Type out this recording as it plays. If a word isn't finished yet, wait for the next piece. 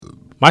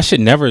My shit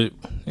never.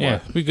 Yeah,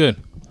 we good.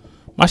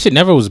 My shit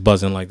never was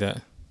buzzing like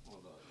that.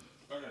 Hold up.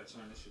 I gotta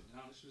turn this shit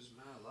down. This shit is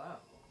mad loud.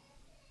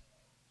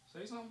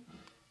 Say something.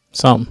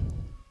 Something.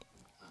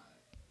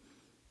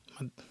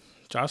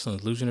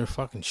 Jocelyn's losing her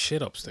fucking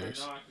shit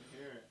upstairs. No, I can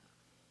hear it.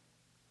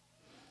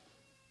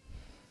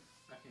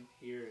 I can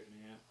hear it,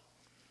 man.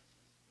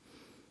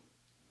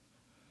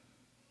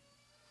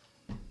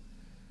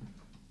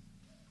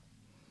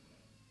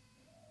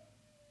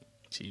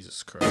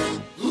 Jesus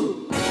Christ.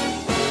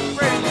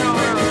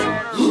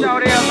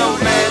 Shout hello,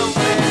 man.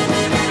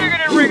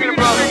 Riggedy,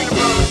 brother.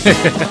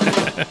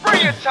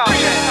 Bring your talk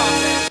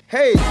down.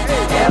 Hey,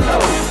 hello,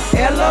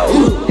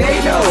 they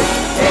know,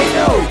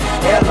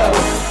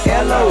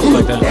 hello,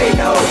 Like that. they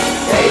know,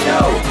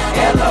 hello,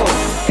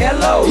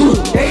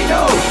 they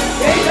know,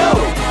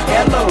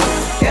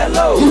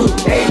 hello,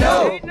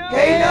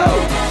 they know.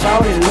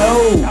 Shout it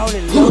low,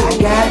 I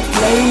got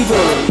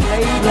flavor.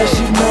 Plus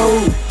you know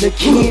the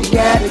kid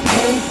got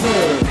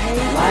paper.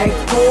 Like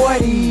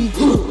 40,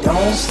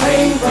 don't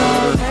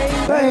savor.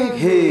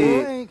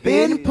 Bankhead,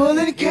 been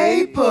pulling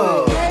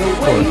caper. The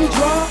way he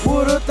dropped,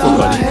 would've thought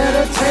I had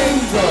a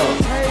taser.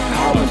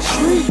 Call a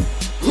treat,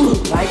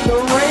 like a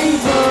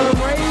razor.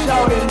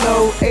 Shout it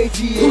low,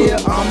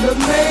 ATL, I'm the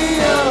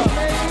mayor.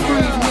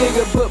 Street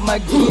nigga, but my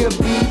gear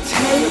be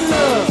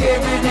Taylor.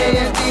 Every day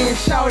and then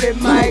shout it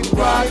Mike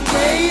Rock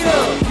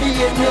Gator. Me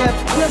and that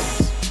plus,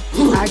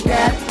 I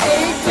got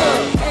acre.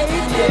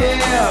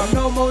 Yeah,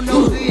 no more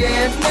nosy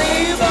ass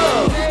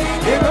neighbor.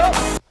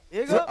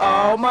 To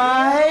all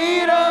my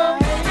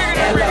haters.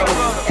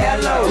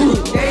 Hello,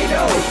 they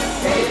know.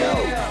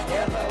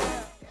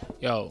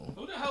 Yo,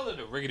 Who the hell are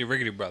the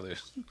Riggedy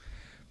Brothers?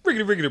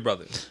 Riggedy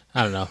Brothers.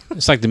 I don't know.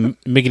 It's like the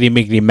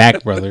Miggity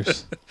Mac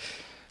brothers.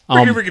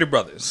 Riggedy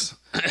Brothers.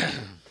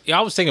 Yeah,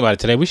 I was thinking about it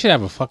today. We should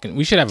have a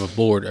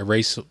board,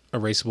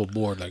 erasable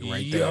board, like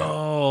right there.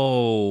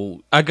 Yo,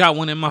 I got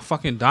one in my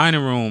fucking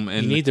dining room,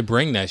 and You need to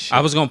bring that shit.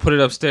 I was gonna put it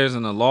upstairs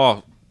in the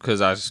loft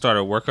because I started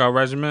a workout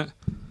regimen,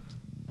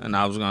 and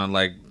I was gonna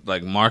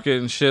like mark it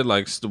and shit,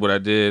 like what I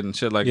did and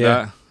shit like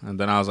that. And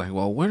then I was like,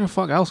 well, where the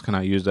fuck else can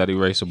I use that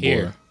eraser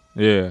board?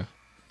 Yeah.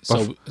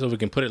 So we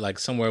can put it like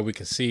somewhere we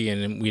can see,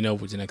 and then we know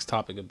what the next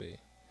topic will be.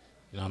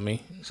 You know what I mean?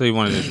 So you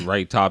want to just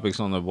write topics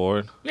on the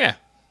board? Yeah.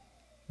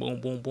 Boom,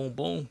 boom, boom,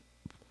 boom.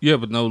 Yeah,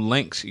 but no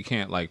links. You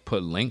can't like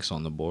put links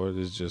on the board.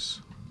 It's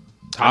just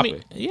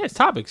topic. Yeah, it's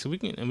topics. So we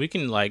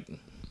can like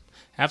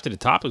after the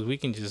topics we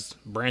can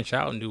just branch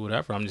out and do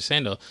whatever. I'm just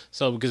saying though.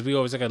 So because we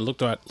always gotta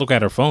look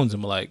at our phones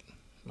and be like,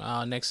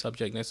 next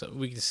subject.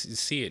 We can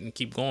see it and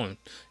keep going.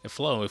 It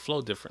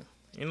flow different.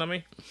 You know what I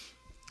mean?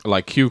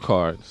 Like cue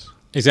cards.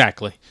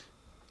 Exactly.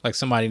 Like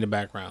somebody in the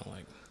background.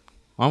 Like,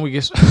 Why don't we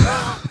get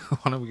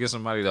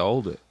somebody to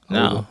hold it?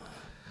 no,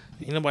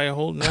 ain't nobody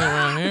holding it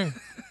around here.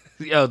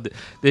 Yo,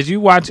 did you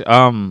watch?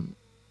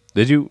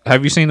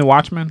 Have you seen The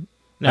Watchmen?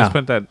 No.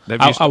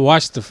 I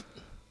watched the. Is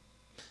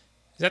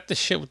that the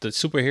shit with the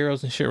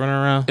superheroes and shit running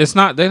around? It's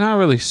not. They're not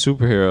really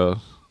superheroes.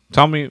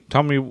 Tell me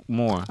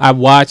more. I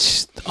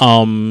watched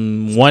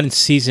one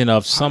season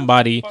of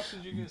somebody. How the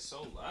fuck did you get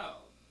so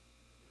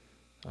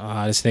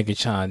loud? This nigga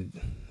trying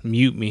to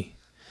mute me.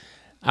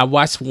 I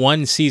watched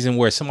one season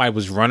where somebody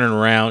was running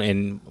around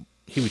and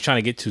he was trying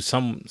to get to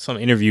some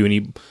interview and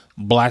he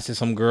blasted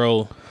some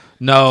girl.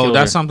 No, Killer.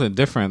 that's something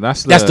different.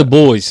 That's The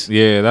Boys.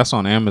 Yeah, that's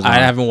on Amazon. I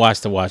haven't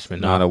watched The Watchmen.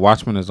 No, The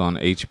Watchmen is on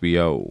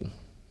HBO.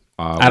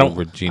 I don't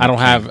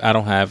have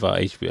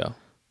HBO.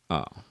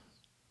 Oh.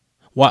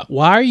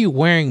 Why are you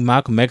wearing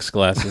Malcolm X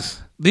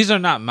glasses? These are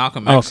not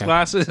Malcolm X Okay.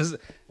 glasses.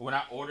 When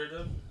I ordered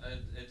them,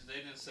 they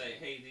didn't say,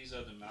 "Hey, these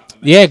are the Malcolm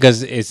X Yeah,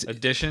 because it's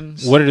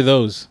editions." What are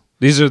those?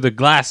 These are the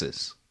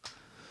glasses.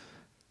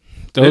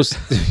 Those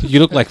you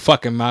look like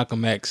fucking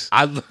Malcolm X.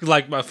 I look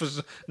like now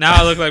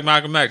I look like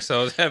Malcolm X.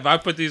 So if I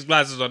put these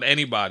glasses on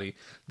anybody,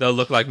 they'll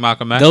look like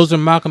Malcolm X. Those are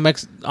Malcolm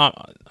X.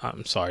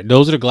 I'm sorry.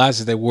 Those are the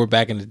glasses they wore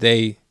back in the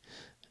day.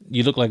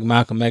 You look like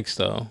Malcolm X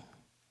though.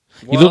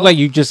 You look like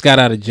you just got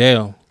out of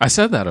jail. I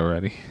said that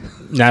already.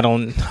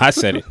 I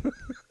said it.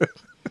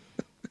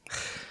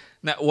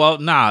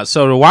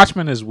 So The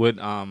Watchmen is what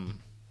are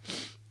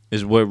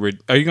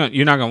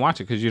you're not gonna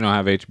watch it because you don't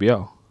have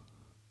HBO.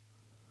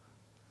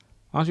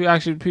 Why don't you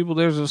actually people?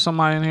 There's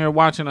somebody in here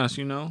watching us.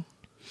 You know.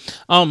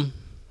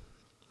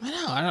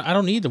 I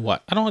don't need to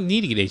watch. I don't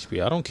need to get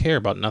HBO. I don't care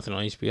about nothing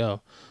on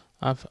HBO.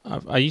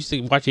 I used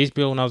to watch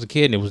HBO when I was a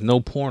kid, and there was no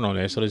porn on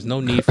there, so there's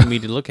no need for me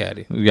to look at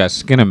it. We got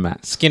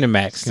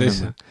Skinemax.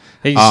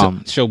 They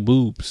just show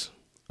boobs.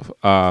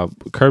 Curb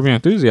Your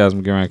Enthusiasm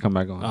getting ready to come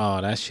back on.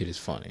 Oh, that shit is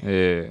funny.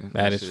 Yeah,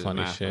 that is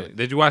funny mad shit. funny.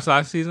 Did you watch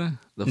last season?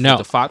 No,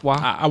 the Fatwa.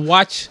 I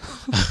watch.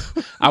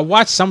 I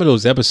watch some of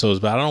those episodes,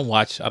 but I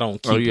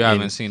don't keep. Oh, you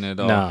haven't seen it at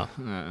all? No,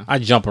 Yeah. I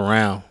jump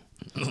around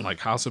like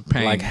House of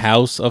Pain. like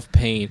House of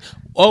Pain.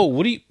 Oh,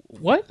 what?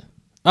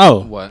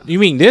 Oh, What? You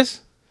mean this?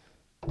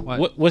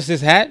 What? What's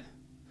this hat?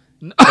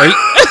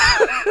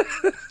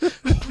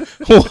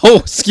 Whoa,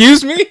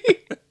 excuse me.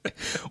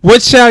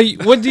 What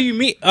do you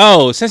mean?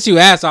 Oh, since you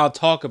asked, I'll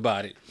talk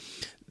about it.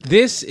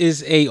 This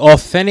is a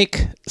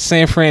authentic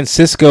San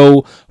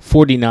Francisco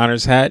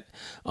 49ers hat.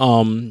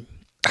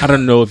 I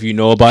don't know if you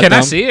know about Can them.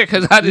 I see it?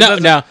 Because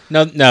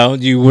No.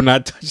 You will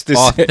not touch this.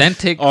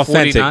 Authentic.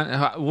 Authentic.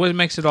 49. What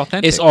makes it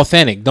authentic? It's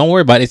authentic. Don't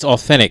worry about it. It's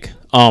authentic.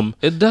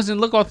 It doesn't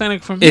look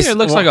authentic from here. It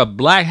looks like a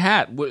black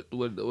hat with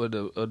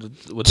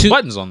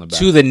buttons on the back.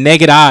 To the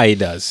naked eye, it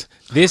does.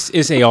 This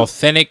is a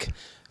authentic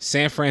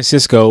San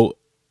Francisco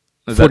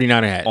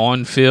 49er hat.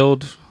 On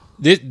field.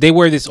 They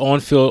wear this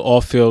on field,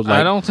 off field. Like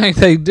I don't think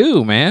they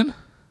do, man.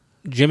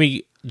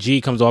 Jimmy G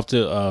comes off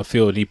the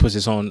field. And he puts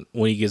this on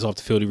when he gets off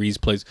the field. He reads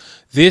plays.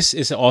 This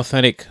is an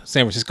authentic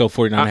San Francisco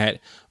 49er hat.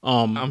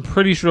 I'm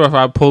pretty sure if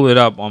I pull it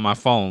up on my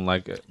phone,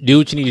 like Do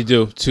what you need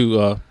to do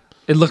to.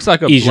 It looks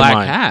like a ease your black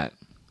mind. hat.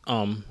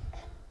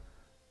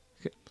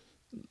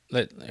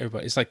 Let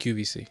everybody. It's like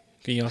QVC.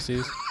 Can y'all see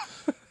this?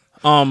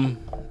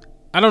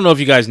 I don't know if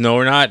you guys know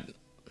or not.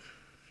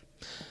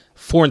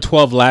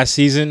 4-12 last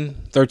season,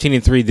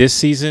 13-3 this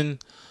season.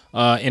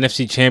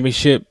 NFC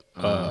Championship.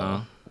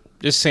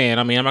 Just saying.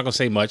 I mean, I'm not gonna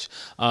say much.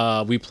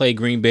 We play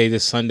Green Bay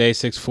this Sunday,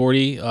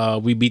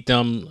 6:40. We beat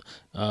them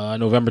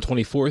November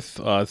 24th,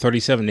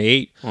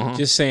 37-8.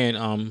 Just saying.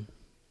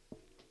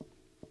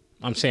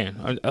 I'm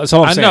saying. That's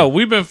all I'm saying. I know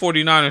we've been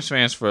 49ers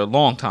fans for a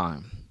long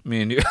time.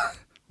 Me and you,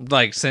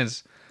 like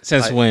since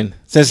when?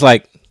 Since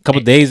like a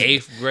couple days.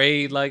 8th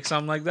grade, like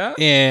something like that.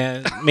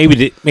 Yeah, maybe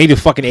the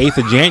fucking 8th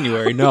of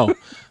January. No,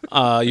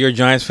 you're a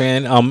Giants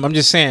fan. I'm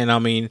just saying. I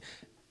mean,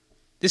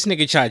 this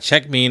nigga tried to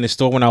check me in the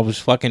store when I was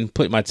fucking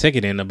putting my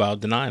ticket in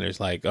about the Niners.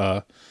 Like,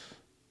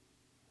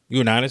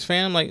 you a Niners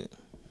fan? I'm like,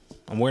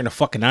 I'm wearing a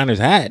fucking Niners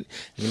hat.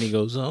 And he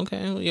goes,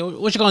 okay,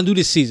 what you gonna do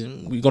this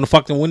season? We gonna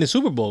fucking win the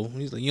Super Bowl?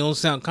 He's like, you don't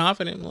sound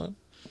confident. I'm like,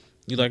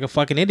 you like a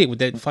fucking idiot with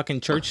that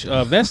fucking church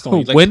vest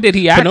on. Like when did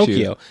he ask Pinocchio.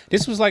 you?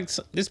 This was like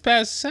this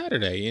past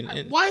Saturday.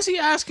 And why is he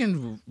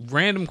asking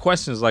random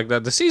questions like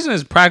that? The season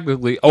is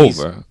practically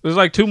over. There's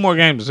like 2 more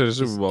games to the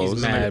Super Bowl.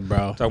 He's mad,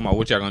 bro. Talking about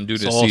what y'all gonna do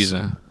this awesome.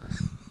 season.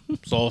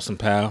 It's awesome,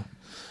 pal.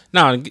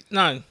 Nah,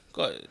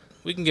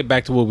 we can get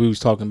back to what we was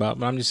talking about,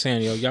 but I'm just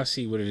saying, y'all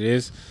see what it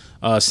is.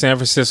 San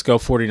Francisco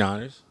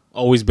 49ers.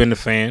 Always been a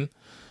fan.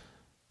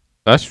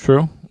 That's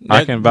true.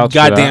 I can vouch for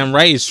that. Goddamn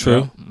right it's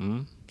true. Yeah.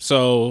 Mm-hmm.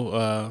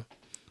 So,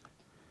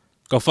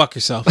 go fuck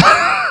yourself.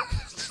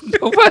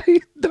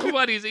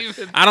 Nobody's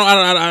even.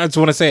 I just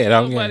want to say it.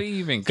 Nobody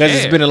even because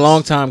cares. it's been a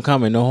long time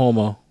coming. No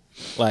homo.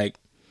 Like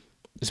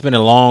it's been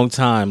a long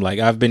time. Like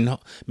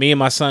me and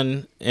my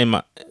son and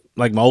my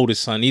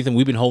oldest son Ethan.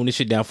 We've been holding this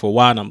shit down for a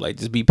while. And I'm like,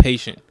 just be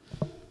patient.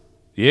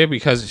 Yeah,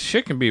 because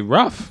shit can be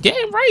rough. Yeah,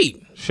 right.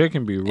 Shit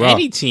can be rough.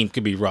 Any team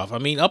could be rough. I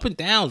mean, up and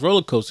downs,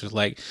 roller coasters.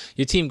 Like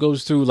your team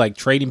goes through like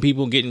trading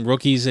people, getting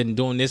rookies, and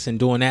doing this and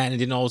doing that, and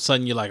then all of a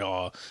sudden you're like,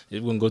 oh, we're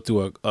gonna go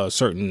through a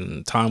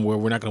certain time where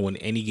we're not gonna win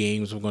any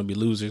games. We're gonna be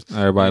losers.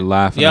 Everybody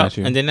laughing at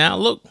you. And then now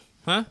look,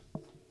 huh?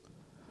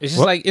 It's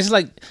just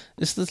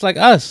it's just like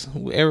us.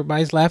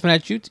 Everybody's laughing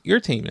at you, your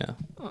team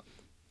now.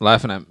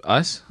 Laughing at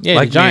us? Yeah,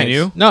 like the Giants. Me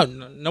and you? No,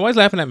 nobody's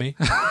laughing at me.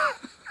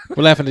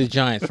 We're laughing at the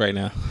Giants right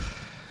now.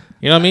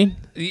 You know what I mean?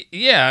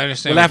 Yeah, I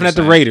understand. We're laughing at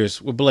the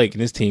Raiders with Blake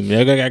and his team.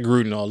 They got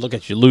Gruden all. Look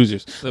at you,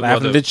 losers.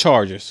 Laughing at the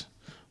Chargers.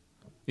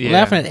 Yeah. We're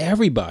laughing at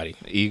everybody.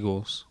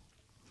 Eagles.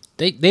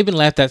 They've been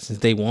laughed at since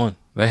day one.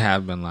 They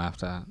have been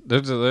laughed at.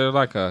 They're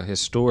like a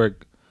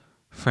historic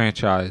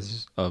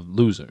franchise of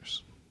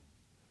losers.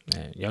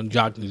 Man, Young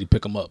Jock need to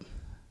pick them up.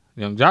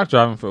 Young Jock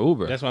driving for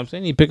Uber. That's what I'm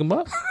saying. You pick them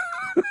up.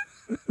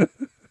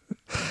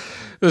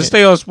 Let's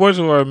stay on sports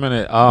for a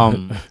minute.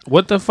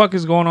 What the fuck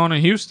is going on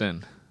in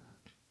Houston?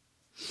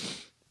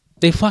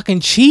 They fucking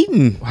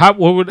cheating.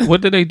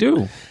 What did they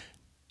do?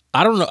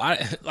 I don't know. I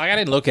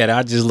didn't look at it.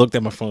 I just looked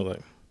at my phone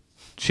like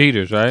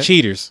cheaters, right?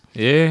 Cheaters.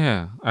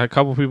 Yeah, a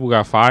couple people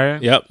got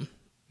fired. Yep.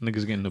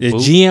 Niggas getting the boot.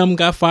 boot. GM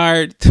got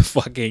fired.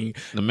 The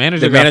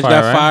manager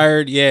got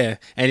fired. Yeah,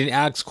 and then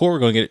Alex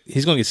Cora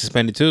he's gonna get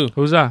suspended too.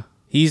 Who's that?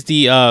 He's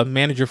the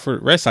manager for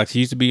Red Sox. He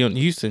used to be on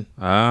Houston.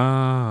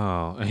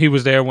 Oh, he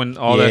was there when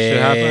all that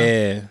shit happened.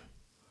 Yeah,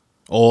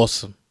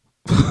 awesome,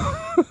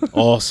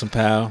 awesome,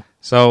 pal.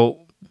 So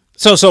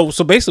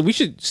basically, we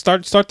should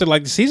start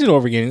the season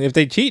over again. If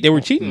they cheat, they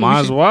were cheating. Might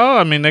as well.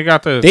 I mean,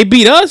 they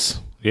beat us.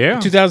 Yeah,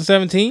 in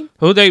 2017.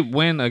 Who they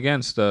win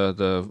against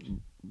the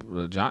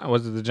Giants?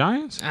 Was it the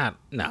Giants? Nah,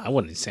 I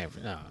wasn't in San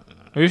Francisco. No.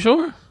 Are you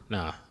sure?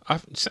 Nah,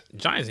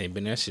 Giants ain't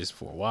been that shit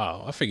for a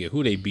while. I forget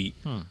who they beat.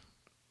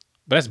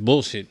 But that's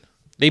bullshit.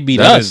 They beat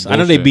us. I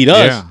know they beat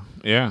us.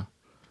 Yeah.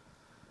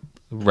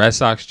 Red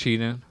Sox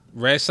cheating.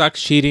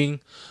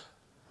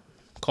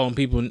 Calling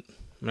people. I'm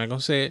not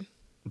gonna say it.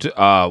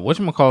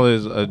 Whatchamacallit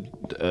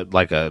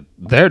is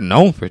they're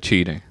known for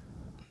cheating.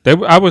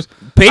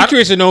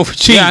 Patriots are known for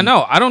cheating. Yeah, I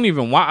know. I don't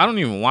even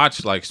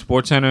watch like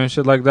SportsCenter and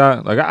shit like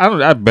that. Like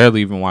I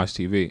barely even watch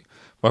TV.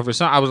 But for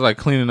some, I was like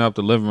cleaning up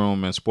the living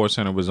room and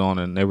SportsCenter was on,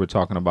 and they were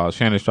talking about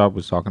Shannon Sharp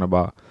was talking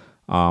about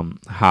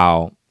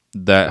how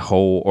that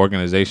whole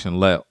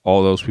organization let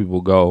all those people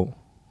go,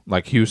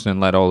 like Houston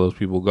let all those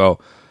people go,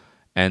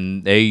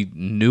 and they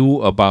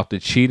knew about the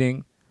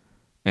cheating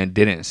and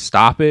didn't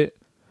stop it.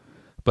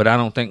 but I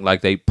don't think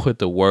like they put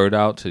the word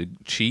out to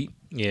cheat.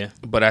 Yeah.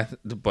 But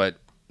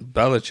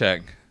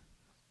Belichick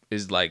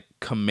is like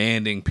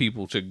commanding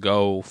people to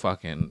go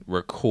fucking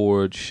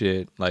record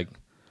shit like,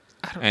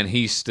 and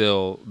he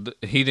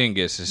didn't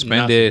get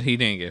suspended. Nothing. He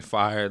didn't get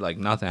fired. Like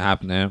nothing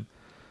happened to him.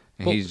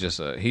 And he's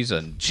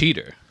a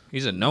cheater.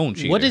 He's a known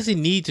cheater. What does he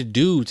need to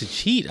do to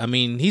cheat? I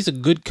mean, he's a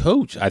good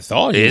coach. I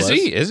thought he was.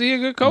 Is he a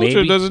good coach, Maybe.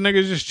 or does a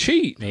nigga just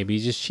cheat? Maybe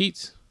he just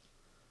cheats.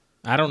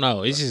 I don't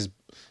know. It's just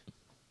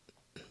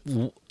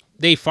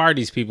they fire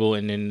these people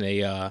and then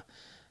they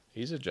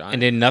He's a giant.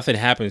 and then nothing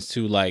happens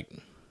to like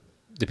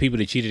the people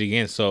they cheated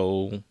against.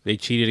 So they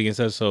cheated against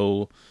us,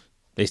 so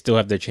they still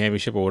have their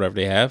championship or whatever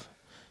they have.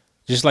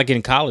 Just like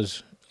in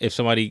college, if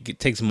somebody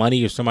takes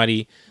money or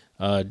somebody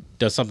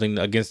does something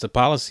against the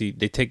policy,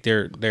 they take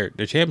their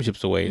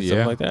championships away and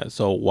stuff like that.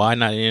 So why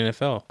not in the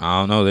NFL?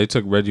 I don't know. They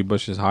took Reggie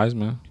Bush's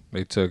Heisman.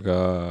 They took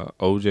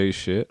OJ's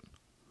shit.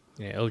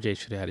 Yeah, OJ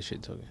should have had his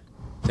shit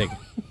taken.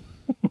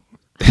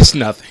 That's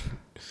nothing.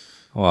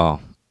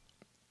 Well,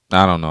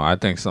 I don't know. I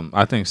think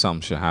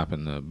something should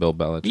happen to Bill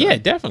Belichick. Yeah,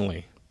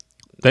 definitely.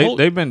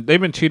 They've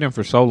been cheating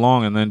for so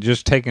long, and then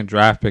just taking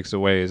draft picks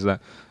away is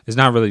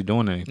not really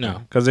doing anything. No,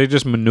 because they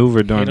just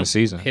maneuver during the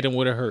season. Hit them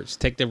where it hurts.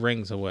 Take the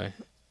rings away.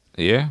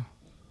 Yeah.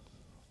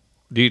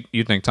 Do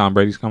you think Tom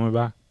Brady's coming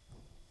back?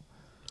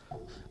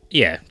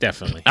 Yeah,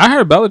 definitely. I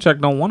heard Belichick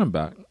don't want him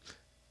back.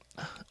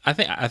 I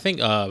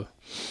think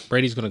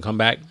Brady's going to come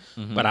back,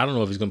 but I don't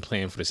know if he's going to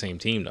play in for the same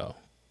team though.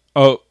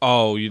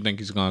 Oh, you think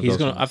he's going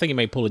to? I think he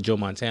may pull a Joe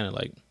Montana,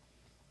 like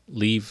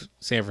leave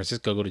San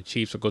Francisco, go to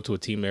Chiefs, or go to a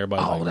team there.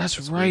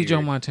 That's right. Weird.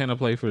 Joe Montana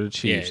played for the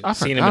Chiefs. Yeah, I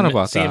forgot about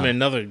that. See him in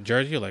another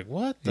jersey, you're like,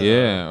 what?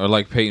 Or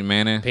like Peyton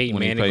Manning.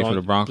 When he played for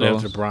the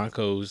Broncos. The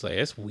Broncos, like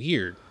that's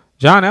weird.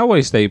 John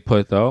Elway stayed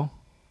put though.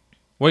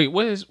 Wait,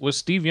 was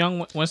Steve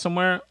Young went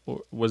somewhere,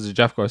 or was it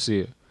Jeff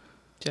Garcia?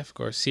 Jeff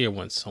Garcia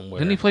went somewhere.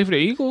 Didn't he play for the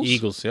Eagles?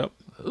 Eagles, yep.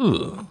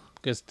 Ugh.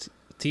 Because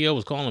T.O.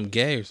 was calling him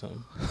gay or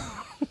something.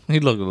 He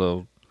looked a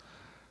little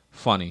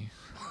funny.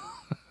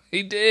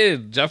 He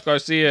did. Jeff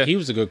Garcia. He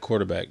was a good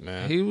quarterback,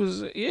 man. He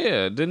was,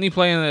 yeah. Didn't he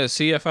play in the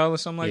CFL or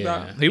something like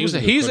that?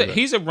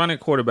 He's a running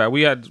quarterback.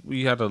 We had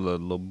a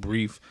little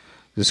brief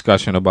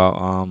discussion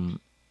about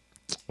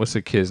what's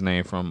the kid's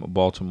name from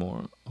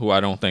Baltimore, who I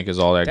don't think is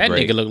all that great. That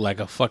nigga looked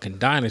like a fucking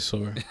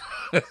dinosaur.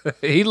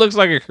 He looks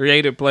like a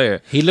creative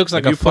player. He looks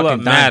like if a you pull fucking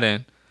up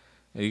Madden.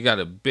 You got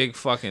a big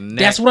fucking neck.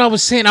 That's what I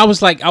was saying. I was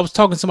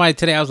talking to somebody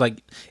today. I was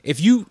like,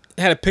 if you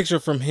had a picture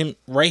from him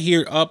right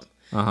here up,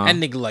 that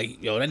nigga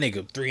like, yo, that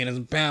nigga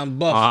 300-pound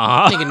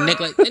buff. That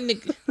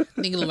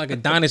nigga look like a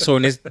dinosaur,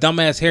 and his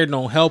dumbass hair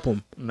don't help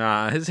him.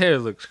 Nah, his hair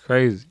looks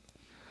crazy.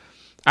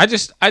 I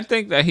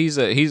think that he's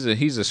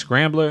a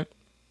scrambler,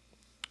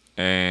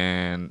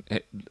 and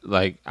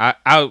like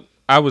I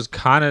was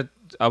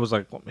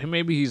like,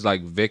 maybe he's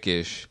like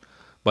Vic-ish,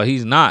 but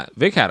he's not.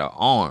 Vic had an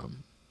arm.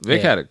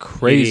 Vic had a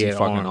crazy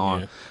fucking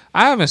arm. Yeah.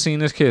 I haven't seen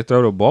this kid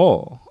throw the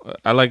ball.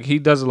 He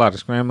does a lot of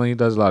scrambling. He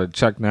does a lot of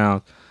check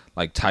downs,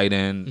 like tight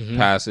end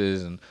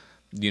passes, and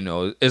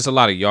it's a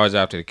lot of yards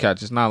after the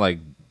catch. It's not like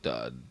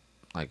a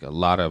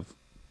lot of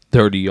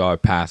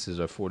 30-yard passes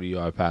or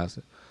 40-yard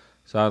passes.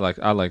 So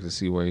I like to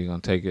see where he's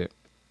gonna take it.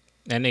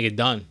 That nigga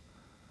done.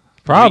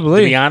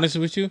 Probably. To be honest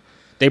with you,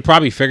 they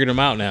probably figured him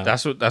out now.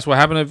 That's what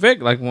happened to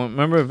Vic. Like,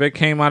 remember Vic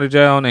came out of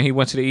jail and then he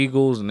went to the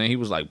Eagles and then he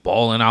was like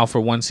balling out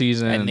for one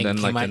season and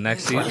then like the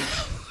next season.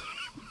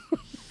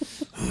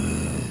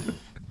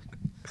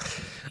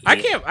 I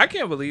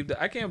can't believe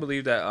that. I can't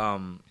believe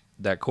that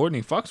that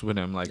Courtney fucks with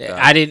him like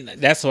that. I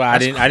didn't. That's why I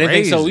didn't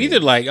think so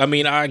either. Like, I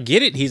mean, I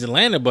get it. He's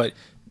Atlanta, but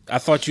I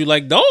thought you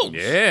liked dogs.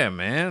 Yeah,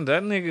 man.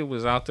 That nigga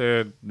was out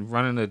there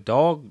running a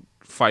dog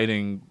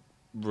fighting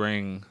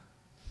ring.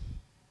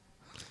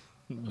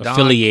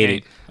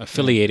 Affiliated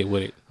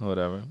with it.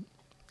 Whatever.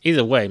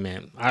 Either way,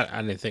 man,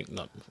 I didn't think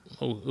no.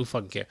 Who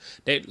fucking care?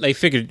 They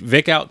figured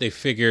Vic out. They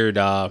figured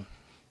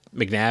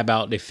McNabb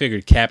out. They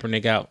figured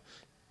Kaepernick out.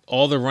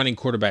 All the running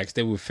quarterbacks,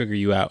 they would figure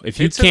you out.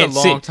 If you can't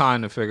took a long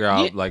time to figure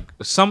out. Like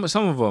some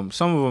of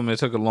them, it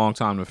took a long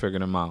time to figure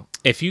them out.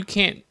 If you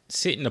can't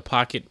sit in the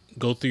pocket,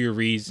 go through your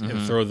reads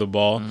and throw the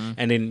ball,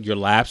 and then your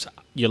last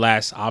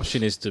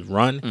option is to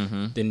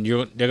run, then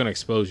they're gonna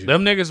expose you.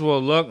 Them niggas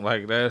will look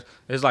like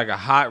there's like a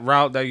hot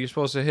route that you're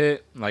supposed to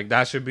hit. Like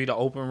that should be the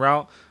open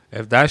route.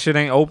 If that shit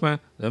ain't open,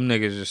 them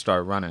niggas just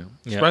start running.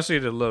 Yep. Especially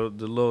the little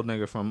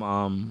nigga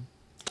from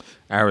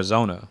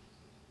Arizona.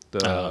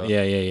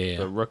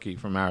 The rookie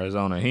from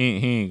Arizona. He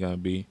ain't gonna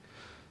be.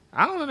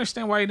 I don't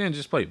understand why he didn't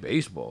just play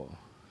baseball.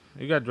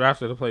 He got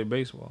drafted to play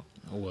baseball.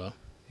 Oh well.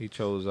 He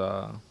chose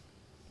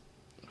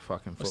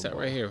fucking football. What's that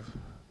right here?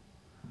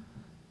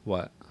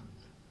 What?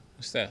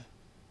 What's that?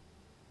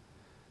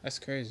 That's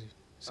crazy.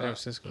 San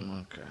Francisco.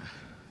 Okay.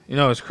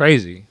 It's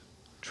crazy.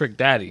 Trick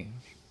Daddy.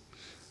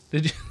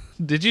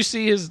 Did you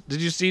see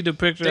the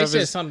picture they of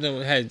said his...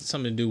 something had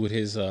something to do with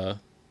his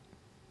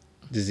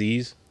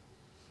disease.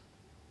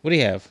 What do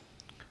you have?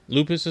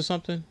 Lupus or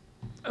something?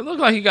 It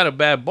looked like he got a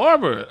bad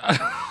barber.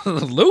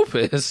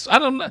 Lupus. I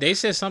don't know. They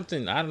said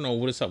something. I don't know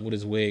what is up with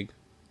his wig.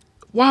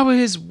 Why would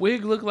his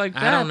wig look like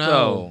that? I don't know.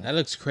 Though? That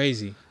looks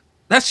crazy.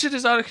 That shit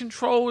is out of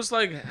control. It's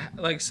like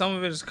some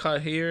of it is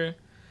cut here,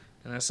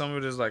 and then some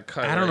of it is like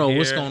cut. I don't know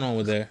what's going on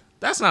with there.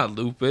 That's not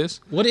lupus.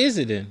 What is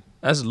it then?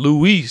 That's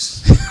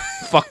Luis.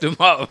 Fucked him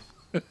up.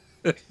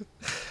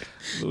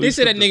 They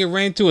said that nigga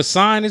ran to a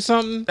sign or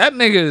something. That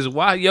nigga is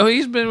wild. Yo,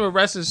 he's been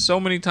arrested so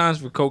many times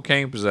for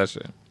cocaine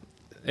possession.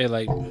 They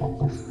like,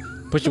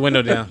 put your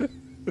window down.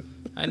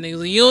 That nigga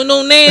like, you don't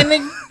know that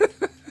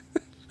nigga.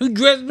 Who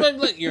dressed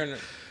like you're in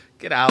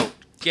Get out.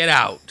 Get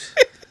out.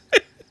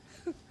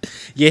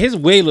 Yeah, his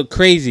wig look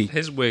crazy.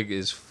 His wig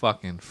is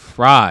fucking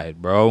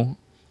fried, bro.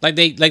 Like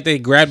they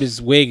grabbed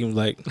his wig and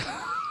like,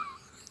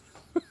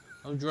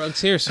 no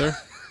drugs here, sir.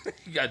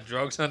 You got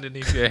drugs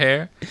underneath your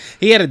hair?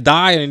 He had a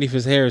dye underneath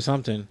his hair or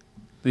something.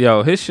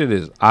 Yo, his shit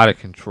is out of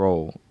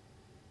control.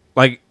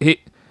 Like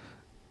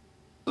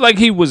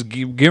he was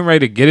getting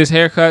ready to get his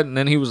hair cut, and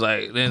then he was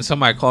like, then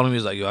somebody called him. He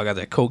was like, "Yo, I got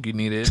that coke you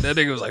needed." And that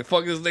nigga was like,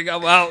 "Fuck this nigga,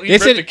 I'm out." He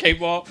ripped the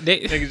cape off.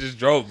 Nigga just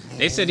drove.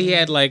 They said he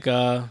had like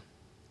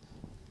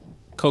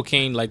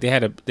cocaine. Like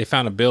they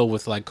found a bill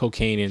with like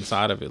cocaine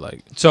inside of it.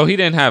 Like, So he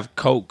didn't have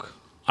coke.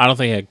 I don't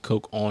think he had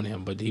coke on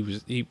him, but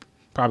he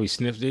probably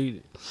sniffed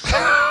it.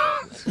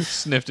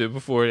 Sniffed it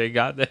before they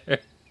got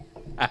there.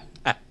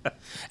 That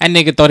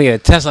nigga thought he had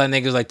a Tesla. That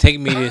nigga was like, take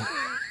me to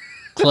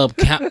Club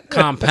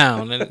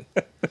Compound. And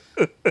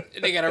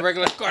they got a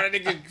regular car. That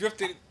nigga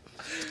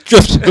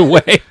drifted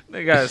away.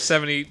 They got a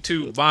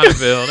 72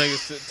 Bonneville. Nigga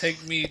said,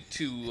 take me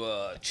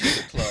to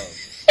Cheetah Club.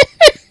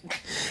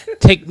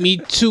 Take me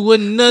to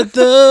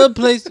another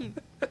place.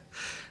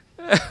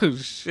 Oh,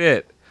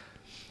 shit.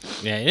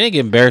 Yeah, he didn't get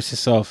embarrassed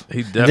himself.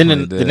 He definitely then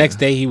did. The next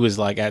day, he was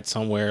like at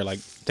somewhere, like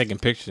taking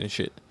pictures and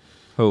shit.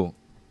 Who?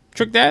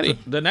 Trick Daddy.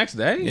 The next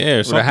day? Yeah, or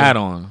with a something. hat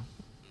on.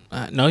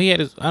 No, he had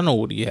his. I don't know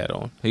what he had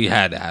on. He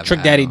had to have Trick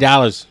a hat Daddy on.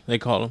 Dollars, they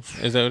call him.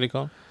 Is that what they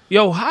call him?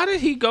 Yo, how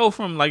did he go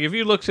from, like, if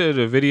you look to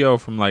the video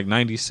from, like,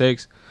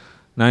 96,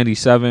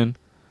 97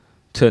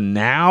 to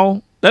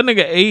now, that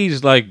nigga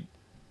aged, like,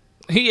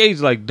 he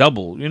aged, like,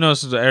 double. You know,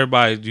 so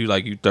everybody do,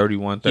 like, you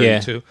 31,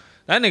 32. Yeah.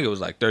 That nigga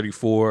was, like,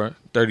 34,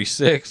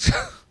 36,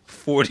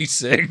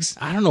 46.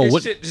 I don't know His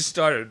what. shit just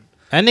started.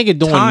 That nigga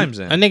doing. Times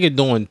in. That nigga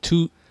doing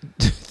two,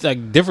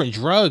 like, different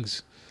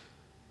drugs.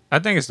 I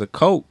think it's the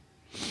coke.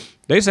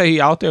 They say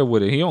he out there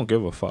with it. He don't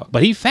give a fuck.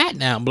 But he fat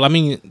now. But I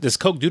mean, does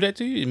coke do that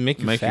to you? It make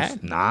you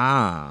fat?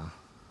 Nah.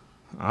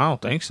 I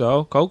don't think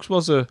so. Coke's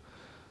supposed to,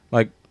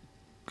 like,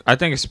 I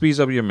think it speeds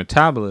up your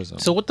metabolism.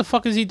 So what the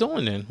fuck is he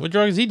doing then? What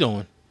drug is he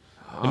doing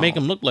to make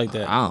him look like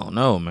that? I don't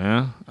know,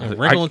 man.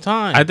 Wrinkle in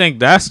time. I think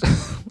that's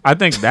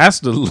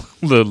the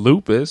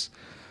lupus.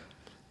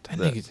 That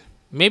nigga,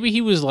 maybe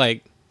he was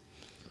like,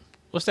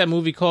 what's that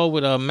movie called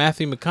with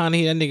Matthew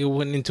McConaughey? That nigga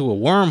went into a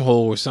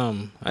wormhole or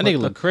something. That nigga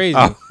look crazy.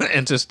 Oh,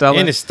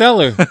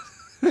 Interstellar.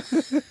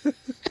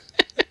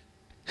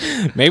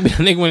 Maybe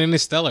that nigga went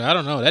Interstellar. I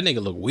don't know. That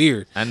nigga look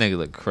weird. That nigga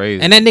look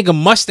crazy. And that nigga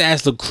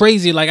mustache look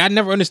crazy. Like, I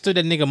never understood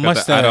that nigga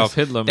mustache. Adolf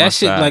Hitler that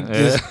mustache. shit like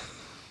this.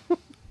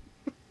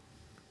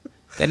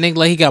 That nigga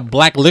like he got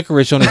black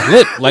licorice on his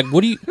lip. Like,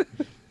 what do you...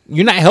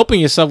 You're not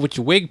helping yourself with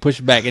your wig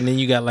pushed back, and then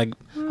you got like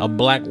a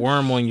black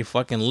worm on your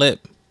fucking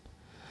lip.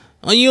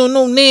 Oh, you don't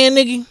know nan,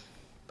 nigga?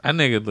 That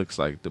nigga looks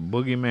like the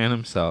boogeyman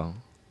himself.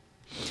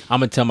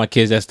 I'm gonna tell my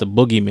kids that's the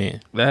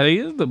boogeyman. That he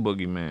is the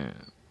boogeyman.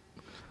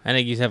 That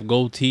nigga used to have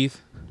gold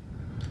teeth.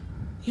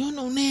 You don't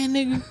know nan,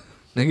 nigga?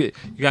 Nigga,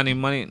 you got any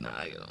money? Nah,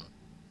 you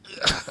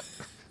don't.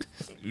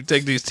 You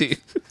take these teeth.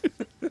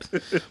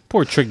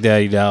 Poor Trick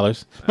Daddy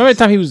Dollars. Remember the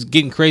time he was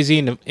getting crazy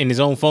in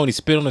his own phone? He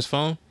spit on his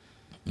phone.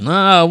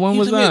 Nah, when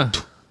was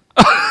that?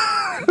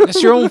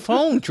 That's your own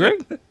phone, Trick.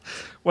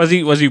 Was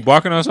he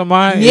barking on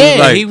somebody?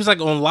 Yeah, he was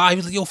like on live. He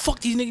was like, "Yo, fuck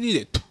these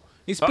niggas."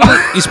 He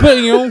spit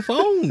on your own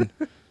phone.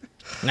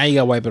 Now you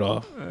gotta wipe it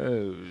off.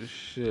 Oh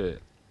shit!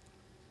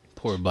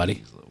 Poor buddy.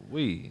 Jeez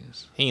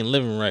Louise. He ain't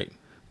living right.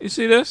 You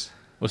see this?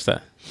 What's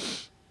that?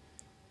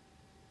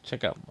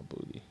 Check out my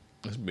booty.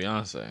 It's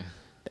Beyonce.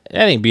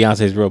 That ain't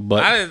Beyonce's real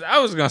butt. I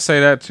was gonna say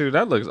that too.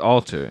 That looks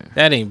altered.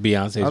 That ain't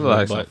Beyonce's That real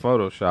looks like butt. some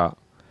Photoshop.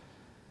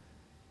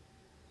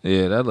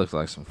 Yeah, that looks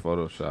like some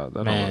Photoshop.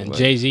 That Man, don't look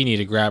Jay-Z need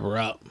to grab her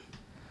up.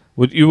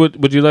 Would you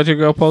let your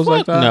girl pose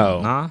like Fuck that?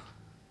 no. Nah.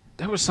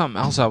 There was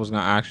something else I was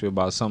gonna ask you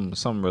about.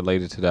 Something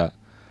related to that.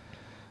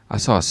 I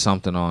saw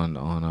something on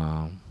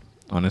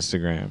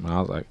Instagram, and I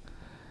was like,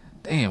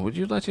 "Damn, would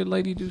you let your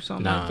lady do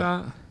something like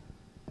that?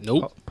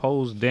 Nope.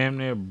 Pose damn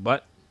near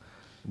butt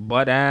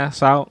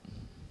ass out."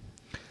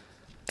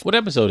 What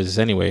episode is this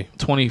anyway?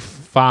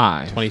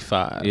 25.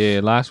 25. Yeah,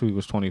 last week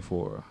was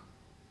 24.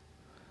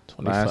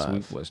 25. Last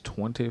week was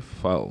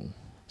 24.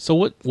 So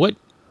what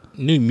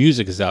new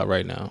music is out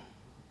right now?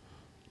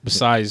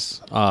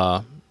 Besides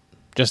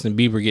Justin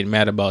Bieber getting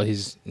mad about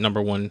his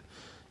number one,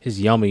 his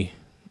Yummy,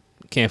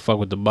 Can't Fuck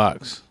With The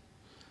Box.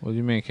 What do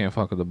you mean can't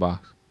fuck with the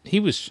box? He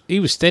was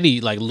steady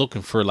like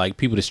looking for like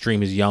people to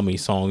stream his Yummy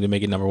song to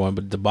make it number one,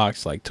 but The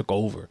Box like took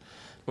over.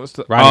 What's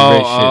the Roddy Ricch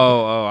shit.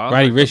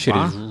 Roddy like Ricch shit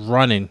is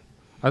running.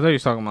 I thought you were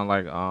talking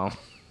about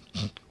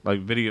like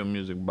video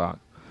music box.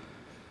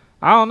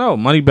 I don't know.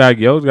 Moneybagg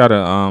Yo's got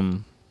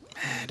a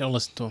Don't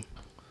listen to him.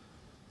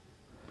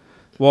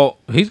 Well,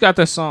 he's got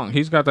that song.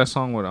 He's got that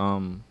song with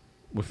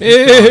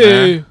Future on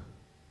there.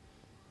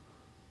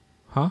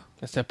 Huh?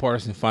 That's that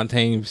Partisan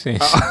Fontaine saying.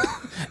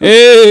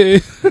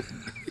 Hey.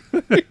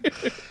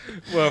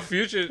 Well,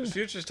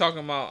 Future's talking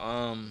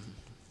about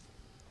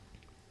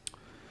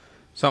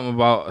something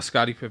about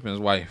Scottie Pippen's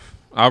wife.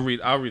 I'll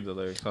read the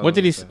lyrics. What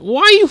did he say?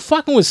 Why are you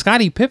fucking with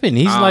Scottie Pippen?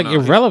 He's like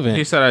irrelevant.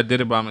 He said I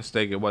did it by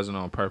mistake. It wasn't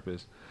on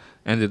purpose.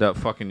 Ended up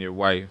fucking your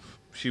wife.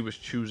 She was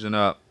choosing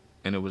up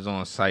and it was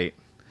on sight.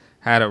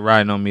 Had it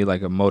riding on me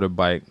like a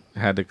motorbike.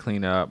 Had to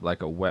clean her up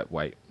like a wet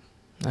wipe.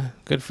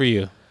 Good for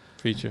you,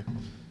 Future.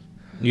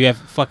 You have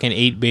fucking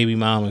 8 baby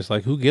mamas.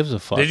 Like, who gives a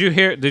fuck? Did you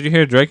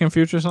hear Drake and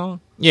Future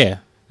song? Yeah.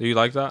 Do you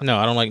like that? No,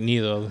 I don't like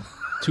neither of them.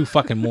 2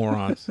 fucking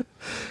morons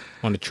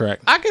on the track.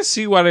 I can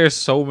see why there's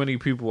so many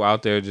people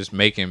out there just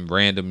making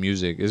random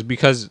music. It's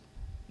because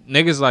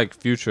niggas like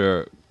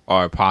Future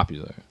are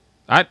popular.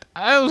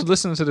 I was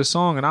listening to the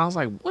song and I was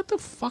like, what the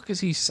fuck is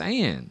he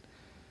saying?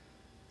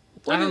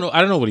 I don't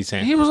know what he's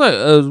saying. He was like,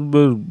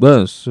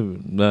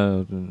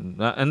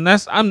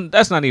 and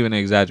that's not even an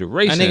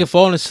exaggeration. That nigga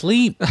falling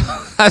asleep.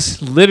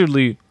 That's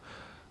literally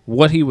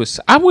what he was.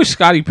 I wish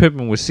Scottie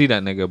Pippen would see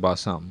that nigga about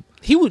something.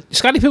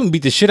 Scottie Pippen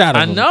beat the shit out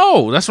of him. I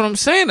know. That's what I'm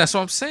saying.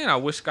 I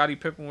wish Scottie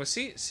Pippen would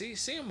see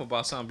him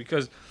about something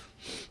because,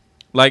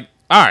 like,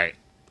 all right,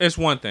 it's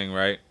one thing,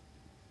 right?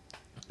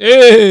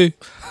 Hey.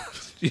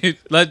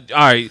 All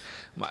right,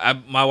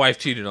 my wife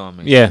cheated on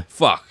me. Yeah.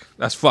 Fuck.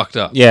 That's fucked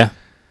up. Yeah.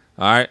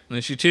 All right,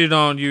 and she cheated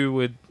on you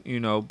with,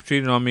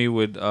 cheated on me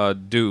with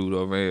dude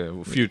over here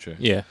with Future.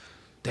 Yeah.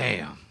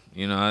 Damn,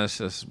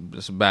 it's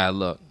a bad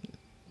look.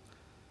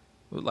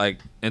 Like,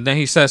 and then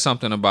he says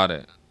something about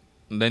it,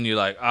 and then you're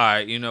like, all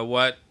right, you know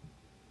what?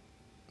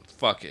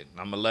 Fuck it,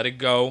 I'm gonna let it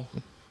go.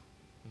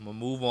 I'm gonna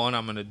move on.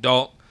 I'm an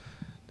adult.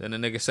 Then the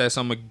nigga says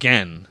something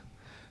again,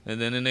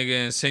 and then the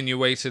nigga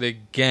insinuates it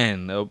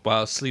again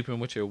about sleeping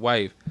with your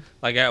wife.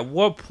 Like, at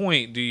what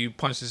point do you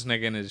punch this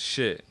nigga in his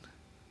shit?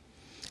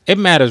 It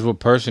matters what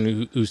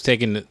person who's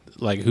taking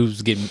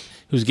who's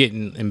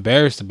getting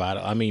embarrassed about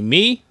it. I mean,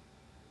 me,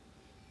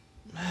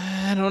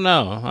 I don't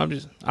know.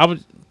 I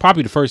was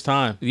probably the first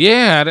time.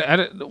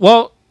 Yeah.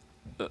 Well,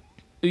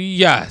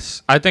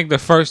 yes. I think the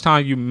first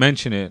time you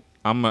mention it,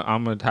 I'm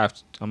gonna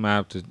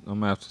have to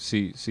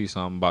see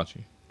something about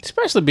you.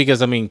 Especially because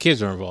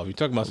kids are involved. You're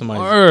talking about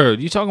somebody's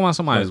word. You talking about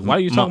somebody's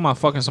wife? You talking about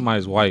fucking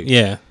somebody's wife?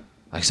 Yeah.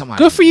 Like somebody's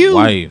good for you,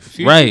 wife,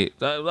 Future. Right?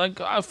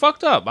 Like I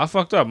fucked up.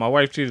 My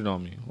wife cheated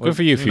on me. Good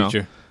for you,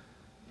 Future.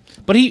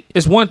 But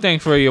it's one thing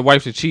for your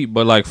wife to cheat,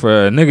 but like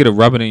for a nigga to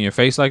rub it in your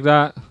face like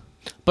that.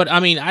 But I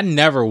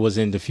never was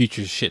into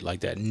Future shit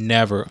like that.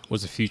 Never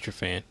was a Future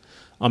fan.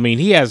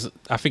 He has,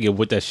 I forget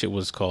what that shit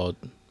was called.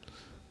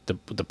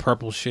 The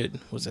purple shit.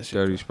 What's that shit?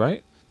 Dirty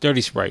Sprite.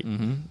 Dirty Sprite.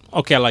 Mm-hmm.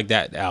 Okay, I like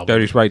that album.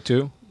 Dirty Sprite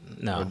 2?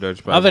 No. Dirty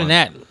Sprite Other 1?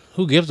 than that,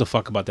 who gives a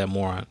fuck about that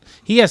moron?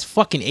 He has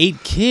fucking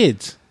 8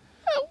 kids.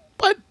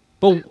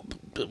 But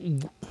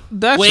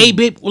that's wait,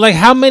 babe, like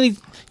how many?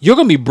 You're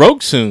gonna be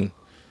broke soon,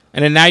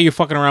 and then now you're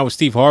fucking around with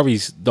Steve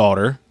Harvey's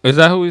daughter. Is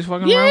that who he's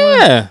fucking around with?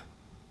 Yeah.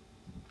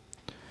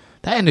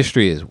 That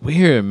industry is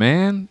weird,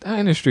 man. That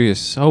industry is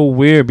so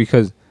weird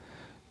because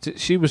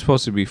she was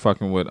supposed to be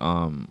fucking with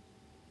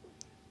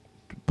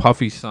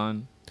Puffy's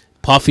son.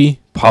 Puffy.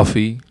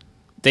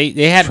 They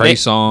had Trey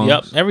Songz.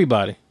 Yep,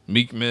 everybody.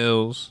 Meek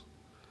Mills.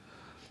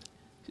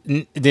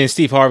 Then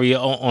Steve Harvey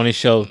on his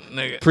show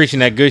preaching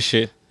that good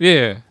shit.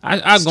 Yeah,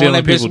 I go on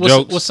that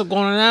bitch. What's up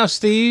going on now,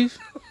 Steve?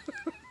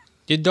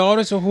 Your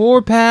daughter's a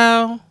whore,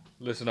 pal.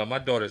 Listen up, my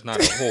daughter's not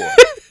a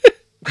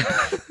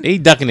whore. They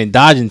ducking and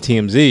dodging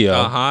TMZ, yo.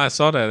 I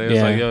saw that. It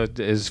was like, yo,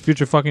 is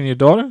Future fucking your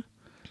daughter?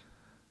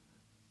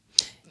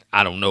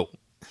 I don't know.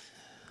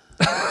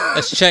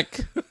 Let's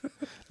check.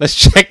 Let's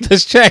check.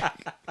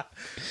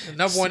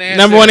 Number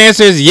one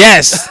answer is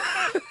yes.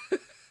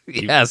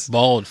 Yes.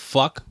 Bald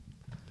fuck.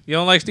 You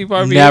don't like Steve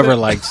Harvey? Never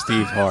liked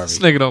Steve Harvey. This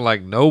nigga don't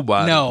like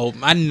nobody. No,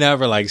 I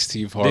never liked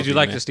Steve Harvey. Did you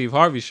like the Steve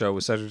Harvey show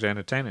with Cedric the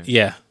Entertainer?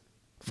 Yeah.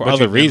 For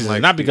other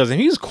reasons. Not because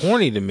he was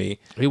corny to me.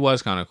 He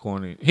was kind of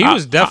corny. He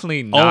was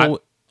definitely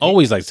not.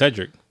 Always like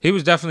Cedric. He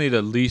was definitely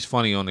the least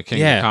funny on the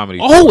King of Comedy.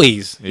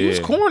 Always. He was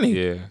corny.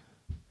 Yeah.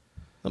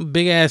 Them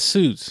big ass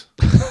suits.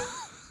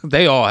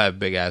 They all have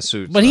big ass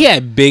suits. But he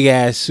had big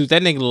ass suits.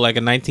 That nigga looked like a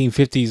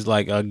 1950s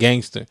like a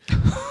gangster.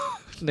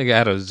 Nigga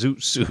had a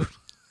zoot suit.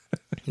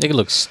 Nigga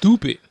looked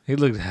stupid. He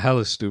looked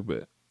hella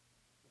stupid.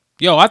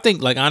 Yo, I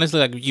think like honestly,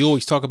 like you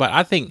always talk about,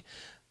 I think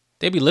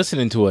they be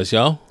listening to us,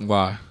 yo.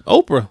 Why?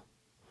 Oprah.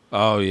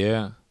 Oh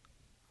yeah.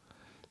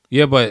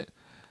 Yeah, but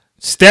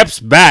steps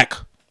back.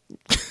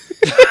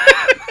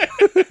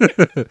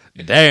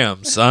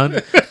 Damn,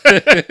 son.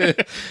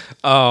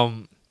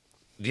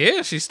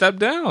 Yeah, she stepped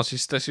down.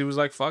 She was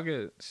like, fuck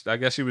it. I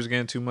guess she was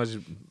getting too much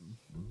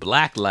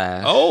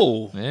blacklash.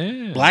 Oh.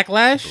 Yeah.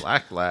 Blacklash?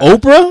 Blacklash.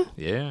 Oprah?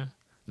 Yeah.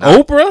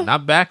 Oprah?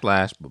 Not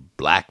backlash, but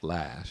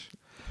blacklash.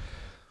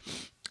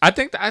 I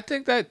think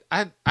that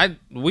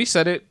we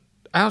said it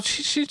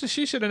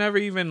She should have never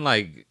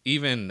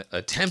even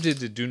attempted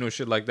to do no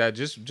shit like that.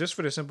 Just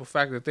for the simple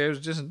fact that there's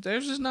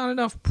just not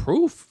enough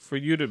proof for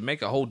you to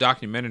make a whole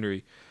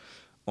documentary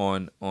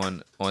on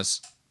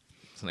this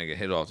nigga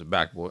hit off the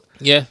backboard.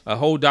 Yeah, a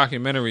whole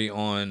documentary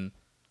on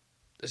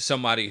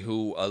somebody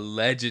who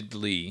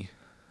allegedly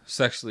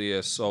sexually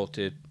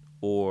assaulted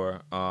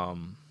or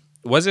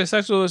was it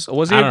sexual? Was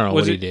it? I don't know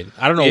what he did.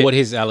 I don't know what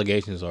his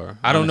allegations are.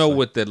 I don't know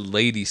what the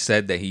lady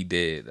said that he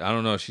did. I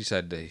don't know if she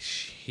said that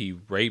he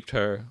raped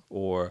her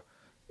or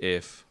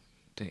if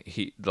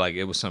he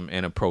it was some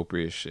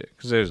inappropriate shit.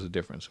 Because there's a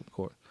difference, of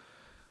course.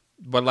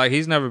 But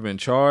he's never been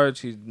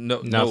charged. He's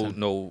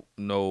no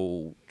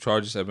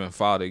charges have been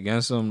filed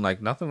against him.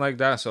 Nothing like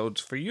that. So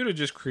for you to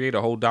just create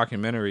a whole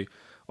documentary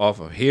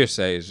off of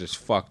hearsay is just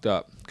fucked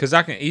up. Because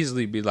I can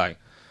easily be like,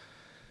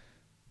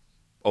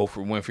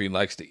 Oprah Winfrey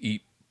likes to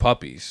eat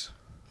puppies.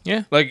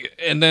 Yeah.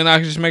 And then I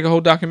can just make a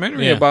whole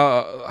documentary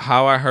about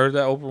how I heard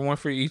that Oprah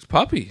Winfrey eats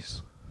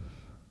puppies.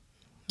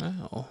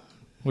 Oh.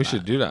 We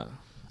should do that.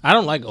 I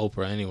don't like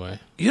Oprah anyway.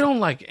 You don't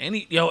like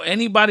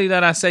anybody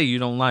that I say you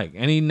don't like.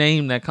 Any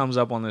name that comes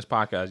up on this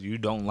podcast, you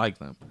don't like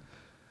them.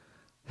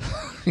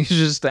 He's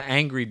just an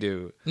angry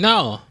dude.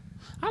 No.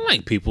 I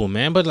like people,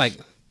 man, but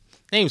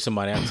name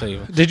somebody, I'll tell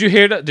you. Did you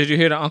hear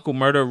the Uncle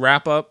Murder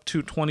wrap up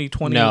to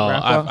 2020? No,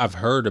 wrap up? I've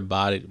heard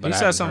about it, but he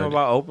said something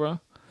about Oprah.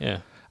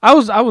 Yeah. I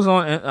was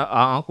on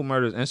Uncle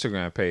Murder's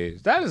Instagram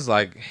page. That is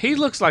he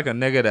looks like a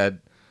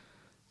nigga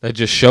that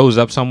just shows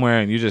up somewhere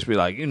and you just be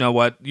like, you know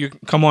what, you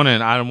come on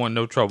in. I don't want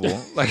no trouble.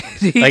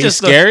 He's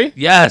scary.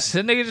 Yes,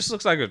 that nigga just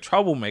looks like a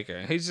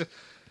troublemaker. He's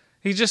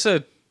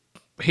a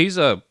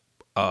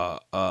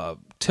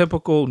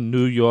typical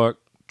New York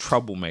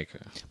troublemaker.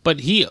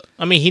 But he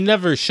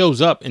never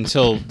shows up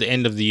until the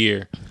end of the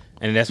year.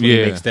 And that's when he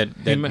makes that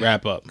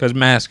wrap up. Because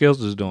Mad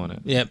Skills is doing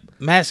it. Yeah,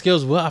 Mad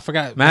Skills. Well, I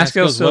forgot. Mad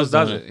Skills still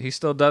does it. He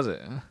still does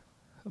it.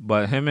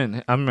 But I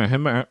remember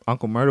him and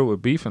Uncle Murder were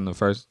beefing the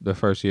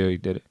first year he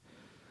did it.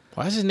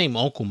 Why is his name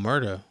Uncle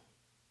Murder?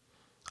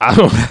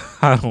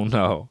 I don't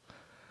know.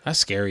 That's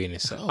scary in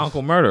itself.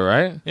 Uncle Murder,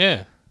 right?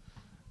 Yeah.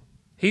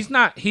 He's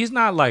not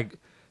like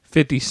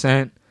 50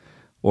 Cent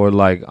or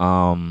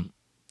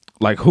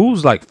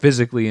who's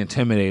physically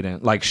intimidating,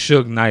 like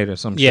Suge Knight or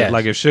some shit.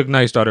 If Suge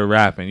Knight started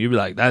rapping, you'd be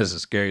like, that is a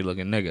scary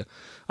looking nigga.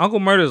 Uncle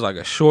Murder's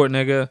a short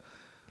nigga,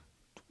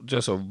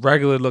 just a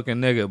regular looking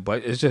nigga,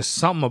 but it's just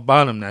something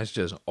about him that's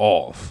just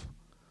off.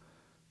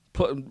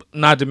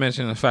 Not to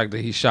mention the fact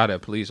that he shot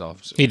at police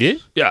officers. He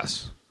did?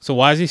 Yes. So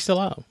why is he still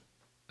out?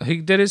 He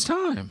did his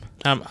time.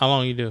 How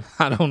long you do?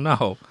 I don't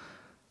know.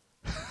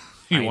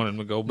 You want him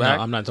to go back?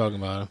 No, I'm not talking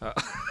about him.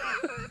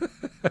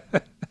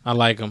 I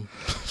like him.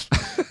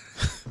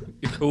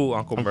 Cool,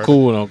 Uncle Murder.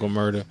 Cool, Uncle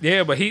Murder.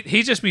 Yeah, but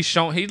he just be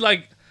shown. He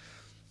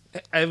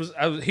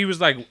he was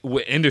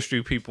with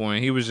industry people,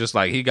 and he was just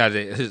he got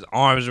his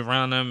arms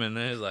around them, and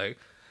then he's like,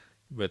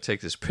 "You better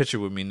take this picture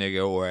with me,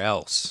 nigga, or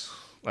else."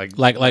 Like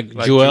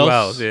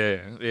Jewels? Yeah.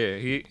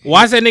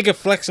 Why is that nigga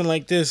flexing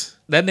like this?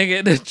 That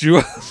nigga,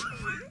 Jewels.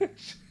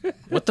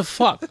 What the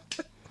fuck?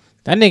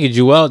 That nigga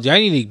Jewel, I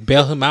need to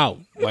bail him out.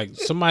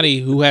 Somebody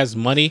who has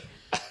money.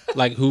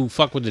 Who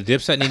fuck with the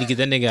Dipset need to get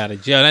that nigga out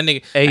of jail. That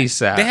nigga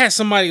ASAP. They had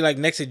somebody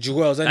next to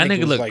Jewel's. That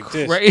nigga looked like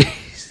crazy.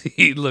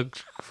 He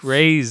looked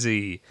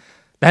crazy.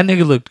 That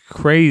nigga looked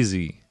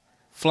crazy.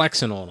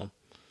 Flexing on him.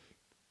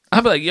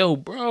 I'm like, yo,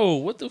 bro,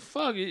 what the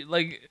fuck?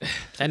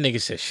 That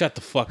nigga said, shut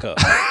the fuck up.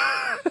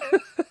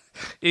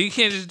 You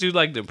can't just do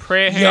the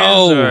prayer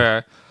hands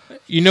or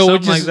you know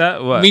something what? Like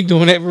that. What? Me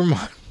doing that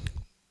remind.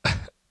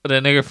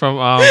 That nigga from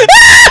that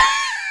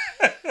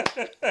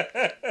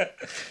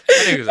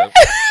nigga's up.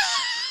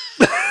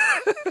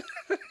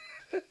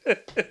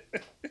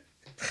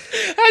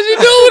 How'd you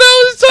know what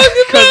I was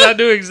talking about?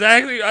 Because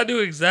I knew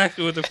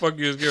exactly what the fuck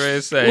you was going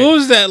to say. What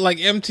was that?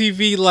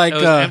 MTV,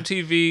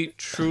 MTV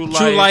True Life.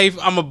 True Life.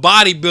 I'm a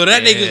bodybuilder.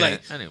 That nigga's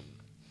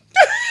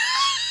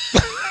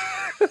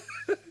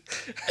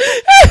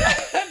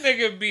that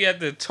nigga be at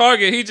the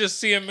Target. He just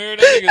see a mirror.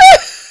 That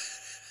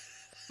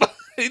nigga.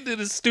 He did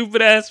a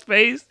stupid ass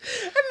face.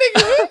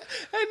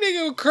 That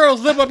nigga with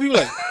curls lip up. He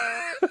was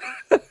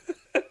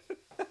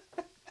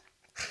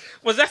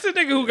was that the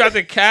nigga who got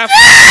the calf?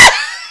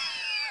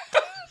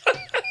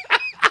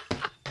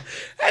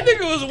 That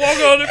nigga was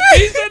walking on the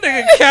beach. That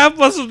nigga calf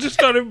muscle just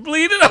started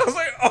bleeding. I was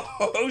like,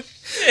 oh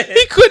shit.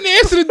 He couldn't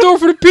answer the door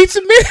for the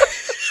pizza man.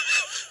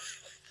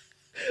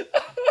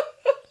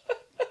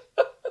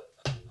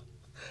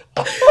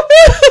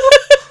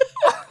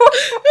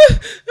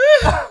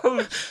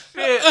 Oh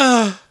shit.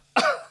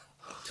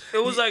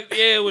 It was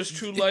it was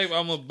True Life.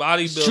 I'm a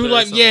bodybuilder. True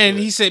Life, yeah. And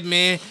he said,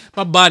 man,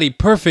 my body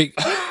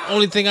perfect.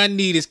 Only thing I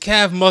need is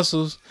calf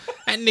muscles.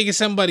 That nigga,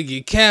 somebody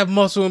get calf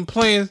muscle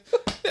implants.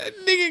 That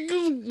nigga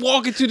was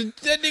walking to the.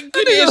 That nigga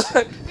couldn't.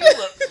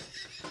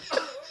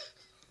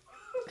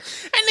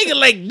 That nigga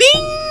ding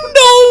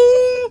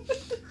dong.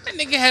 That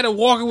nigga had a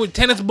walker with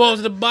tennis balls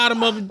at the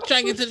bottom of it,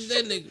 trying to get to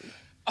that nigga.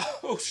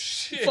 Oh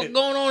shit! What the fuck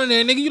going on in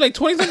there, nigga? You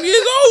 20-something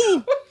years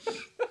old.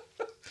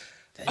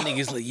 That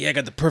nigga's like, yeah, I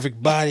got the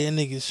perfect body. That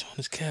nigga's showing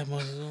his calf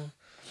muscles on.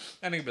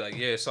 That nigga be like,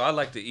 yeah, so I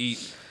like to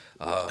eat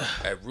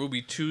at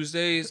Ruby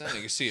Tuesdays. That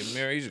nigga see a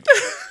mirror. He's That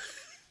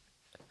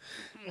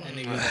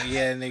nigga was like,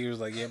 yeah, that nigga was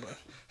like, yeah, bro.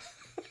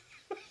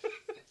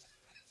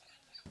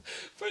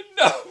 for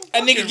no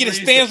That nigga get his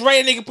stance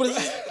right, that nigga put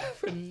his...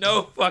 for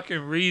no fucking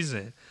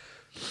reason.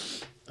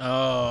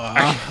 Oh,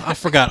 I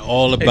forgot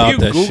all about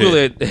that If you Google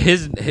shit. it,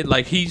 his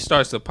like he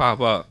starts to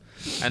pop up.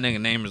 That nigga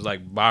name is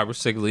like Bob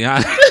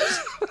Ricigliano.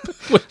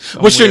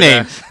 What's your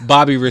name? Ass.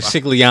 Bobby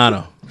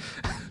Ricigliano.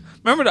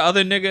 Remember the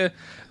other nigga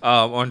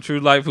on True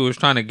Life who was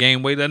trying to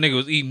gain weight? That nigga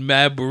was eating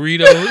mad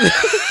burritos.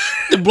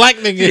 The black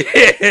nigga.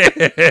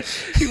 Yeah.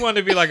 He wanted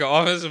to be like an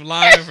offensive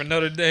lineman for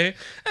Notre Dame.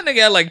 That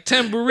nigga had like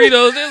 10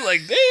 burritos. It was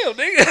like, damn,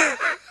 nigga.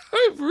 How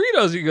many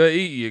burritos you gonna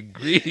eat, you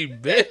greedy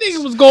bitch? That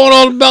nigga was going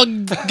on about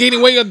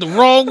gaining weight the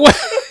wrong way.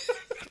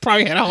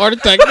 Probably had a heart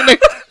attack.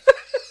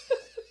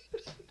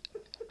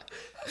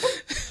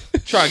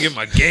 Try to get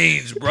my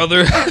gains,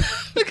 brother.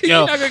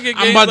 Yo,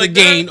 I'm about to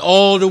gain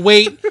all the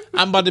weight.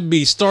 I'm about to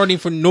be starting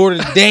for Notre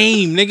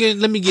Dame, nigga.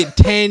 Let me get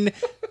 10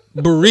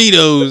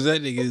 burritos.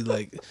 That nigga is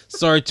like,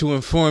 sorry to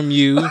inform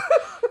you,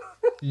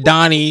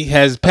 Donnie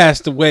has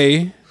passed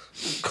away.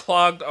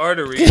 Clogged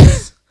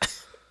arteries.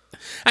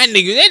 That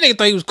nigga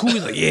thought he was cool.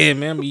 He's like, yeah,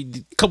 man, I'm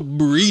eating a couple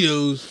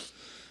burritos.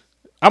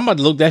 I'm about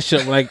to look that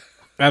shit up like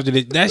after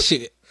this. That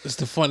shit is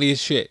the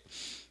funniest shit.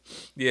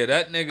 Yeah,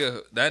 that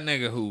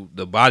nigga who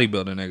the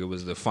bodybuilder nigga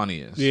was the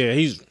funniest. Yeah,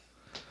 he's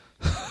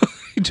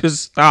He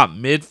just stopped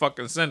mid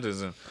fucking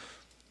sentence and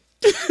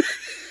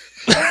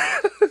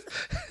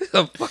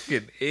a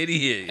fucking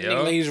idiot,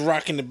 yo. he's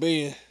rocking the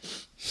bed.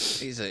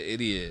 He's an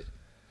idiot.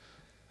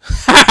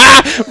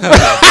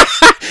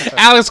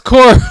 Alex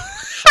Cora.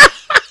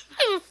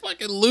 I'm a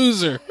fucking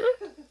loser.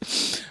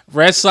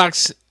 Red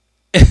Sox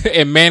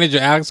and manager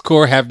Alex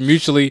Cora have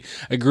mutually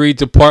agreed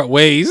to part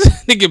ways.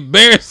 Nigga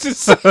embarrassed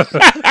himself.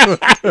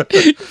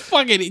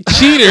 Fucking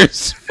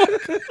cheaters.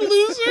 Fucking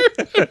loser.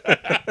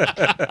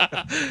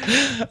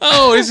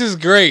 Oh, this is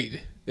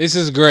great. This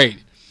is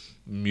great.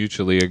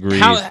 Mutually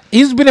agreed.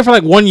 He's been there for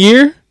like 1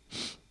 year?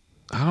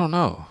 I don't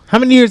know. How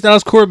many years has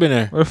Alex Cora been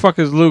there? Where the fuck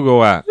is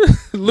Lugo at?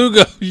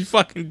 Lugo, you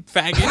fucking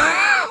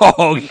faggot.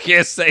 Oh, you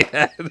can't say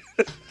that.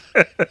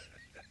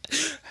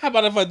 How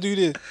about if I do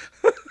this?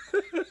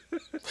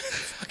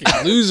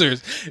 Fucking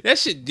losers. That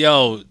shit,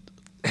 yo.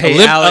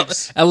 Hey,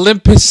 Alex.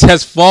 Olympus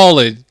has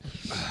fallen.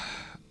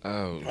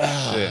 Oh,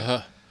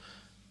 shit.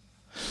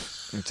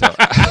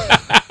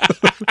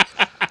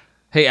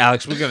 Hey,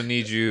 Alex, we're going to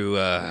need you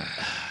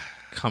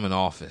come in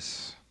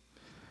office.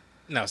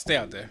 No, stay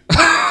out there.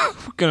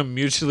 We're going to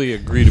mutually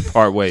agree to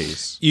part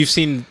ways. You've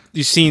seen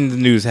the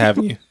news,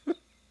 haven't you?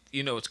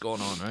 You know what's going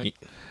on, right?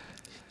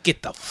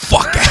 Get the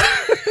fuck out.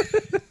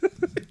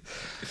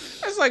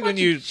 It's like when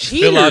you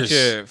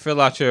cheaters.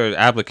 fill out your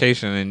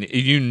application and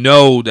you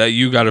know that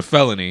you got a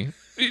felony.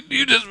 You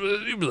be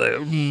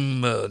like,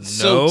 no.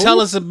 So tell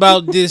us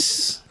about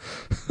this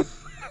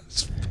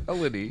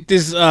felony.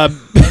 This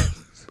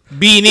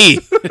B&E.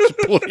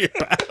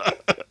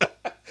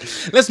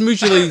 Let's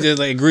mutually just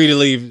like agree to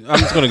leave. I'm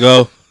just gonna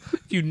go.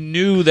 You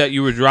knew that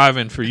you were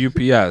driving for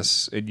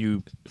UPS and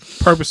you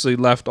purposely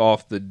left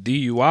off the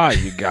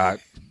DUI you got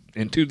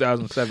in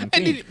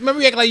 2017.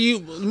 Remember you act like you.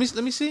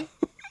 Let me see.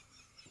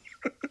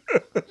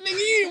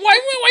 Nigga, why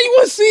you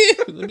want to see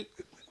it?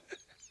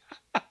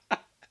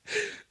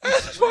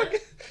 Nigga,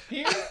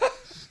 you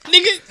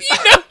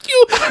know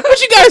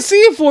what you gotta see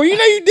it for? You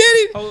know you did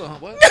it. Hold on,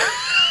 what?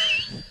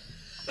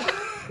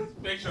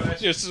 Make sure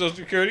that's your social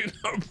security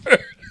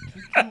number.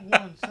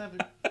 217.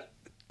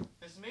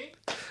 That's me.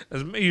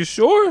 That's me. You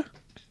sure? All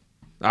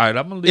right,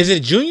 I'm gonna leave. Is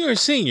it junior or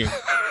senior?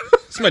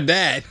 It's my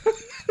dad.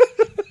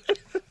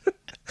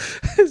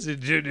 Is it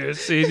junior or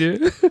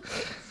senior?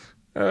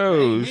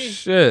 Oh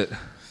shit!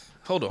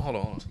 Hold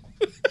on.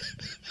 Can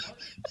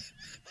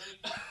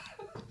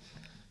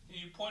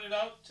you point it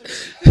out to me?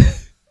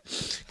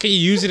 Can you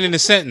use it in a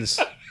sentence?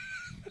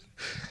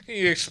 Can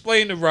you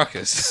explain the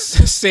ruckus?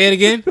 Say it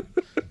again.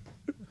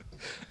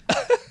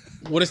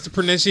 What is the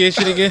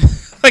pronunciation again?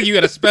 Like you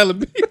gotta spell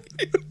it.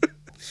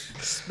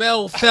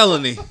 Spell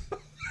felony.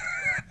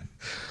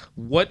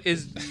 What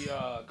is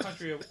the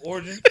country of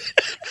origin,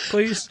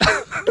 please?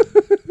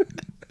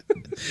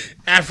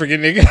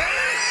 African, nigga.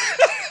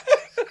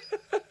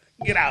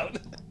 Get out.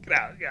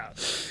 Get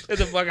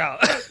the fuck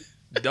out.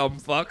 Dumb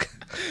fuck.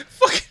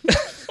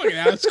 Fucking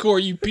Alex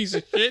Cora, you piece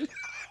of shit.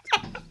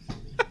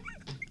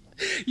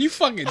 You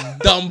fucking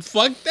dumb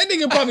fuck. That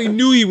nigga probably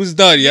knew he was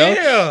done, yo.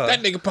 Yeah.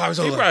 That nigga probably was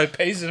He like, probably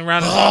pacing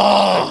around.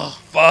 oh,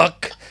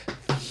 Fuck.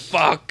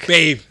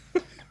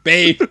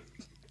 babe.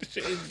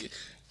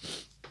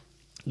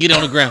 Get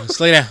on the ground.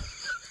 Lay down.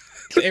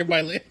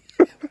 Everybody lay.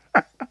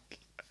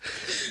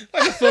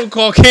 Like a phone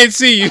call, can't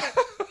see you.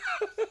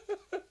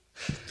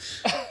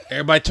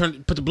 Everybody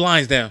put the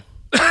blinds down.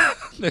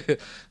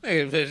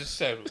 Nigga just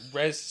said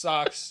Red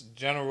Sox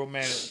general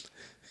manager.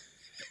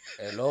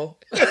 Hello?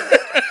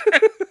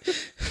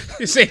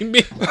 This ain't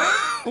me.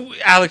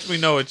 Alex, we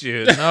know it's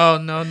you.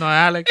 No,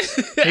 Alex.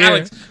 Here.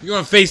 Alex, you're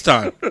on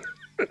FaceTime.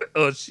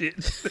 Oh shit.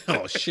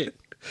 Oh shit.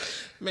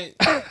 Man,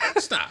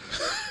 stop.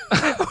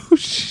 Oh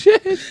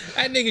shit.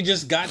 That nigga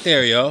just got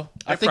there, yo.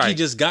 I think he right.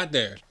 just got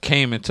there.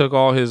 Came and took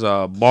all his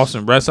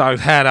Boston Red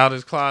Sox hat out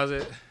his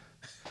closet.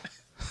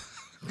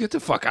 Get the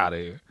fuck out of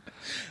here.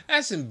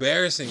 That's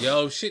embarrassing,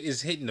 yo. Shit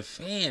is hitting the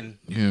fan.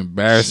 You're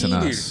embarrassing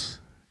Cheated. us.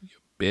 You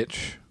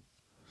bitch.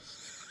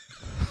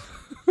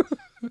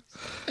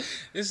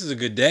 This is a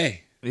good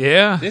day.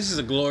 Yeah. This is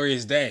a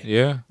glorious day.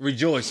 Yeah.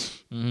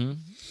 Rejoice. Mm-hmm.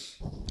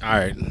 All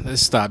right,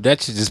 let's stop.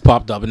 That shit just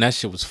popped up, and that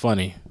shit was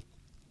funny.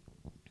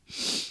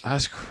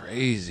 That's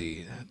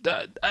crazy.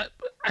 I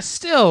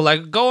still,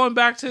 like, going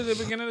back to the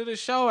beginning of the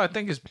show, I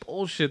think it's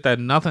bullshit that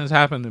nothing's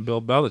happened to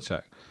Bill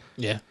Belichick.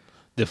 Yeah.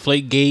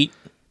 Deflategate.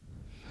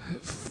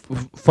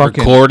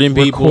 Fucking Recording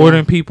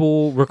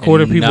people.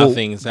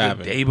 Nothing's the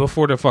happened. day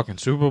before the fucking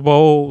Super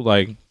Bowl.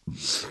 Like,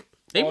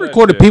 They all that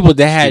recorded shit. people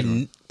that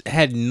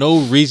had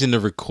no reason to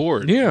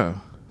record. yeah.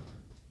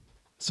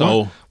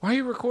 So, Why are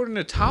you recording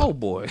a towel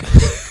boy?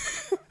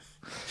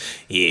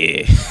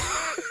 yeah.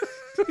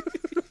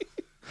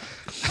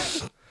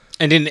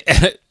 And then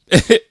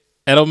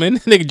Edelman,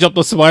 nigga jumped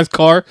on somebody's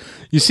car.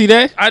 You see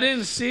that? I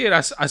didn't see it.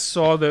 I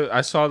saw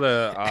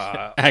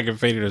the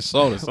Aggravated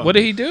assault or something. what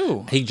did he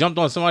do? He jumped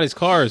on somebody's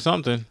car or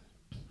something.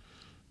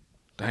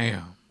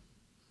 Damn.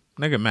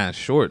 Nigga mad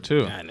short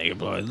too. Nah, nigga,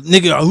 bro.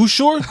 Nigga, who's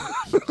short?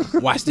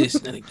 Watch this.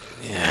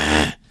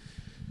 Yeah.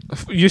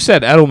 You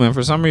said Edelman.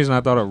 For some reason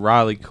I thought of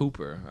Riley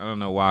Cooper. I don't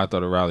know why I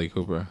thought of Riley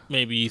Cooper.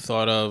 Maybe you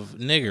thought of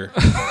nigger.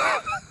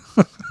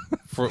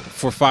 for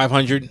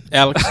 500,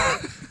 Alex.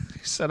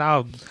 He said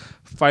I'll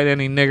fight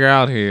any nigger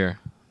out here.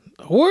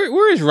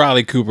 Where is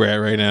Riley Cooper at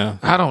right now?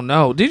 I don't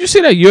know. Did you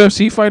see that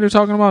UFC fighter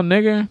talking about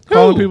nigger?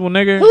 Calling people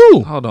nigger?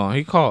 Who? Hold on.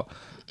 He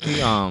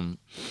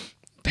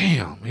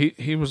damn.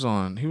 He was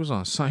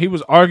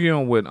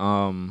arguing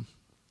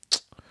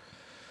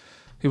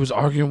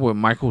with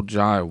Michael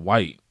Jai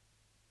White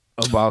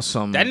about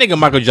some. That nigga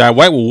Michael Jai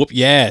White will whoop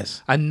your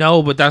ass. I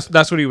know, but that's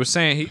what he was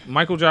saying.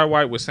 Michael Jai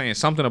White was saying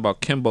something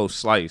about Kimbo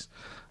Slice,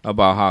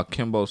 about how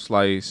Kimbo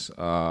Slice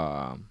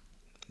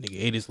Nigga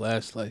ate his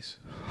last slice.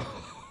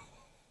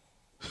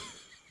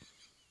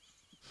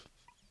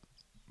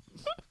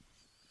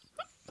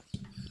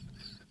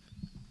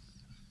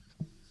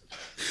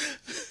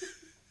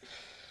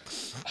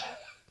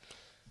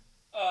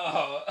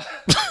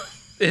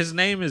 his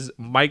name is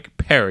Mike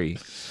Perry.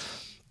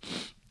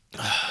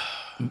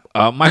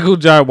 Michael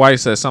Jai White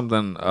said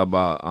something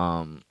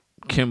about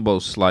Kimbo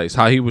Slice,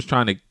 how he was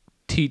trying to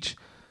teach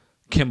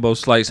Kimbo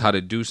Slice how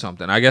to do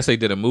something. I guess they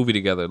did a movie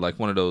together, like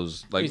one of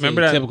those. Like,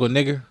 remember that typical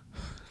nigger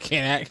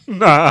can't act.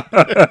 Nah.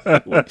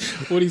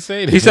 What'd he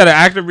say? He said an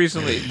actor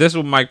recently. This is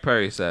what Mike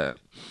Perry said.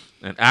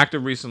 An actor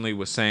recently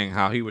was saying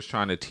how he was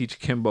trying to teach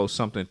Kimbo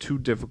something too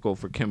difficult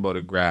for Kimbo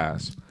to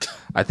grasp.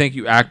 I think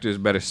you actors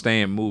better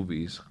stay in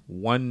movies.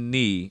 One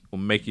knee will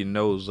make your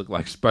nose look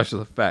like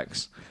special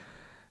effects.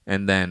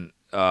 And then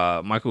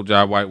Michael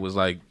Jai White was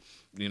like,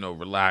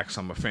 relax.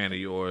 I'm a fan of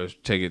yours.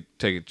 Take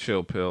a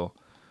chill pill.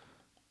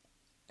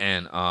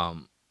 And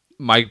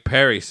Mike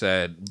Perry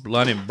said,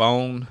 blood and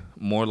bone,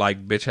 more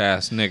like bitch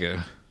ass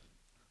nigga.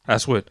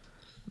 That's what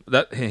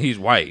he's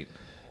white.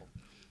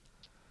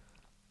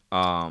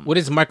 What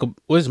does Michael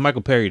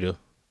Perry do?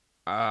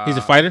 He's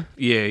a fighter?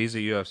 Yeah, he's a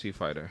UFC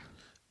fighter.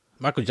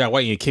 Michael Jai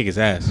White can kick his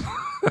ass.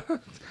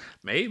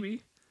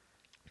 Maybe.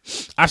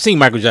 I've seen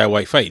Michael Jai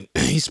White fight.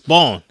 He's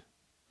spawned.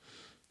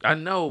 I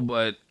know,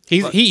 but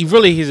he's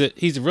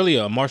really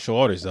a martial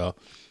artist though.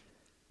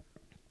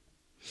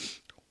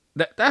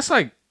 That's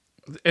like,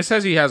 it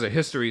says he has a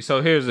history.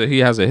 So he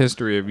has a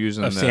history of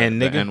using the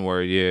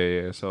N-word.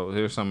 Yeah. So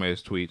here's some of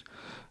his tweets.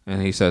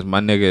 And he says,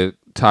 my nigga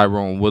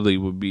Tyrone Woodley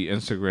would be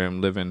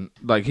Instagram living.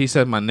 Like, he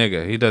said my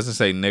nigga. He doesn't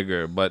say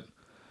nigger, but.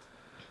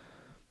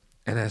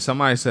 And then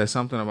somebody said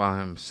something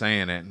about him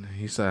saying it.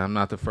 He said, I'm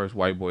not the first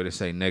white boy to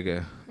say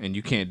nigga. And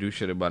you can't do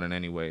shit about it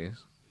anyways.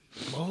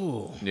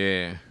 Oh.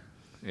 Yeah.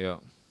 Yeah.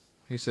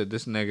 He said,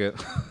 this nigga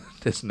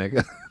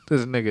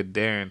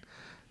Darren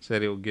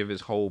said he'll give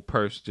his whole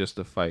purse just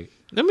to fight.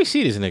 Let me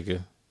see this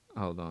nigga.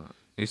 Hold on.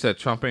 He said,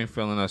 Trump ain't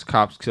feeling us.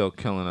 Cops still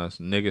killing us.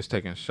 Niggas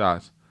taking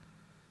shots.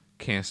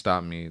 Can't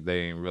stop me.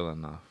 They ain't real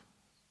enough.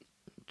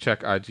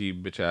 Check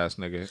IG, bitch ass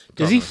nigga.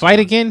 Does he fight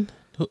again?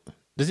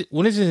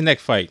 When is his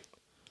next fight?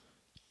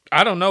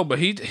 I don't know, but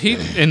he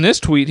in this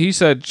tweet he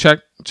said,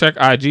 check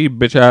IG,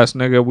 bitch ass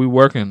nigga. We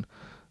working.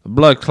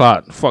 Blood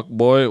clot. Fuck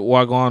boy.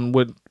 Walk on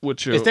with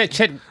your. Is that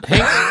Chet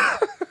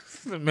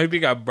Hanks? Maybe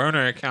he got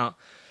burner account.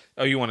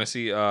 Oh, you want to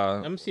see?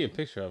 Let me see a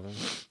picture of him.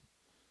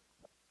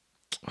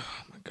 Oh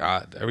my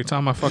god! Every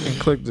time I fucking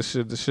click this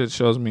shit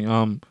shows me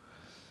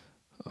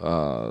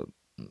El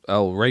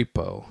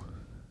Rapo.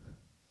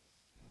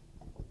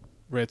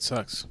 Red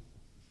Sox.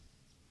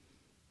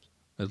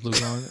 Is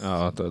Lugo on?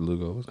 Oh, I thought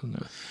Lugo was in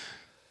there.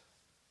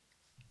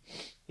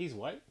 He's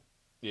white?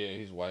 Yeah,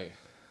 he's white.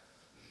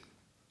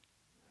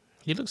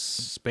 He looks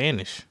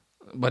Spanish.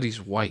 But he's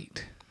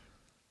white.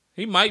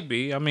 He might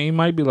be. I mean, he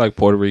might be like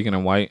Puerto Rican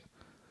and white.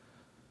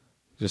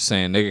 Just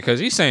saying nigga, because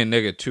he's saying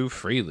nigga too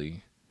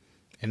freely.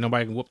 And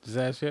nobody can whoop his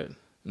ass yet?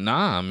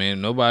 Nah, I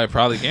mean, nobody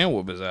probably can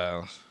whoop his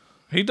ass.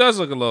 He does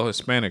look a little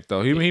Hispanic,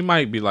 though. He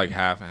might be like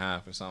half and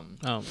half or something.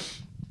 Oh.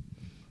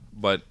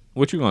 But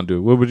what you gonna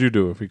do? What would you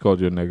do if he called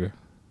you a nigga?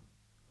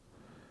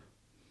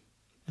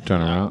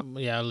 Turn around?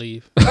 Yeah, I'll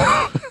leave.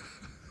 I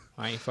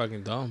ain't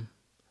fucking dumb.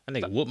 That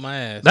nigga whoop my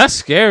ass. That's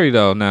scary,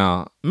 though,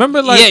 now.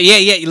 Remember, like...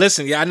 Yeah.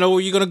 Listen, I know where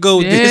you're going to go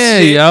with this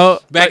shit. Yo.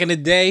 Back in the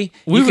day,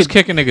 we was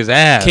kicking niggas'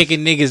 ass.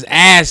 Kicking niggas'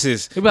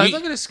 asses. He'd be like,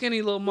 look at this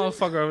skinny little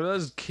motherfucker over there.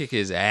 Let's kick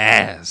his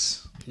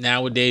ass.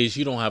 Nowadays,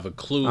 you don't have a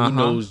clue who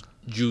knows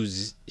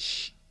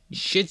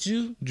Shih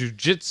Tzu?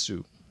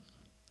 Jiu-jitsu.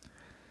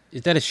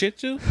 Is that a Shih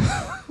Tzu?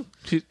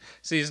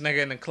 See this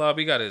nigga in the club,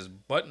 he got his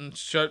button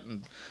shirt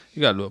and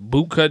he got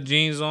bootcut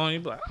jeans on. You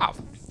be like, I'll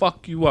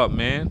fuck you up,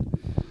 man.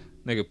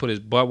 Nigga put his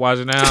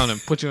Budweiser down and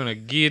put you in a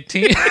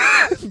guillotine.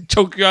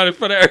 Choke you out in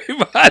front of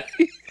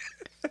everybody.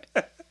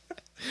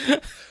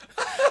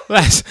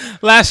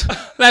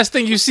 last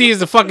thing you see is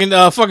the fucking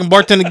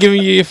bartender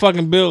giving you your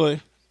fucking bill.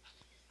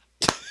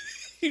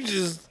 You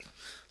just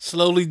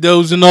slowly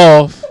dozing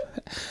off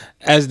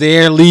as the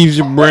air leaves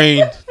your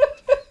brain.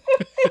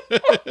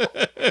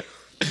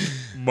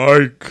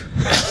 Mike,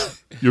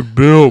 your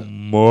bill,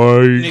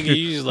 Mike. Nigga,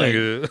 you just like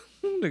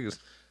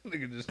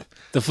nigga just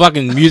the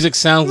fucking music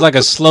sounds like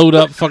a slowed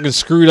up, fucking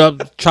screwed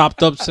up,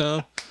 chopped up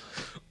sound.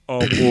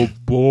 I'm a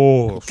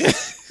boss.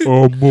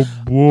 I'm a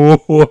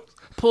boss.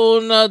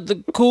 Pulling out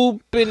the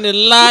coupe in the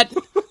lot.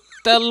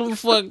 Tell him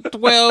fuck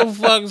 12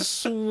 fucking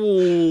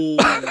swole.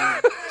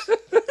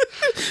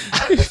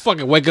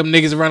 Fucking wake up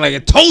niggas around like I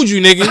told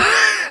you, nigga.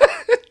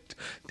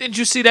 Didn't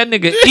you see that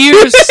nigga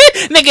ears?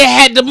 Nigga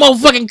had the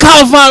motherfucking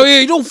cauliflower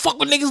ear. You don't fuck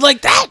with niggas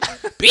like that.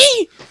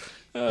 B.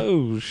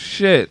 Oh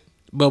shit.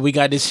 But we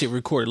got this shit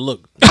recorded.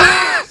 Look.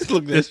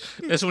 Look this.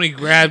 That's when he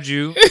grabbed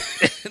you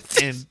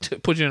and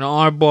put you in an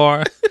arm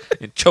bar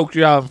and choked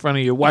you out in front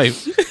of your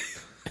wife.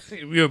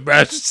 You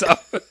embarrassed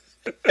yourself.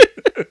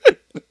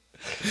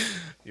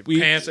 Your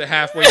pants are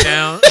halfway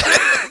down.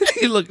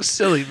 You look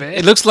silly, man.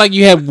 It looks like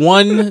you had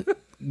one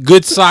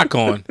good sock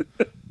on.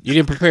 You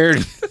didn't prepare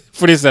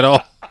for this at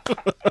all.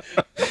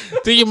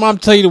 Did your mom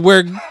tell you to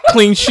wear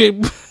clean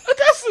shit?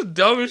 That's the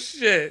dumbest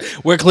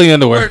shit. Wear clean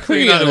underwear. Wear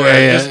clean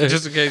underwear. Yeah.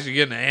 Just in case you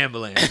get in an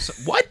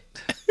ambulance. What?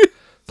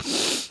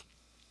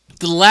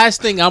 The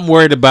last thing I'm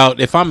worried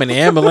about if I'm in an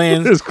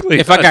ambulance,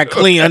 if I got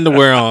clean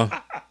underwear on,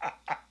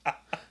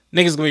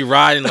 niggas gonna be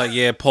riding like,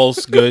 yeah,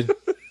 pulse good,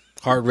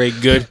 heart rate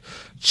good.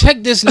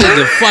 Check this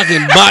nigga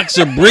fucking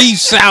boxer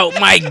briefs out,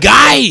 my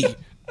guy.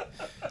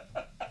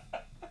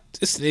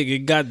 This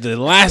nigga got the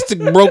elastic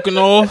broken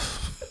off.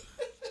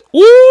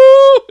 Woo!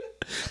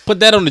 Put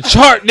that on the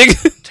chart,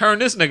 nigga. Turn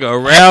this nigga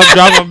around,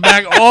 drop him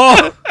back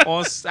off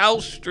on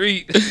South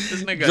Street.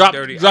 This nigga got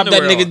dirty drop that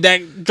underwear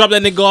nigga drop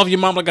that nigga off your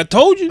mom like I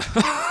told you.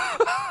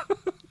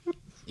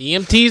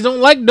 EMTs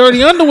don't like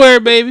dirty underwear,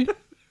 baby.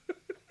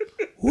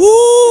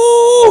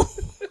 Woo!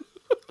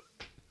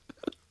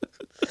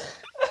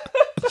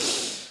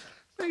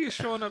 Nigga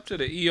showing up to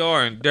the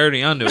ER in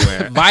dirty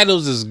underwear.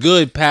 Vitals is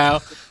good,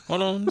 pal.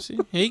 Hold on, let me see.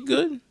 He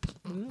good.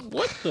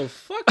 What the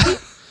fuck?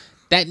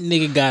 That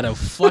nigga got a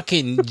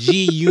fucking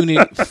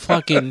G-Unit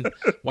fucking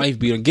wife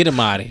beater. Get him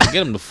out of here.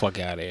 Get him the fuck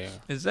out of here.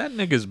 Is that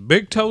nigga's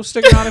big toe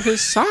sticking out of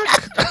his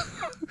sock?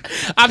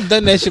 I've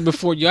done that shit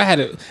before. Yo, I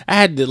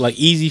had the like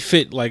easy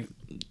fit like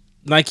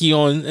Nike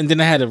on, and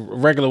then I had a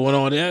regular one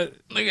on.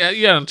 Nigga,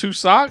 you had 2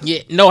 socks?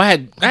 Yeah, no,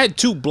 I had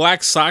 2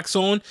 black socks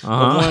on.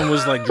 But one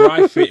was like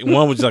dry fit, and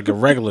one was like a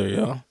regular,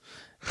 yo.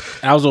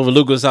 I was over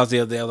Lucas' house the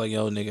other day. I was like,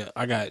 yo, nigga,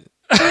 I got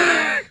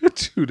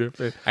 2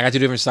 different. I got 2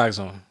 different socks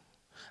on.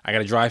 I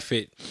got a dry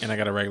fit and I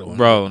got a regular one.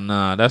 Bro,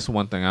 nah, that's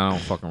one thing I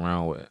don't fuck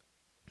around with.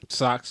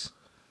 Socks.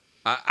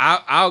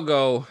 I'll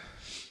go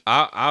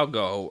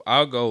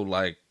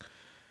like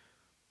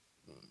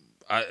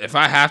if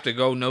I have to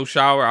go no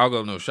shower, I'll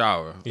go no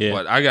shower. Yeah.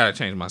 But I gotta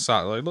change my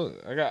socks. Like,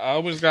 look, I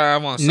always gotta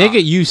have on socks.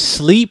 Nigga, you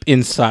sleep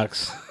in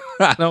socks.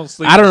 I don't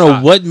sleep. I don't in know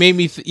socks. what made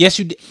me. Yes,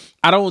 you did.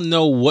 I don't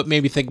know what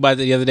made me think about it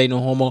the other day. No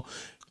homo.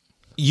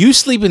 You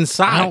sleep in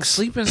socks. I don't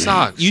sleep in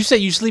socks. You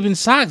said you sleep in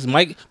socks,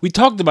 Mike. We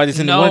talked about this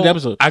in one of the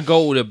episodes. I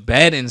go to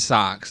bed in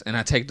socks and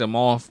I take them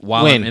off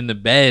while I'm in the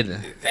bed.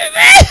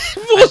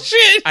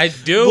 Bullshit. I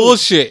do.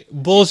 Bullshit.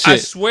 I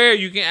swear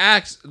you can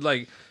ask,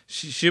 like,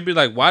 she'll be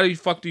like, why the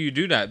fuck do you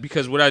do that?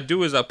 Because what I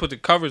do is I put the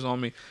covers on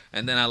me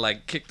and then I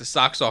like kick the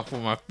socks off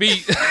with my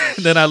feet.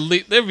 And then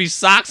there be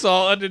socks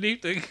all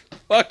underneath the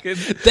fucking.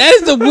 That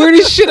is the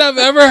weirdest shit I've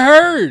ever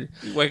heard.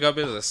 You wake up,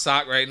 there's a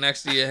sock right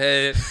next to your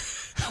head.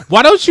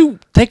 Why don't you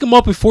take them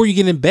off before you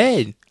get in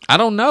bed? I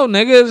don't know,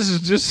 nigga. This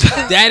is just.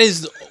 That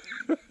is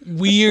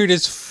weird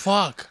as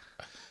fuck.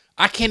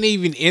 I can't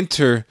even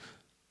enter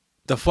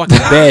the fucking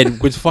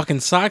bed with fucking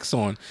socks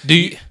on.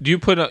 Do you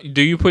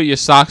put your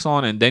socks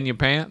on and then your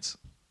pants?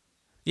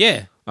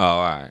 Yeah. Oh,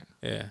 all right.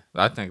 Yeah.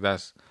 I think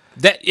that's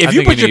that. If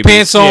you put your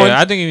pants on,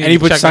 I think you need and you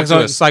to put check socks into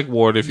on, a psych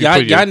ward if you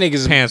put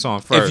your pants on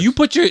first. If you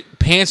put your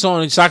pants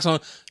on and socks on,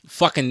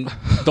 fucking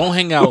don't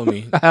hang out with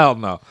me. Hell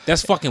no.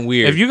 That's fucking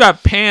weird. If you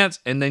got pants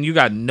and then you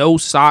got no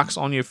socks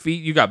on your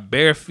feet, you got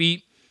bare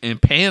feet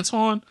and pants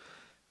on.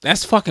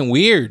 That's fucking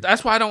weird.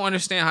 That's why I don't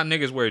understand how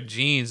niggas wear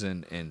jeans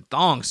and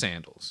thong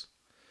sandals.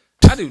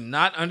 I do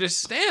not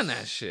understand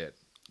that shit.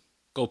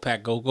 Go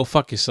Pack, go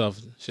fuck yourself,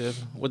 Shiv.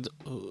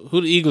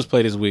 Who the Eagles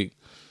play this week?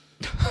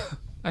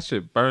 That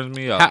shit burns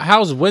me up.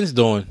 How's Wentz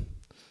doing?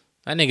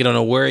 That nigga don't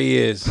know where he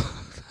is.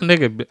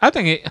 Nigga, I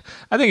think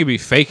he be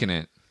faking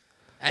it.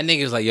 That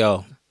nigga's like,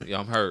 yo,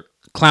 I'm hurt.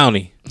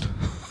 Clowney.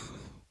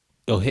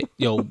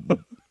 Yo,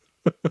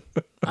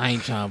 I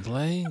ain't trying to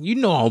play. You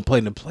know I don't play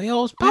in the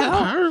playoffs, pal.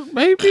 I'm hurt,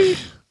 baby.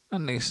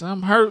 That nigga said,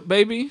 I'm hurt,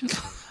 baby.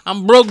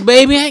 I'm broke,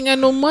 baby. I ain't got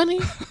no money.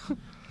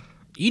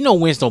 You know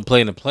Wentz don't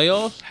play in the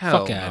playoffs. Hell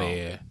Fuck out of no.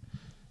 here.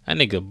 That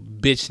nigga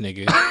bitch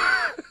nigga.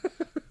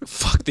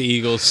 Fuck the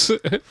Eagles.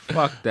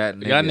 Fuck that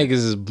nigga. Y'all niggas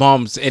is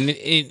bums. And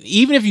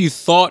even if you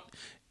thought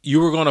you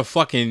were going to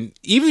fucking...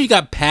 Even if you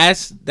got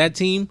past that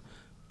team,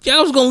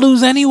 y'all was going to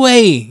lose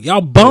anyway.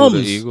 Y'all bums. the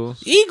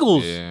Eagles?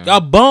 Eagles. Yeah.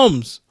 Y'all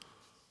bums.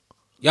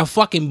 Y'all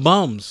fucking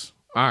bums.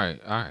 All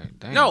right.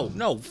 Damn.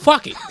 No.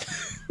 Fuck it.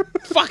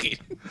 Fuck it.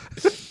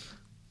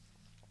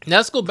 Now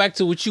let's go back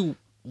to what you...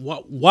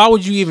 Why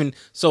would you even...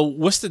 So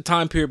what's the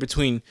time period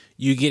between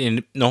you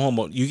getting... No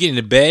homo. You get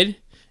into bed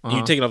and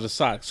you taking off the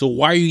socks. So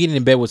why are you getting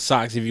in bed with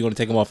socks if you're going to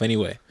take them off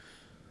anyway?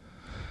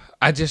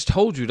 I just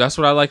told you that's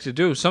what I like to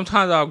do.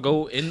 Sometimes I'll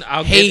go in.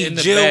 I'll Hey, get in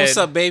the Jill, bed. what's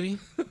up, baby?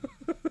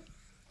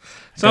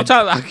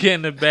 Sometimes I'll get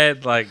in the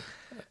bed like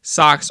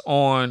socks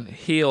on,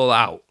 heel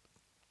out.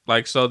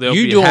 Like so they'll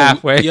You be doing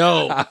halfway.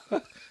 Yo,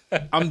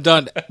 I'm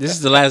done. This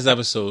is the last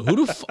episode.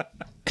 Who the fuck?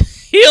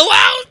 Heel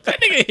out? That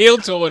nigga heel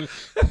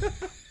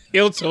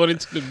toeing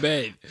into the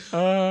bed.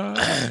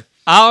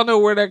 I don't know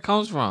where that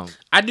comes from.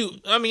 I do.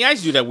 I mean, I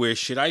used to do that weird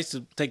shit. I used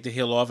to take the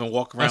heel off and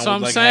walk around. That's what with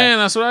I'm like saying. Half,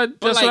 That's what I. but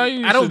That's like, what I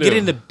used I don't to get do.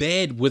 into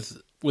bed with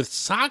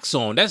socks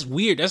on. That's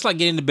weird. That's like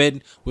getting into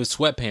bed with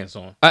sweatpants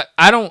on.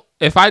 I don't.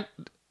 If I.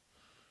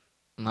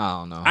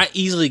 No. I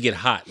easily get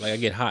hot. Like I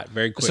get hot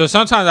very quick. So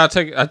sometimes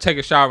I take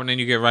a shower and then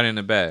you get right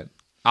into bed.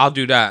 I'll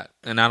do that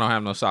and I don't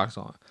have no socks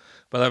on.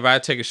 But if I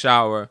take a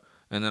shower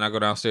and then I go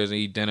downstairs and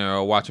eat dinner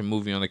or watch a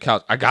movie on the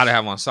couch, I gotta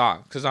have on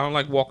socks because I don't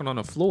like walking on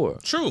the floor.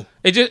 True.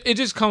 It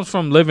just comes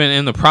from living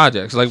in the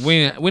projects. Like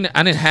I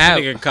didn't have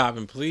Nigga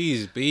copping,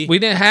 please, B. we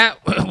didn't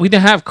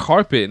have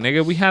carpet,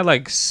 nigga. We had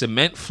like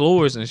cement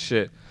floors and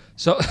shit.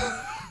 So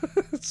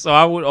so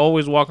I would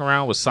always walk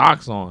around with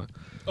socks on.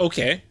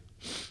 Okay.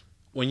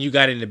 When you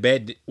got into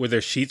bed, were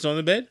there sheets on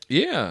the bed?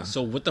 Yeah.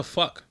 So what the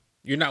fuck?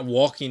 You're not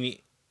walking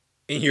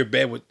in your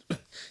bed with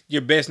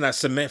your bed's not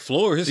cement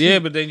floors. Yeah,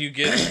 but then you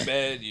get in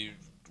bed, you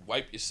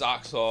wipe your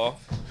socks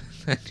off.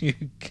 And you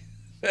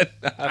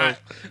I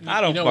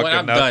don't You know fucking what?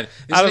 I'm know. done.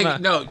 This I don't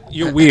nigga- know. No,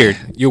 you're weird.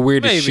 You're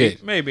weird as Maybe,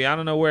 shit. maybe I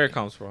don't know where it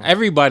comes from.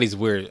 Everybody's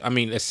weird. I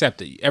mean,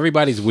 accept it.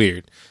 Everybody's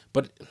weird,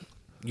 but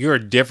you're a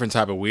different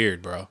type of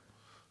weird, bro.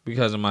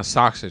 Because of my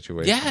sock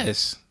situation.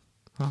 Yes,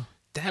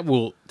 that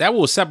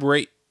will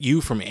separate you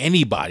from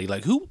anybody.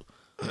 Like who?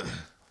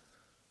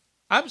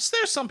 There's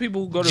some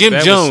people who go to Jim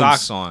bed Jones. with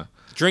socks on.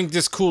 Drink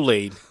this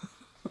Kool-Aid.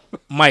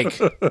 Mike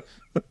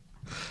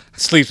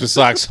sleeps with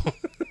socks on.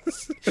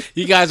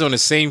 You guys on the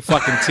same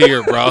fucking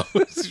tier, bro.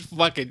 It's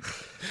fucking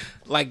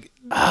like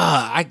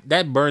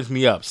that burns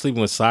me up.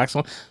 Sleeping with socks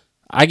on.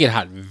 I get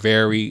hot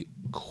very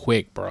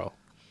quick, bro.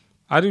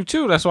 I do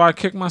too. That's why I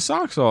kick my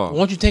socks off. Why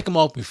don't you take them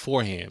off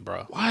beforehand,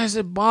 bro? Why does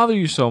it bother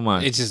you so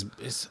much?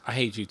 It's I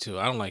hate you too.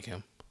 I don't like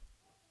him.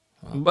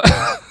 But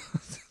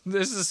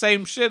this is the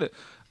same shit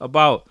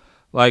about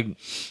like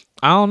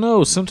I don't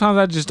know. Sometimes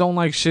I just don't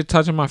like shit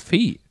touching my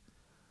feet.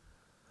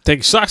 Take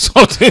your socks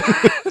off then.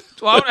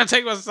 Why would I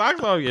take my socks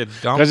off? You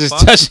dumb Because it's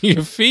fuck. touching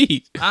your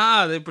feet.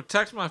 They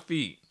protect my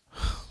feet.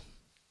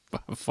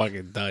 I'm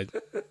fucking done.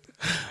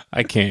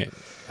 I can't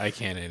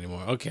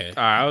anymore. Okay.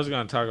 All right, I was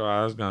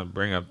gonna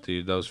bring up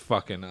those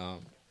fucking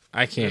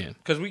I can't.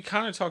 because we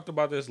kind of talked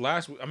about this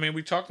last week. I mean,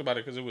 we talked about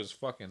it because it was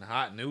fucking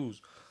hot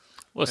news.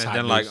 What's And hot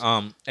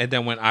then news? and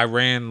then when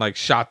Iran like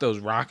shot those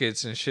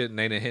rockets and shit, and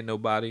they didn't hit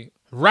nobody.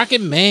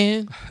 Rocket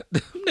Man?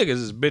 Them niggas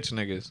is bitch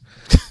niggas.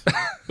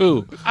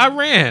 Who?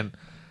 Iran.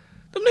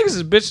 Them niggas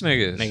is bitch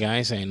niggas. Nigga, I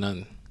ain't saying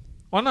nothing.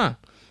 Why not?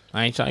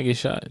 I ain't trying to get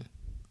shot.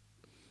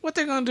 What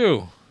they gonna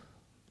do?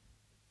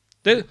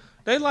 They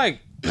like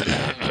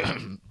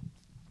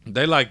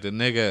they like the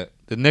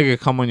nigga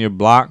come on your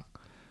block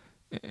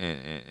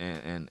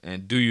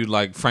and do you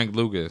like Frank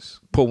Lucas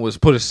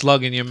put a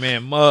slug in your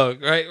man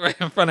mug right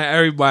in front of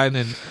everybody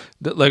and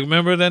then like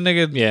remember that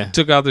nigga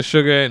took out the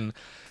sugar and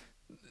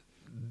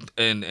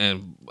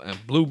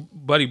blew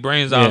Buddy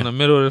brains out in the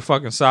middle of the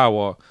fucking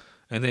sidewalk.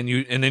 And then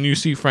you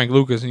see Frank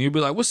Lucas and you be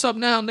like, "What's up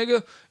now,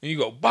 nigga?" And you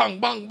go bang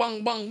bang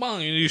bang bang bang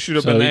and you shoot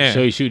up in the air.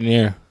 So you shoot in the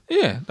air.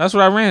 Yeah, that's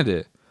what Iran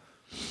did.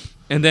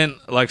 And then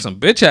like some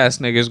bitch ass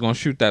niggas gonna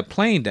shoot that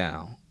plane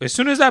down. As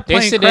soon as that They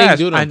plane said they crashed,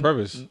 didn't do it on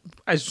purpose.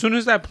 as soon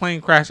as that plane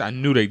crashed, I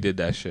knew they did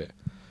that shit.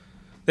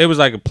 They was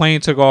like a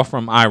plane took off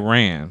from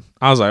Iran.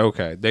 I was like,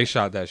 okay, they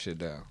shot that shit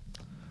down.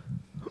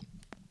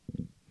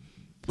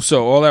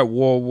 So all that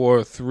World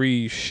War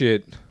III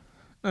shit,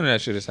 none of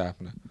that shit is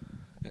happening.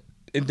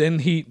 And then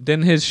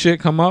his shit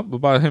come up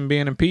about him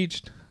being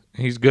impeached.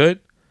 He's good.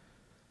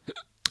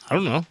 I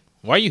don't know.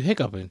 Why are you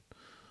hiccuping?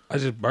 I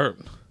just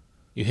burped.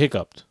 You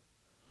hiccuped.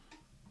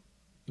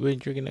 You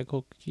ain't drinking that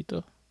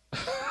Coquito?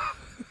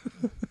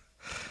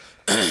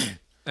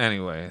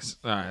 Anyways,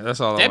 all right, that's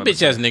all. That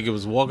bitch ass nigga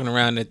was walking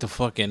around at the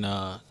fucking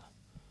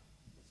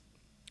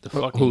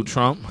who,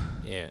 Trump?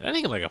 Yeah, that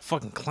nigga like a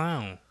fucking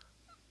clown.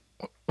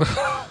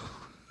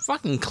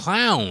 Fucking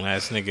clown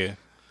ass nigga.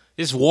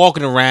 Just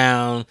walking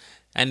around.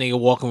 That nigga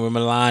walking with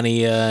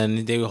Melania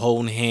and they were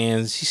holding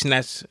hands. She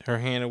snatched her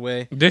hand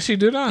away. Did she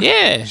do that?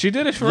 Yeah. She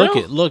did it for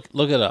real? Look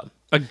it up.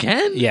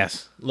 Again?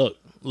 Yes. Look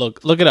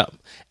it up.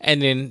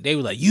 And then they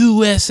were like,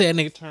 USA. That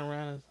nigga turned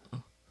around.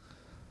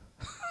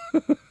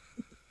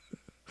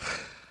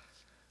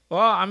 Well,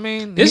 I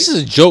mean, This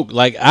is a joke.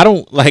 Like, I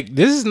don't like.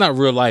 This is not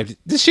real life.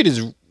 This shit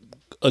is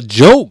a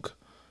joke.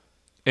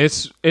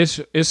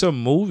 it's a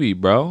movie,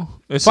 bro.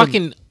 It's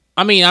Fucking.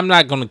 I mean, I'm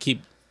not gonna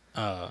keep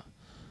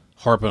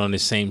harping on the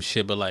same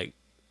shit, but like,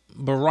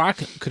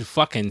 Barack could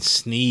fucking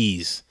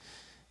sneeze,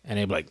 and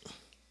they'd be like,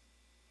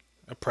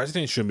 "A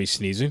president shouldn't be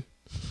sneezing."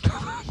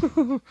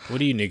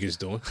 What are you niggas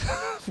doing?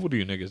 What are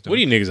you niggas doing? What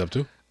are you niggas up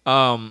to?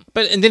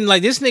 But and then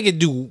like this nigga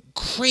do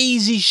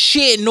crazy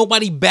shit. And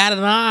nobody bat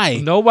an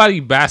eye. Nobody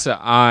bats an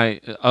eye.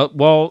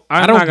 Well,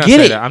 I don't not gonna get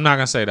say it. that. I'm not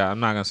gonna say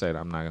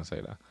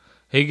that.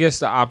 He gets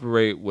to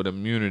operate with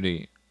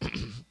immunity.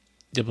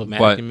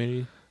 Diplomatic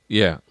community.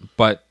 Yeah,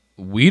 but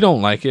we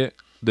don't like it.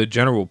 The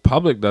general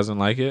public doesn't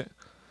like it,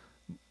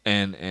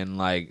 and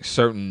like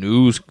certain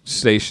news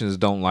stations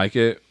don't like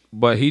it.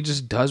 But he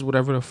just does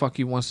whatever the fuck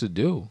he wants to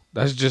do.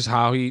 That's just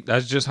how he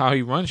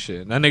runs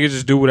shit. That nigga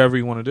just do whatever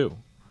he want to do.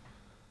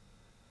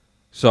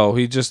 So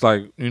he just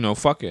like,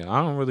 fuck it.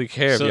 I don't really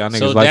care if y'all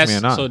niggas like me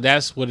or not. So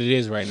that's what it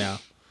is right now.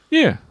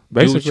 Yeah,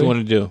 Basically. Do what you want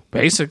to do.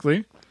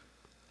 Basically.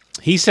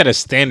 He set a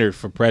standard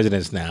for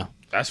presidents now.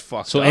 That's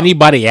fucked So up.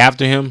 anybody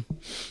after him,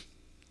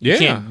 you Yeah.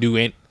 can't do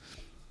it.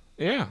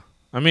 Yeah.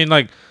 I mean,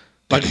 like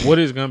what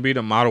is going to be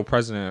the model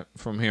president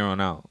from here on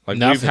out? Like,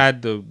 Nothing. we've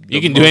had the You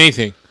can do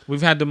anything.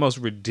 We've had the most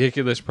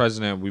ridiculous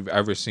president we've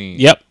ever seen.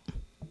 Yep.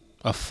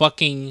 A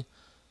fucking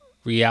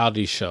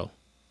reality show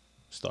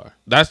star.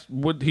 That's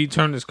what he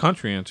turned his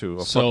country into,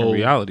 a fucking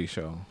reality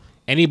show.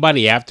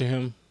 Anybody after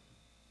him,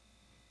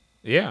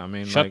 yeah, I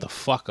mean, shut the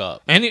fuck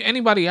up.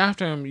 Anybody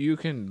after him, you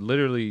can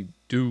literally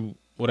do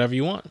whatever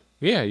you want.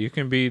 Yeah, you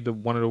can be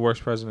one of the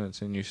worst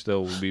presidents, and you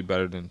still will be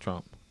better than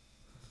Trump.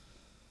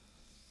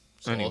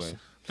 Anyway,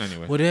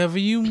 whatever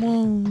you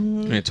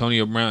want.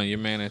 Antonio Brown, your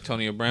man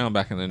Antonio Brown,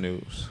 back in the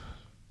news,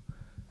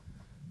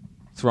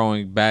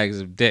 throwing bags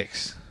of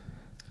dicks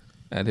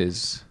at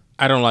his.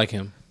 I don't like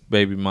him.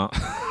 Baby mom.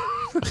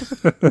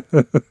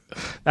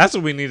 That's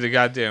what we need the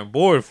goddamn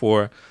board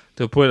for,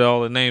 to put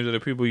all the names of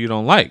the people you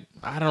don't like.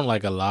 I don't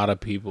like a lot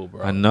of people,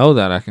 bro. I know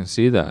that. I can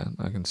see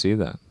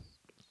that.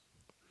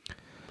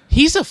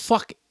 He's a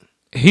fuck.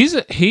 He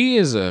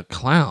is a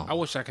clown. I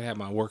wish I could have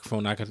my work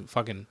phone. I could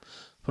fucking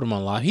put him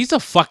on live. He's a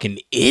fucking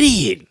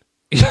idiot.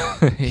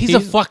 He's a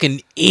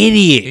fucking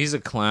idiot. He's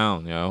a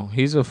clown, yo.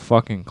 He's a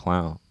fucking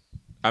clown.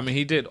 I mean,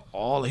 he's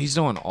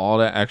doing all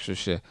that extra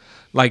shit.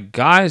 Like,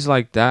 guys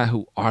like that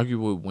who argue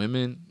with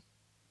women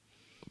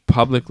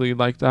publicly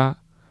like that,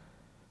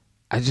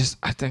 I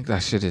think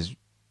that shit is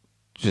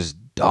just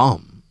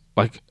dumb.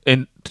 Like,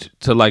 and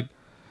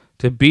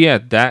to be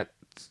at that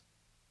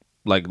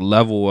like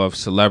level of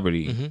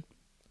celebrity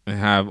and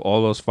have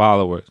all those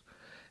followers,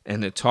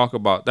 and to talk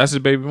about, that's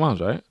his baby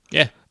mom's, right?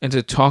 Yeah. And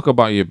to talk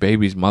about your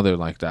baby's mother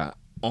like that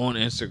on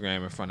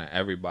Instagram in front of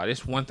everybody.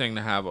 It's one thing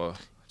to have an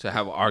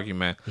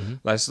argument.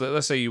 Let's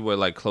say you were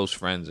like close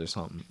friends or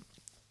something,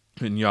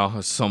 and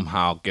y'all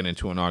somehow get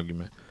into an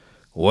argument,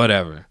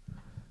 whatever.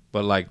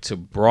 But like, to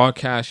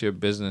broadcast your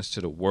business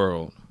to the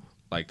world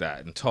like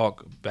that and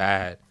talk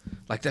bad,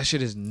 like, that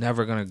shit is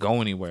never gonna go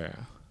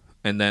anywhere.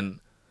 And then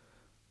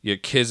your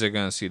kids are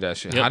gonna see that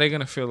shit. Yep. How they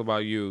gonna feel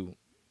about you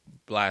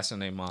blasting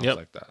their moms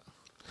like that?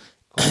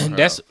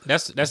 That's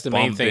the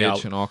main thing.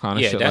 Bitch and all kind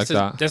of shit like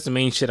that. That's the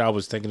main shit I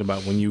was thinking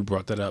about when you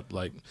brought that up.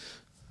 Like,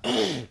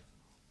 he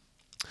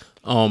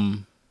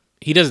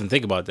doesn't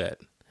think about that,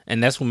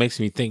 and that's what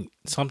makes me think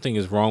something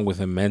is wrong with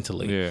him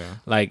mentally. Yeah.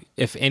 Like,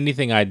 if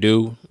anything I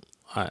do,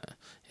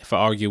 if I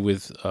argue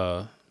with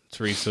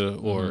Teresa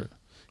or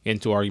get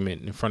into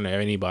argument in front of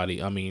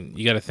anybody, I mean,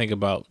 you got to think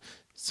about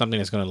something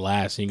that's going to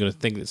last, and you're going to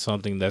think that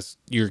something that's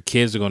your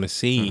kids are going to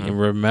see and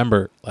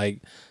remember.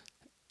 Like,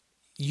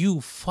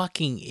 you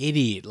fucking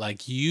idiot.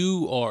 Like,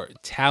 you are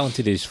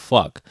talented as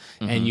fuck,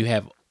 and you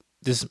have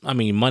this. I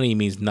mean, money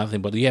means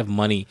nothing, but you have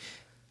money,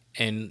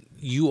 and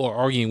you are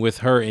arguing with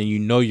her, and you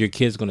know your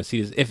kid's going to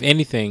see this. If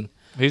anything,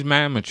 he's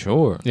mad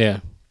mature. Yeah.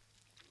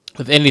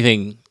 If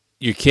anything,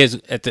 your kids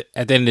at the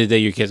end of the day,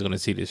 your kids are going to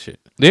see this shit.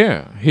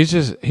 Yeah, he's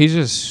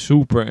just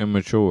super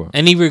immature,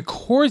 and he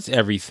records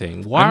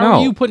everything. Why I know.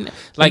 are you putting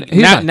like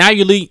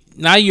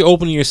now you're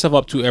opening yourself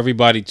up to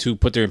everybody to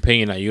put their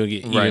opinion out. You'll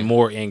get even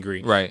more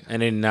angry, right?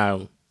 And then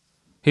now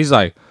he's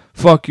like,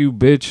 fuck you,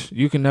 bitch.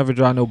 You can never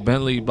drive no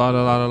Bentley. Blah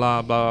blah blah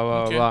blah blah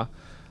blah Okay. blah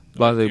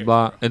blah blah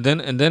blah. And then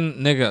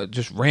nigga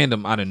just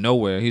random out of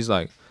nowhere. He's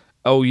like,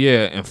 oh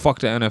yeah, and fuck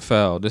the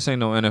NFL. This ain't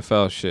no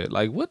NFL shit.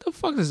 Like, what the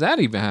fuck does that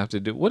even have to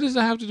do? What does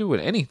that have to do with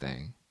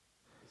anything?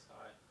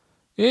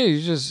 Yeah,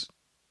 you just.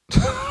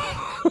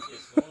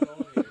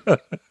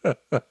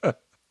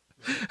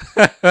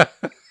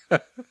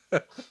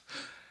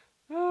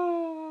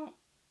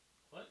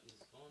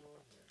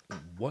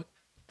 What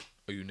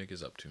are you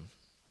niggas up to?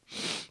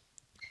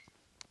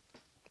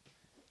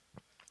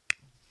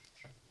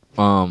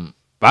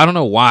 I don't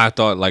know why I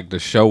thought like the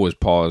show was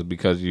paused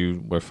because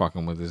you were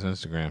fucking with this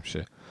Instagram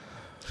shit.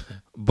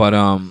 But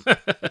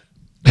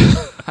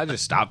I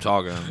just stopped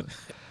talking.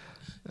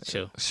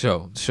 Chill.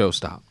 Show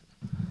stopped.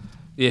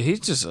 Yeah, he's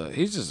just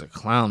a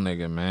clown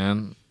nigga,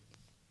 man.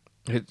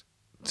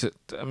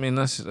 I mean,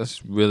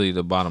 that's really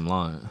the bottom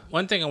line.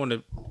 One thing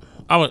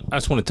I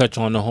just want to touch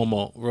on the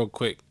homo real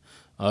quick.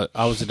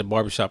 I was at the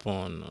barbershop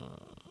on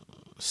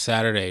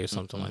Saturday or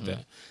something like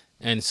that,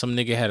 and some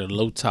nigga had a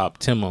low top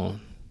Tim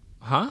on.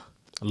 Huh?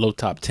 A low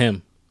top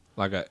Tim.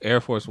 Like a Air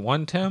Force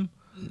One Tim?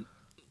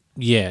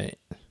 Yeah.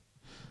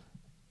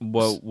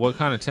 What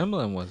kind of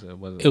Timberland was it?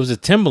 It was a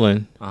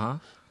Timberland. Uh-huh.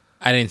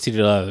 I didn't see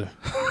the leather.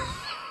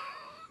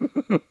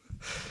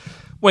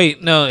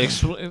 Wait, no.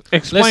 Explain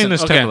Listen,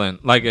 this okay. Timberland.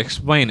 Like,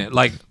 explain it.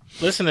 Like,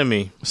 Listen to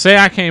me. say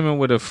I came in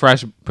with a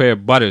fresh pair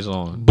of butters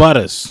on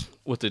Butters.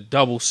 with the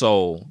double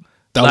sole.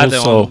 Double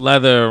sole.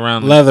 Leather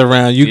around. Leather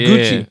around. You Yeah,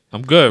 Gucci.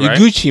 I'm good, You right?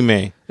 Gucci,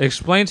 man.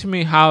 Explain to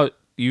me how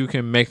you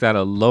can make that a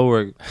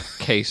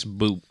lowercase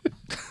boot.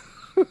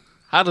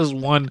 How does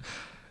one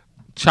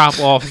chop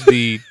off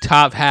the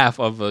top half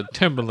of a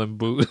Timberland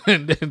boot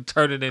and then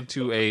turn it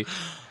into a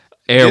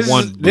Air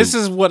One boot? This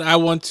is what I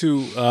want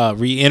to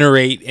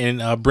reiterate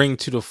and bring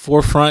to the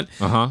forefront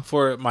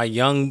for my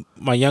young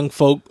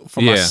folk,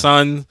 for my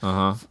son,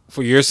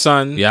 for your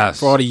son, Yes.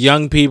 for all the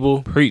young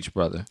people. Preach,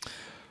 brother.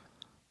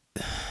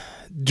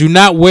 Do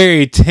not wear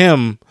a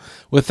Tim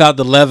without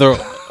the leather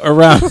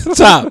around the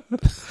top.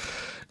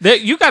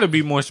 You got to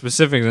be more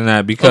specific than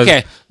that because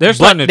Okay, they're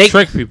starting but to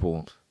trick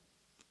people.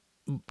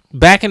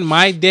 Back in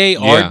my day,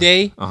 our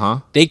day,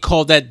 they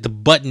called that the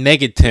butt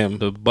naked Tim.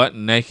 The butt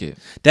naked.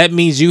 That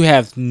means you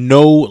have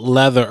no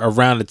leather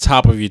around the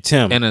top of your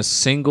Tim. And a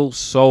single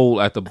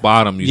sole at the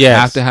bottom. You Yes.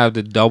 have to have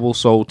the double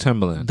sole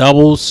Timberland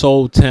Double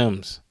sole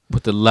Tims.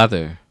 with the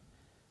leather.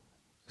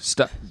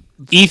 Stop.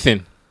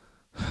 Ethan,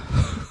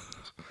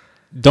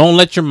 don't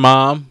let your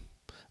mom.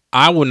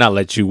 I will not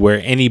let you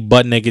wear any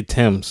butt naked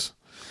Tims.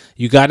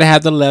 You got to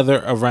have the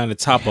leather around the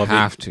top of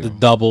Have it. to. The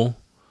double.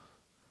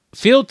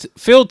 Phil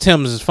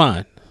Tims is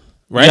fine,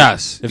 right?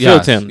 Yes. The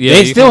yes. Phil Tim. Yeah, they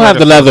you still can wear have the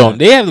Phil leather Tim. on.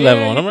 They have the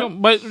leather Yeah, on them, you right?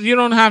 can- but you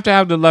don't have to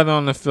have the leather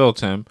on the Phil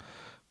Tim.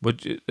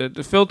 But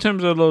the Phil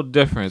Tims are a little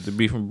different. The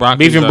beef and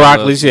broccoli. Beef and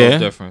broccolis, yeah.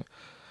 different.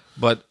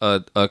 But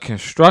a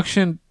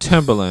construction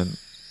Timberland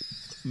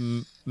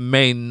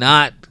may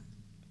not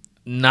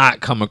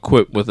come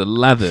equipped with the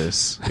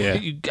leathers. Yeah.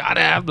 You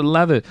gotta have the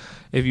leather.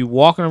 If you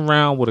walking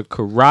around with a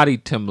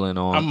karate Timberland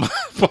on, I'm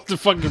about to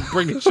fucking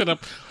bring this shit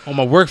up on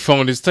my work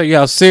phone to tell you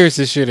how serious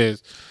this shit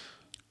is.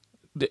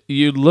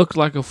 you look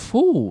like a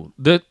fool.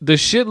 The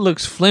shit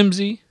looks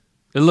flimsy.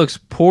 It looks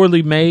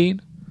poorly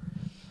made.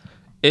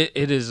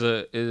 It is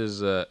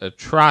a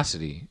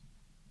atrocity.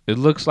 It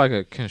looks like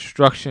a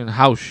construction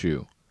house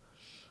shoe.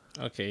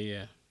 Okay,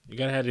 yeah. You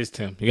gotta have this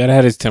Tim. You gotta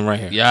have this Tim right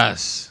here.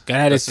 Yes.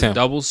 Gotta have this That's a Tim.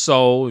 double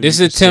sole. This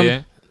You is can see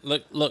Tim.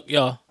 it. Look,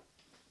 y'all.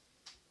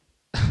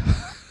 Gotta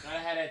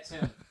have that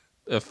Tim.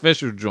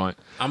 Official joint.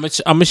 I'm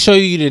gonna show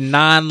you the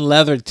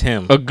non-leather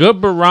Tim. A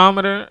good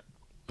barometer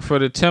for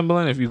the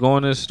Timberland. If you go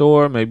in the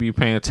store, maybe you're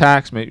paying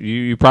tax. Maybe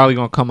you probably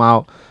gonna come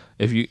out.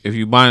 If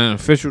you buying an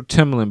official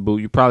Timberland boot,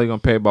 you're probably gonna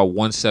pay about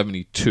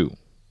 $172. All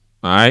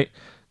right.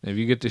 If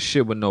you get the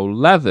shit with no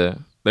leather,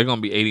 they're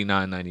gonna be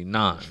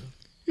 $89.99.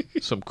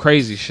 Some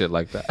crazy shit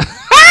like that.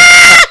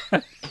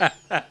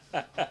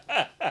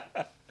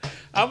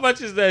 How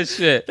much is that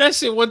shit? That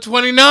shit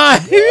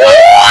 $129.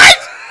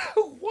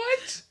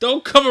 What?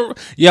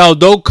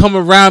 Don't come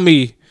around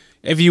me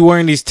if you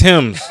wearing these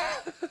Tims.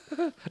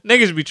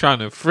 Niggas be trying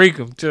to freak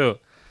them too.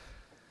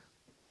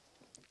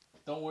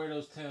 Don't wear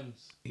those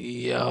Tims.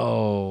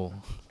 Yo,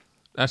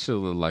 that should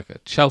look like a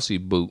Chelsea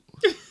boot.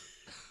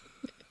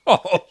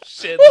 Oh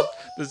shit!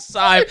 The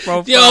side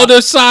profile. Yo,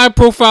 the side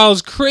profile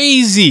is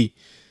crazy.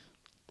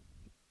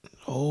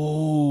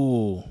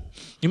 Oh,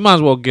 You might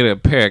as well get a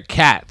pair of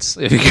cats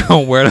if you're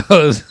gonna wear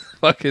those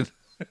fucking.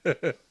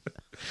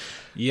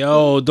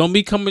 yo,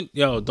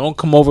 don't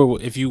come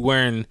over if you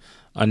wearing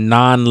a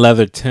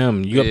non-leather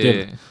Tim. You up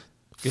there?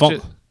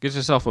 Get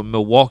yourself a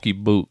Milwaukee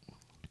boot.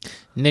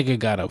 Nigga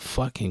got a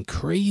fucking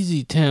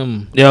crazy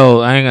Tim. Yo,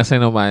 I ain't gonna say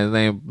nobody's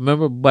name.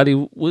 Remember, Buddy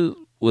was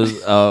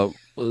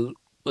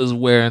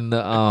wearing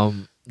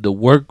the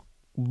work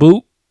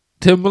boot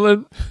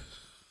Timberland.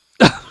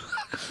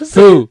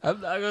 Who?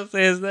 I'm not gonna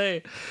say his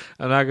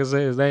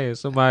name.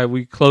 Somebody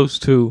we close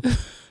to.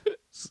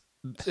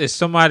 It's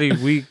somebody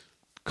we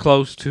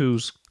close to.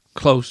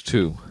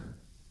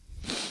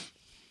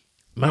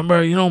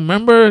 Remember? You don't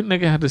remember?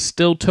 Nigga had the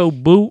steel toe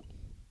boot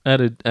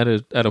at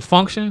a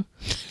function.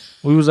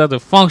 We was at the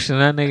function.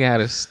 That nigga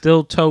had a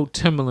steel toe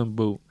Timberland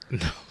boot.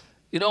 No.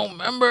 You don't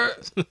remember?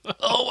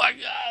 Oh my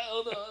god!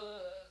 Hold on.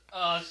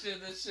 Oh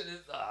shit! This shit is.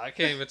 I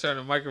can't even turn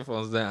the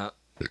microphones down.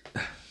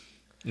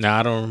 Nah,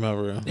 I don't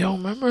remember. You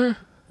don't remember?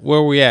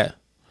 Where we at?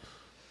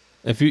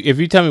 If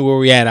you tell me where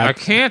we at, I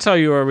can't tell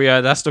you where we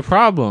at. That's the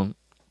problem.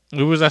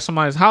 We was at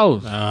somebody's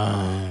house.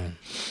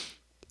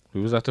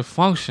 We was at the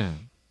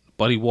function.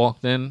 Buddy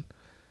walked in,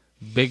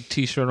 big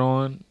t-shirt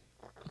on.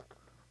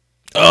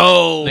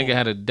 Oh, Nigga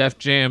had a Def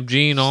Jam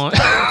jean on.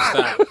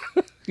 stop.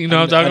 You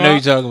know what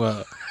I'm talking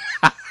about?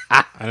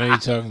 I know you're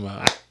talking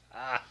about. I know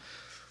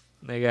you're talking about.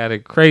 Nigga had a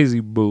crazy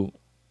boot.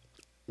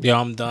 Yo,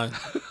 I'm done.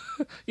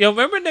 Yo,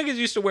 remember niggas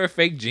used to wear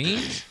fake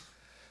jeans?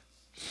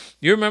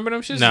 You remember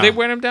them shits? No. They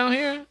wear them down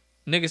here?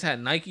 Niggas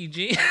had Nike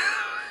jeans.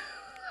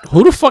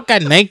 Who the fuck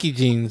got Nike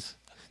jeans?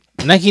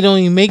 Nike don't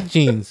even make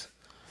jeans.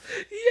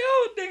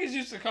 Yo, niggas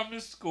used to come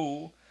to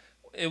school.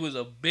 It was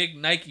a big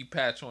Nike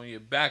patch on your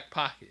back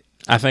pocket.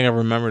 I think I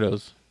remember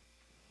those.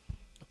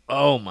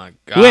 Oh my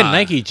god. Who had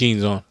Nike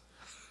jeans on?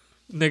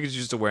 Niggas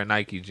used to wear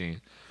Nike jeans.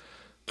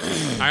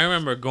 I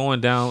remember going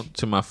down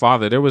to my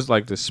father. There was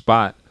like this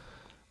spot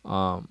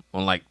on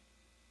like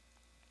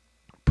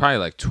probably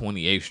like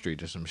 28th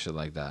Street or some shit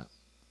like that.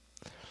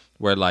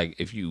 Where like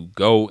if you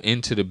go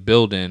into the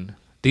building,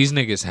 these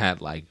niggas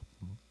had like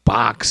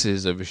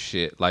boxes of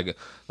shit. Like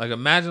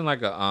imagine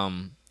like a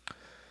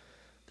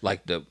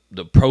like the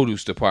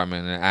produce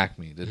department in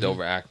Acme, the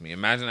Dover Acme.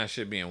 Imagine that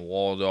shit being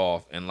walled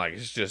off and like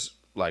it's just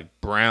like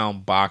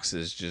brown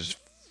boxes just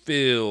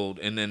filled,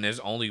 and then there's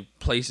only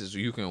places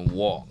where you can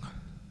walk.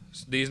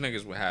 So these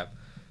niggas would have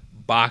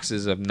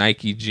boxes of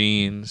Nike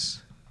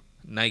jeans,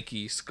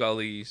 Nike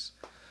Scullies,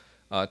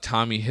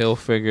 Tommy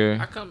Hilfiger.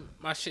 How come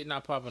my shit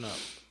not popping up?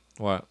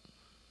 What?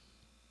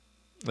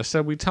 I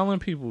said we telling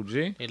people,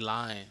 G. They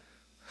lying.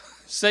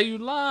 Say you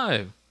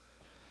live.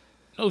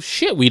 Oh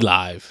shit, we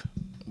live.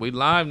 We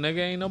live, nigga.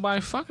 Ain't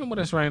nobody fucking with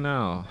us right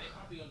now.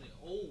 I'll be on the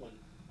old one.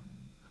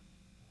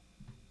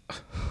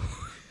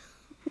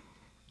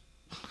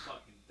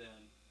 Fucking done.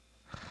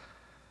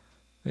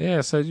 Yeah,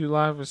 it said you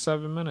live for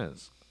 7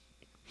 minutes.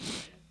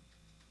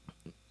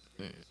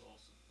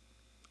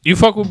 You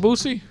fuck with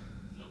Boosie?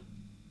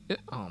 Yeah.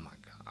 Oh my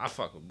god, I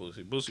fuck with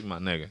Boosie. Boosie, my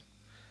nigga.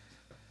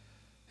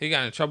 He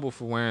got in trouble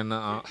for wearing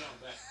the.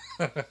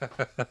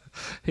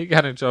 He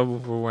got in trouble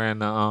for wearing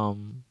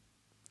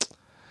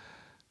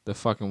the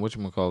fucking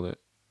whatchamacallit.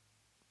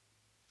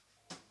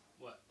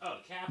 What? Oh,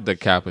 the Kappa. The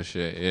Kappa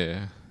shit,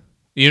 yeah.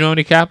 You know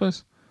any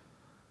Kappas?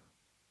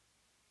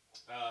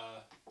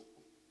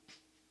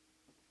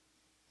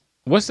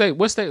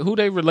 Who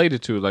they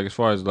related to, like as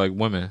far as like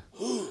women?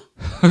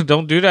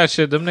 Don't do that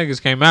shit. Them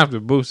niggas came after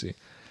Boosie.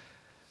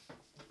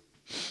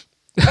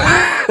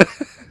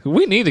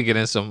 We need to get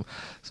in some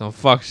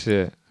fuck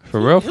shit. For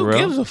real. Who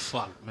gives a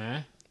fuck,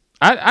 man?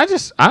 I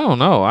don't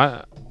know.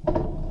 I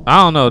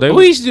don't know.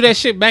 We used to do that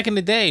shit back in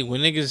the day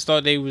when niggas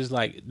thought they was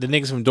like the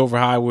niggas from Dover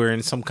High were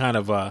in some kind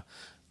of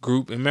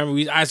group. And remember,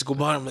 I used to go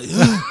by them like,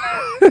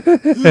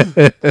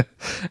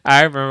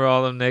 I remember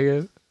all them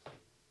niggas.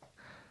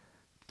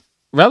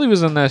 Relly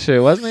was in that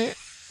shit, wasn't he?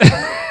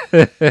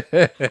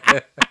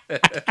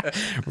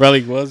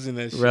 Relly was in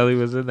that shit. Relly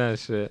was in that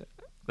shit.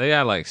 They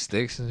got like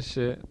sticks and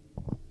shit.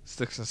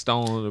 Sticks and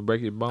stones to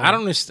break your bone. I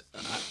don't understand.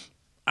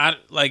 Are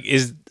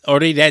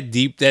they that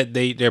deep that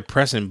they're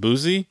pressing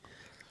Boosie?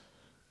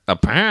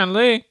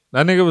 Apparently,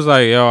 that nigga was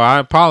like, "Yo, I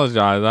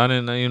apologize. I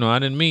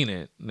didn't mean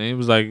it." And he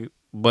was like,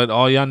 "But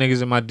all y'all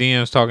niggas in my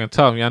DMs talking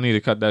tough. Y'all need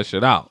to cut that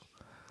shit out."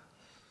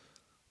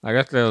 I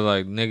guess they was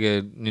like,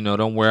 "Nigga,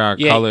 don't wear our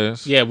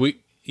colors."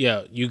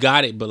 Yeah, you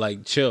got it, but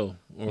like, chill.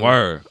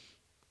 Word.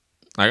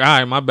 Like, all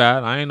right, my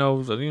bad. I ain't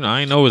know.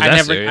 I ain't know it was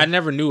that serious. I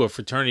never knew a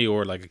fraternity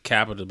or like a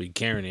Kappa to be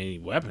carrying any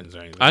weapons or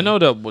anything. I know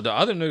the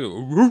other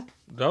nigga.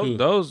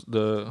 Those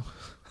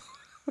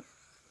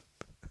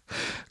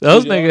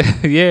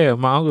niggas. Yeah,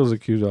 my uncle's a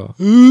Q-Dog.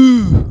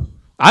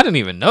 I didn't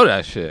even know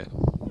that shit.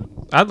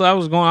 I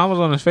was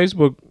on his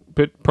Facebook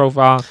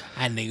profile.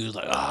 That nigga was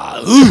like,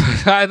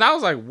 and I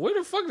was like, where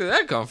the fuck did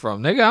that come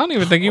from, nigga? I don't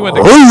even think you went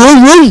to.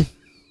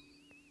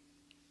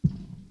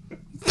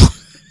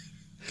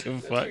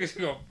 Niggas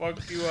gonna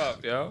fuck you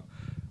up, yo.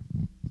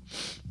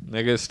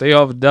 Nigga, stay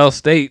off Dell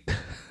State.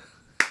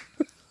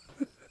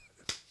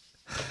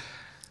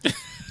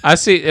 I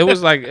see. It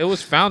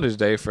was Founders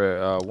Day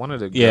for one of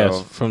the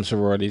girls from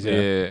sororities.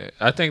 Yeah,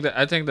 I think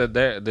that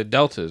they're the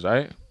Deltas,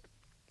 right?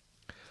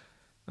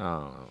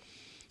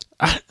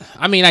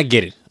 I mean, I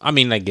get it.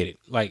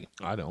 Like,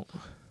 I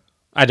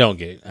don't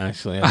get it.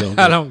 Actually, I don't.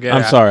 I don't get it.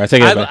 I'm sorry. I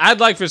take it back. I'd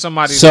like for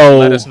somebody to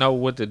let us know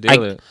what the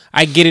deal is.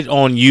 I get it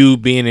on you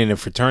being in a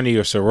fraternity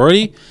or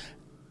sorority.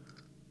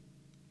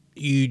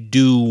 You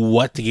do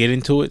what to get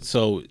into it?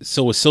 So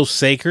it's so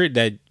sacred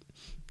that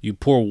you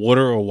pour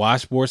water or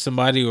washboard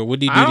somebody, or what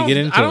do you do to get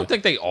into it? I don't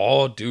think they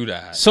all do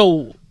that.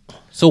 So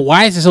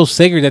why is it so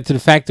sacred that to the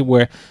fact that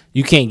where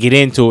you can't get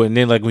into it, and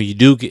then like when you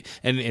do get,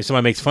 and if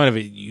somebody makes fun of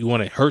it, you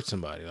want to hurt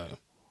somebody? Like,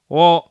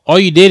 Well, All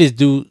you did is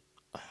do.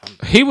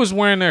 he was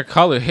wearing their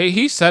color.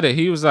 He said it.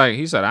 He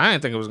said, I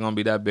didn't think it was gonna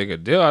be that big a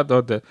deal. I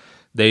thought that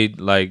they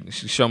like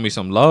show me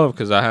some love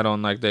because I had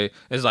on like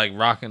it's like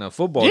rocking a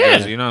football Yeah,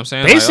 jersey. You know what I'm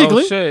saying? basically.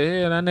 Like, oh shit,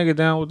 yeah, that nigga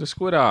down with the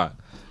squid eye.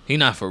 He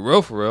not for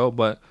real,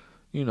 but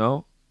you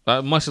know,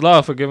 much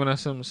love for giving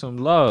us some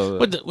love.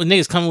 What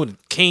niggas coming with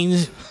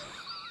canes?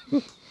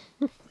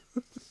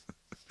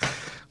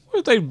 What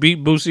if they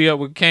beat Boosie up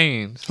with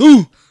canes?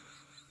 Who?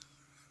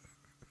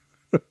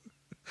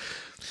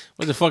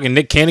 What the fucking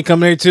Nick Cannon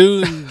come there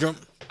too? And drum?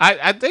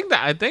 I think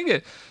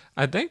that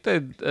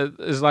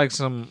it's like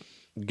some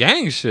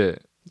gang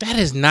shit. That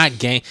is not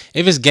gang.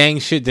 If it's gang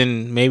shit,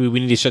 then maybe we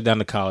need to shut down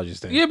the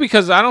colleges. Then Yeah,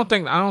 because I don't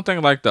think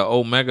like the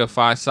Omega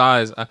Phi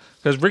size,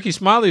 because Ricky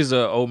Smiley's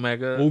a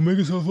Omega.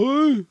 Omega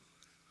Phi.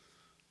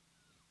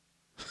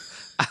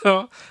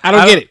 I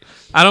don't get it.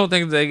 I don't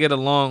think they get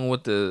along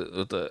with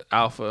the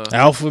Alpha.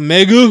 Alpha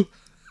Mega.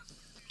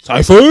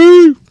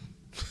 Cypher.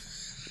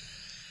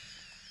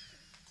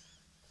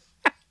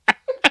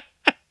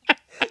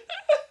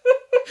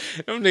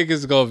 Them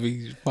niggas gonna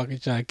be fucking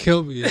trying to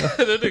kill me. Them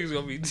niggas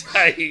gonna be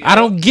tight. I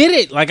don't get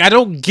it. Like, I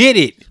don't get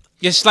it.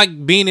 It's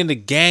like being in the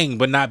gang,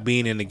 but not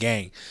being in the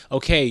gang.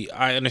 Okay,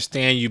 I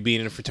understand you being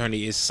in a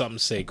fraternity is something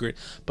sacred,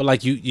 but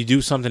like you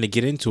do something to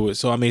get into it.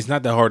 So I mean, it's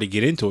not that hard to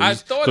get into it. I You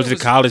just thought go it to the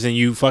was- college and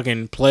you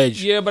fucking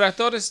pledge. Yeah, but I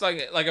thought it's like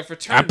a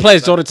fraternity. I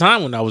pledged all the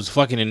time when I was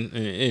fucking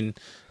in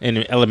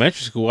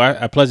elementary school.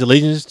 I pledged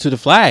allegiance to the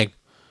flag.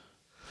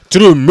 To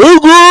the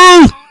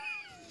America!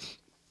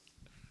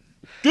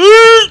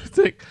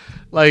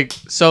 like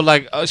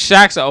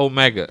Shaq's an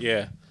Omega.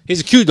 Yeah.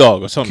 He's a Q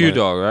dog or something. Q like that.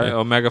 dog, right? Yeah.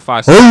 Omega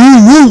Phi.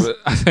 Oh,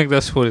 I think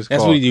that's what it's that's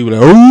called. what he do.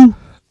 Like, oh.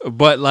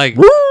 But like,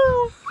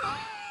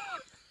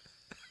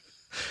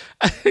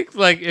 I think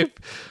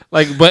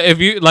but if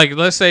you like,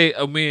 let's say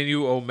me and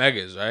you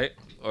Omegas, right?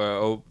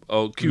 Or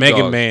Q Mega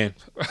dog. Man.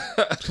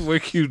 We're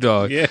Q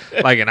dog. Yeah.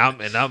 Like, and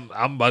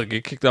I'm about to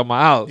get kicked out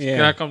my house. Yeah.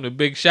 Can I come to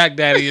Big Shaq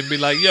Daddy and be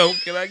like, yo,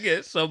 can I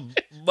get some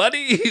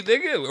money,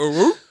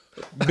 nigga?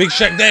 Big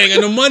Shaq Dang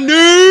got no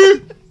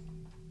money.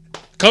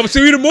 Come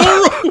see me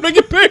tomorrow. Make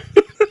it pay.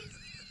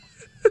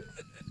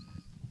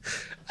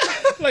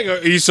 Like,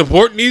 are you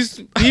supporting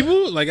these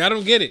people? Like, I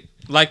don't get it.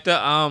 Like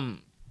the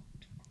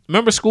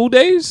remember School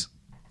Days?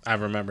 I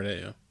remember that.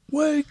 Yeah.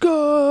 Wake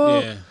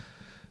up.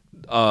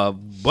 Yeah.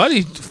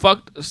 Buddy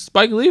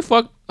Spike Lee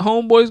fucked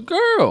Homeboy's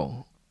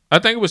girl. I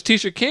think it was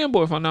Tisha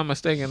Campbell, if I'm not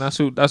mistaken. That's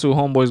who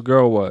Homeboy's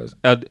girl was.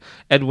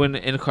 Edwin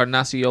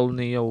Encarnacion,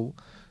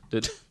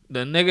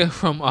 the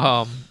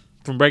nigga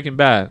from Breaking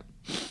Bad.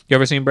 You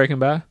ever seen Breaking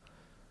Bad?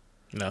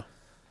 No.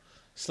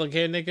 Slick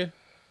hair nigga.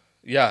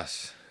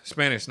 Yes,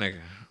 Spanish nigga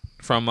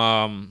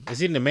from Is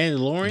he in the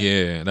Mandalorian?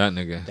 yeah, that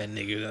nigga. That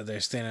nigga out there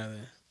standing out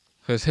there.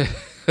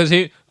 Cause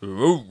he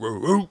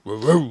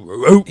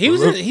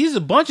He's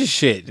a bunch of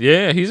shit.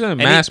 yeah, he's in a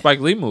mad Spike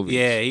Lee movie.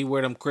 Yeah, he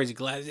wear them crazy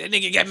glasses. That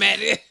nigga got mad.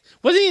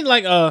 Wasn't he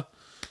like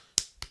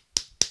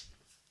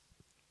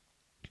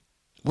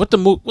what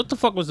the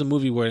fuck was the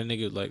movie where the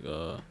nigga like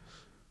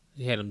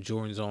he had them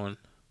Jordans on?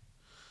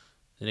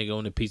 The nigga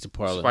owned the pizza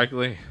parlor.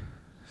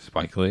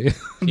 Spike Lee. Yeah,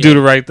 Do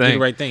the right Do thing. the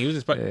right thing. He was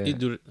in Spike. Yeah. He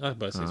do. I was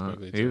about to say Spike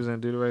Lee. He was in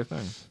Do the Right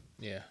Thing.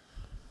 Yeah.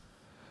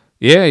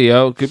 Yeah,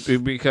 yo,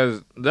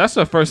 because that's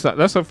the first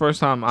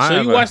time I So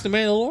ever, you watched the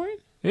Mandalorian?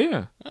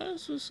 Yeah,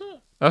 That's what's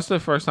up. that's the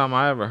first time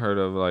I ever heard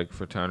of like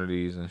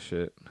fraternities and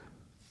shit.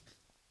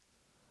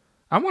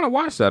 I want to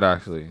watch that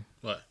actually.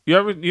 What?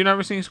 You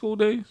never seen School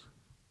Days?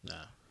 Nah.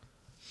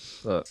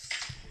 Look,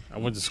 I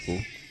went to school.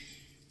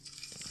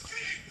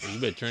 You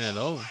better turn that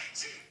over.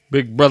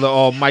 Big Brother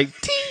Almighty.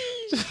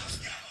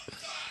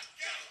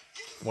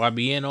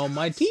 YBN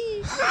Almighty.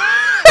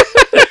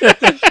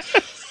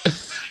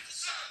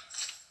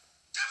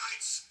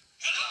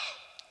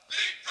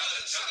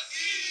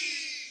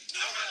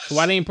 So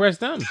why they ain't press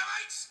them?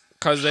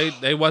 Cause they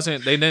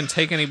didn't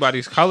take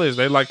anybody's colors.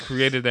 They like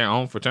created their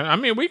own fraternity. I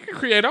mean, we can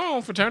create our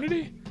own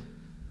fraternity.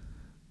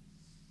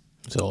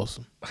 It's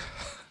awesome.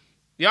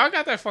 Y'all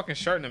got that fucking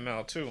shirt in the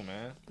mail too,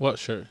 man. What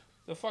shirt?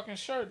 The fucking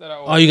shirt that I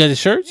ordered. Oh, you got the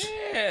shirts?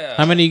 Yeah.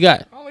 How many you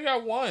got? I only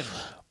got one.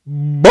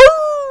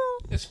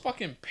 It's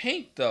fucking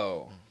pink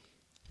though.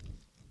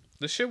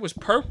 The shit was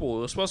purple.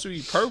 It was supposed to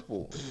be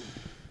purple,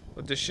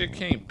 but the shit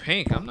came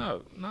pink. I'm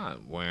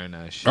not wearing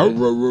that shit.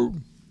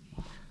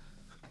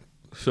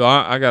 So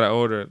I gotta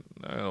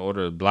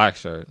order black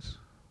shirts.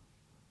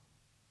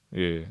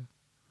 Yeah,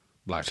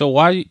 black. So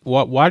why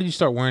did you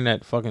start wearing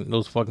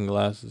those fucking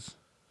glasses?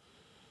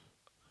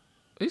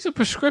 These are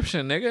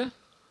prescription, nigga.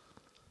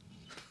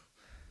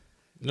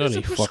 No, It's they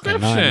a fucking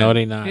prescription. not. No,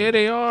 they not. Yeah,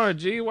 they are.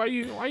 G, why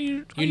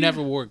you? You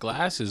never wore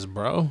glasses,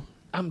 bro.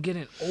 I'm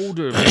getting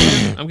older,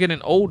 man. I'm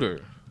getting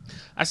older.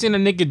 I seen a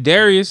nigga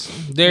Darius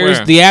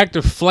Where? the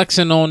actor,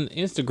 flexing on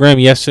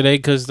Instagram yesterday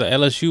because the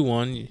LSU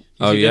won. You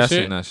Oh see yeah, I that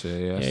shit? seen that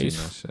shit. Yeah, I seen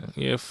he's- that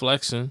shit. Yeah,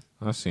 flexing.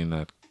 I seen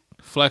that.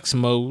 Flex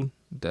mode.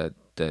 That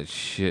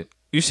shit.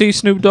 You see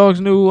Snoop Dogg's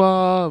new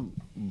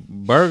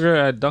burger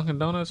at Dunkin'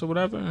 Donuts or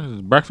whatever?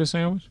 His breakfast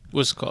sandwich.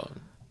 What's it called?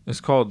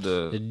 It's called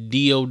The the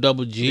D-O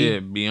double G. yeah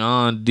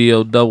Beyond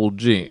Deal Double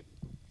G.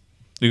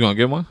 You gonna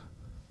get one?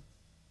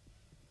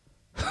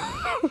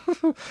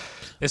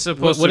 It's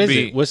supposed What to is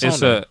be. it? What's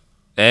it's on a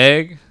there?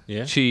 egg,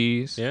 Yeah.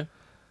 cheese, Yeah.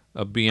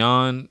 a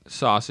Beyond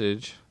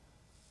sausage,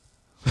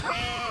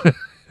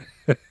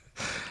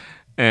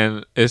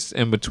 and it's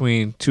in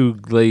between 2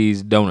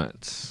 glazed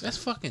donuts. That's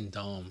fucking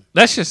dumb.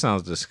 That shit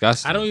sounds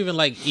disgusting. I don't even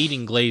like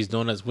eating glazed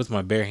donuts with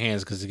my bare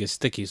hands because it gets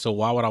sticky. So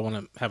why would I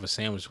want to have a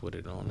sandwich with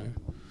it on there?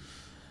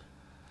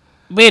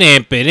 What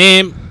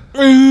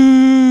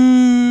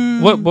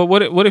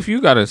if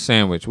you got a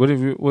sandwich? What if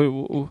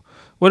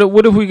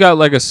we got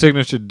like a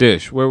signature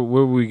dish? Where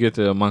would we get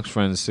the Amongst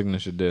Friends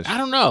signature dish? I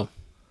don't know.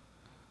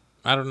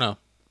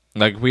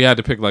 Like we had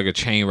to pick like a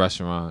chain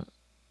restaurant.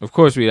 Of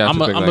course we'd have to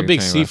pick I'm like a big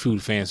chain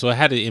seafood fan, so it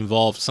had to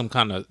involve some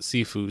kind of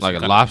seafood. like a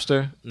some kind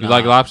lobster. You Nah.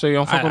 like lobster? You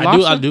don't fuck with I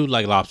lobster? I do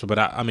like lobster, but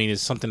I mean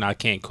it's something I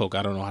can't cook.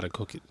 I don't know how to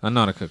cook it. I know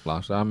how to cook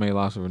lobster. I made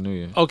lobster for New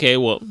Year. Okay,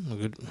 well,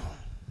 good.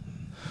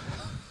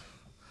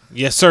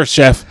 Yes, sir,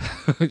 chef.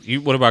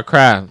 What about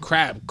crab?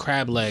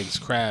 Crab legs,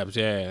 crabs.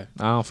 Yeah,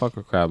 I don't fuck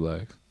with crab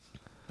legs.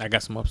 I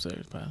got some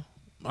upstairs, pal.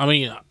 I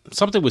mean,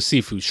 something with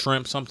seafood,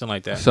 shrimp, something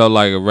like that. So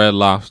like a red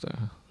lobster.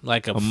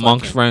 Like a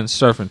Amongst fucking- Friends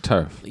surf and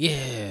turf.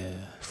 Yeah.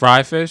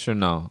 Fried fish or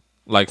no?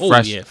 Like Oh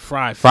fresh yeah,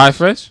 fried fried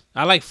fish?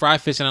 I like fried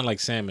fish and I like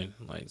salmon.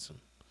 Like some.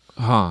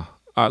 Huh.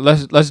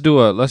 Let's do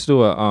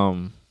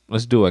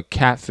a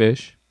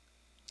catfish,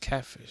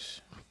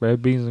 Catfish.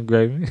 red beans and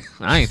gravy.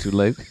 I ain't too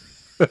lazy.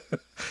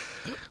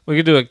 We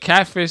could do a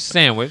catfish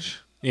sandwich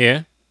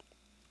Yeah.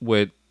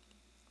 with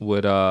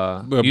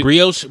you-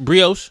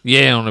 Brioche.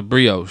 yeah, on a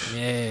brioche.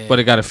 Yeah. But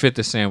it got to fit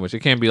the sandwich. It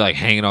can't be like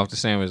hanging off the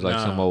sandwich like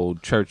Nah. some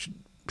old church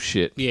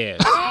shit. Yeah.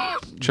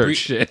 Church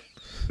shit.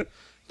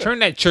 Turn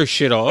that church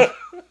shit off.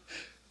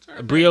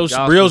 Brioche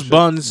Gospel shit.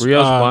 buns.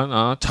 Brioche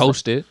bun,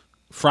 toasted.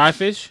 Fried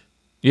fish.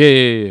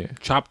 Yeah.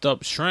 Chopped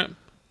up shrimp.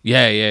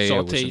 Yeah. With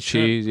some Sauteed shrimp,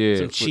 cheese. Yeah.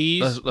 some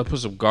cheese. Let's put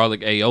some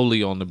garlic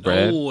aioli on the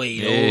bread. Oh,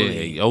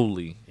 aioli. Yeah,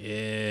 aioli.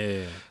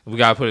 Yeah. We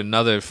gotta put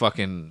another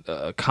fucking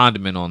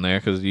condiment on there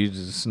because you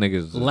just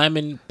niggas.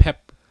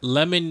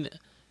 Lemon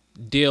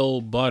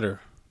dill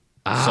butter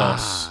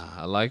sauce.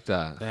 I like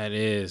that That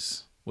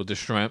is with the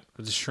shrimp.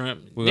 with the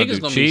shrimp. We're gonna do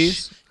gonna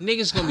cheese?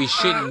 Niggas gonna be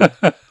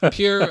shitting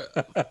pure.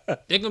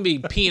 They're gonna be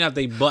peeing out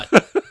their butt.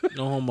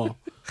 No homo.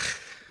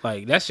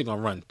 Like that shit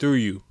gonna run through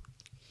you.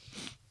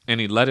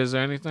 Any lettuce or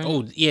anything?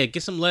 Oh yeah,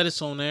 get some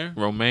lettuce on there.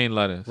 romaine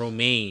lettuce.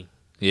 Romaine.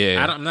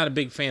 Yeah. I'm not a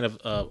big fan of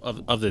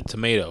the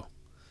tomato.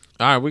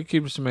 All right, we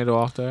keep the tomato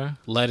off there.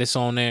 Lettuce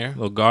on there. A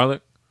little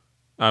garlic.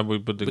 All right, we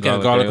put the We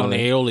got garlic on the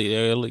aioli.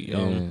 aioli.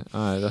 Yeah.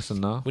 All right, that's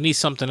enough. We need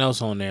something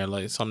else on there,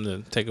 like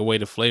something to take away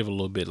the flavor a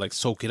little bit, like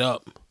soak it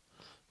up.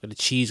 Got the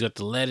cheese, got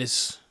the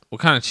lettuce.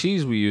 What kind of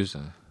cheese we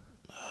using?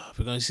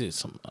 We're gonna see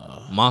some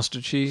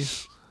Monster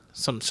cheese?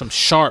 some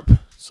sharp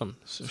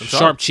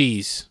Sharp?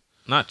 cheese.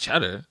 Not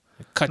cheddar.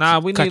 Cut Nah,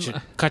 your, we cut need-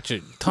 your, cut your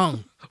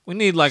tongue. We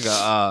need like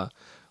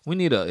we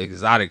need a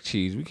exotic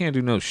cheese. We can't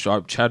do no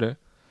sharp cheddar.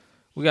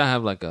 We gotta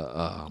have like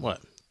a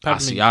What?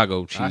 Peppermint-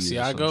 Asiago cheese or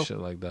Asiago? some shit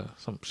like that.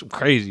 Some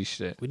crazy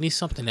shit. We need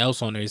something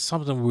else on there. It's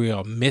something we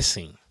are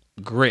missing.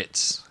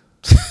 Grits.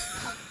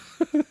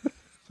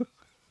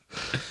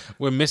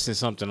 We're missing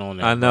something on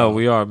there. I know bro.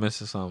 we are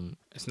missing something.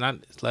 It's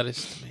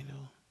lettuce, tomato,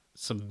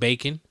 some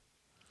bacon.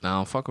 Nah, I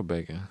don't fuck with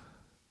bacon.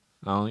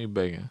 I don't eat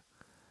bacon.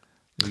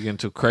 You getting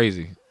too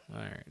crazy. All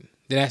right.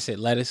 Then that's it.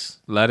 Lettuce.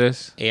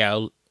 Lettuce,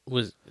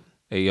 Was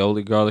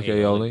aioli, garlic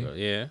aioli,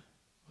 Yeah.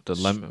 the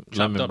lemon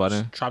Chopped up,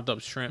 butter. Chopped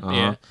up shrimp. Uh-huh.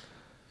 Yeah.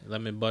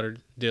 Lemon butter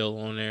dill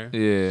on there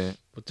Yeah.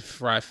 with the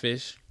fried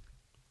fish.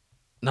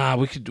 Nah,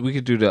 we could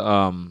do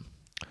the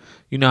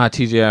you know how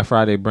TGI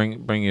Friday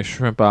bring your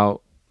shrimp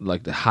out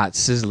like the hot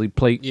sizzly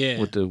plate Yeah.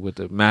 with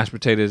the mashed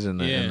potatoes and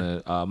the Yeah.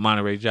 and the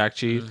Monterey Jack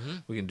cheese.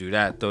 We can do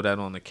that. Throw that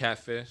on the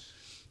catfish.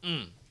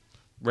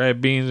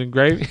 Red beans and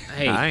gravy.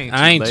 Hey,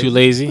 I ain't too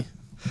lazy.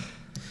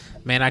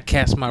 Man, I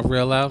cast my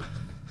reel out.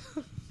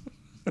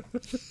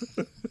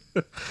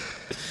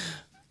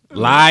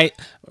 Lied,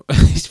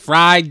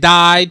 fried,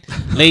 dyed,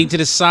 laid to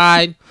the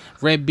side,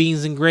 red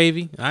beans and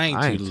gravy. I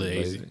ain't too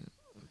lazy.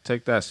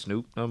 Take that,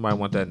 Snoop. Nobody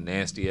want that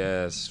nasty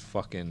ass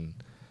fucking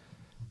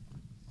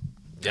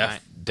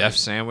deaf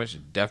sandwich,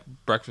 deaf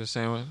breakfast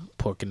sandwich.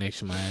 Poor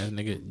connection, my ass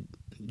nigga.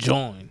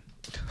 Join.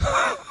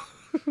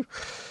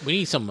 We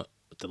need some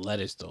with the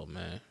lettuce though,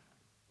 man.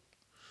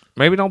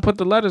 Maybe don't put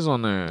the lettuce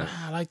on there.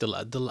 I like the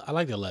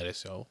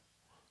lettuce, yo.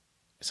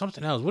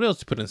 Something else. What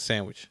else you put in a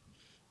sandwich?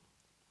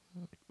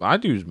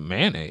 I'd use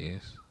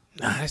mayonnaise,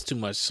 Nah, that's too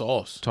much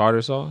sauce.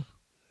 tartar sauce.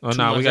 Oh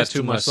no, we got That's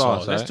too much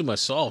sauce. That's right? too much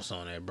sauce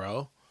on there,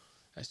 bro.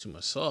 That's too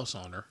much sauce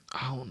on her.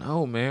 I don't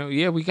know, man.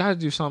 Yeah, we gotta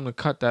do something to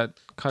cut that.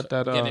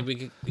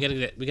 We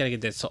gotta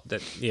get that salt.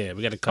 Yeah,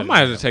 we gotta I cut.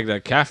 might it have to take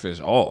that catfish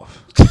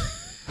off.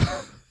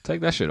 Take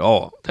that shit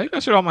off. Take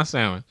that shit off my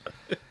sandwich.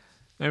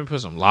 Maybe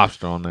put some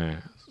lobster on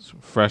there.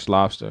 Some fresh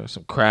lobster,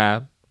 some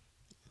crab.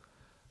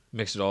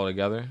 Mix it all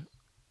together.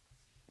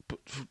 I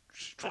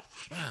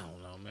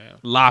don't know, man.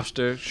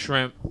 Lobster,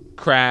 shrimp,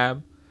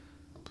 crab,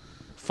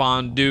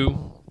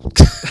 fondue.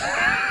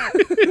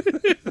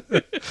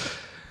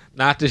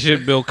 Not the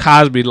shit Bill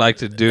Cosby like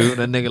to do.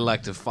 That nigga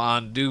like to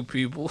fondue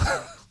people.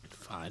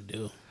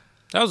 Fondue.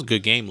 That was a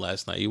good game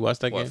last night. You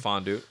watched that What, game?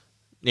 fondue?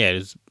 Yeah,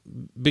 there's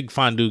big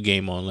fondue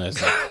game on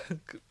last night.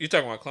 You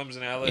talking about Clemson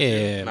and LSU?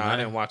 Yeah, Nah, man. I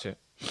didn't watch it.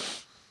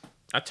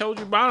 I told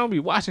you, bro, I don't be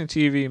watching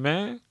TV,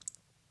 man.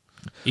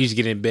 You used to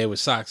get in bed with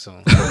socks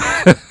on.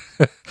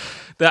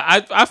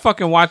 I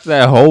fucking watched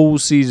that whole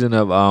season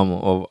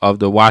of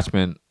The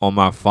Watchmen on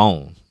my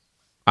phone.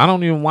 I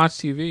don't even watch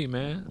TV,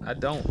 man. I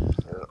don't.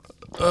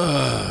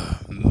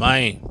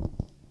 Man.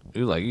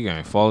 You like you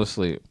gonna fall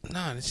asleep?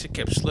 Nah, this shit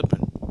kept slipping.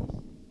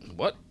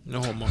 What?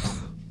 No homo.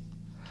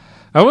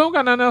 We don't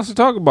got nothing else to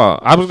talk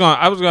about. I was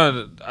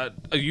gonna.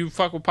 You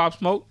fuck with Pop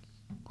Smoke?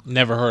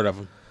 Never heard of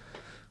him.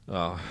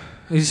 Oh,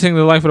 he sing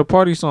the Life of the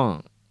Party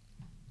song.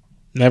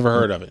 Never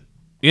heard of it.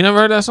 You never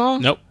heard that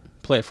song? Nope.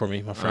 Play it for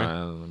me, my All friend.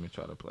 right, let me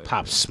try to play.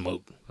 Pop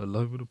Smoke. The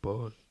Life of the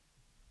Party.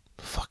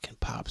 Fucking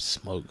Pop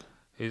Smoke.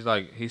 He's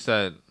like he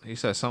said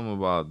something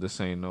about this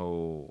ain't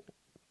no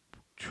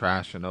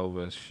trashing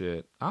over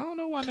shit. I don't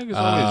know why niggas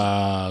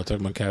always.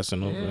 Talking about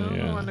Casanova. I don't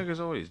know why niggas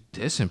always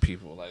dissing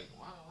people. Like,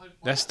 wow, like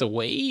That's the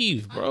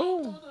wave, bro.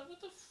 what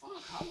the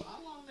fuck? How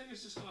long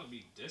niggas just gonna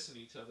be dissing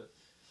each other?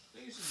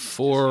 Niggas just be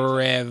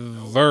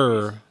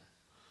Forever.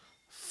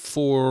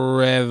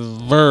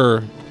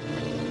 Forever.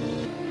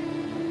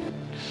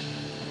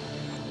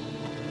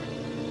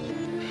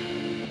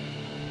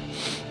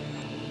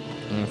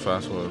 I'm gonna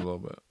fast forward a little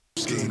bit.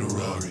 Skating a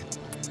Rari.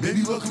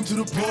 Baby, welcome to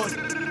the party.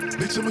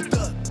 Bitch, I'm a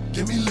thug.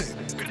 Get me lit.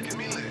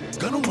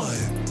 Gun on my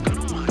head.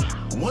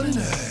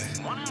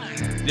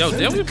 1.5. Yo,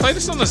 didn't we play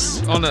this on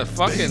the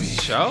fucking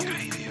show?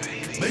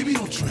 Baby,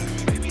 don't trip.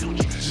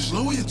 Just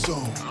lower your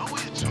tone.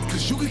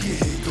 Cause you could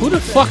get hit. Who the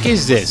fuck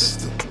is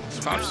this? It's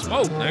Pop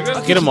Smoke,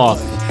 nigga. Get him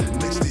off.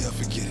 Next day I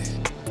forget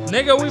it.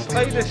 Nigga, we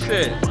played this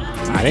shit.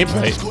 I didn't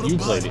play it. You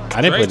played it.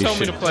 I didn't Ray Dre play this told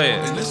me shit. to play it.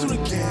 And listen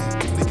again.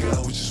 Nigga, I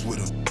was just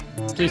with him.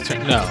 Please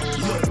turn. No.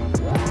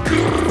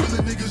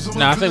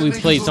 Nah, I think we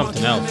played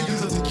something else.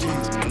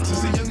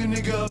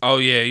 Oh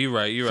yeah, you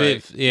right.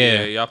 Fifth,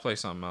 yeah. Y'all play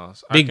something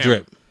else. I Big can't-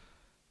 Drip.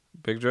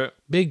 Big Drip.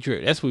 Big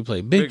Drip. That's what we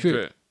played. Big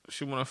Drip.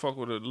 She wanna fuck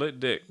with a lit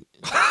dick.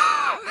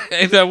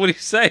 Ain't that what he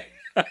say?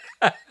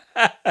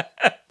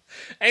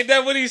 Ain't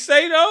that what he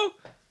say though?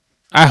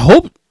 I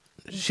hope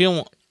she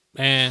don't.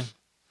 Man.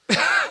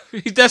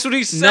 That's what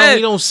he said. No,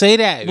 he don't say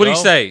that. What yo. he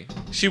say?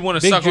 She wanna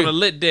Big suck Drip. on a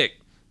lit dick.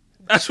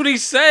 That's what he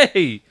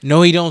say.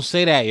 No, he don't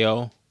say that,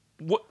 yo.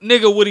 What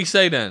nigga? What he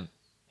say then?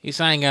 He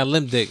said I ain't got a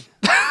limp dick.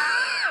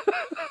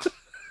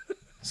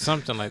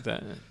 Something like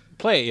that.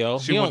 Play it, yo.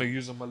 She He wanna don't-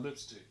 use on my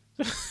lipstick.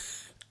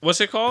 What's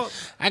it called?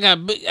 I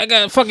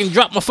got fucking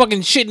drop my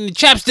fucking shit in the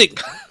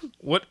chapstick.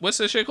 What's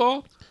that shit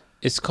called?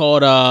 It's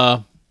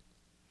called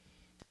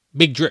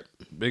Big Drip.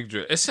 Big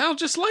Drip. It sounds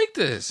just like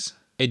this.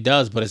 It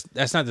does, but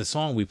that's not the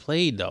song we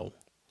played though.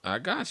 I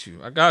got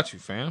you,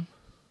 fam.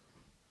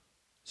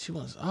 She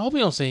wants. I hope he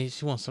don't say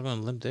she wants to suck on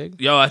a limp dick.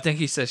 Yo, I think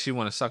he said she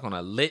want to suck on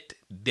a lit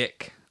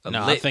dick.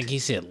 No, lit. I think he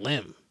said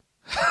limp.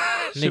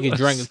 Nigga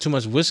drank too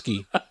much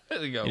whiskey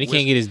There you go. and he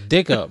can't get his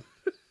dick up.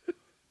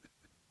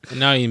 And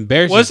now he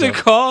embarrassed What's it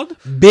himself. called?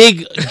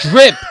 Big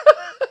Drip,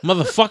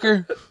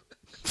 motherfucker.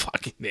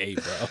 Fucking A,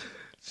 bro.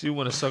 She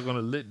want to suck on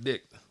a lit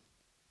dick.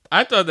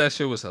 I thought that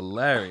shit was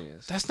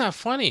hilarious. That's not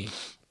funny.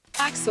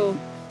 Axel.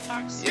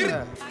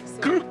 Yeah.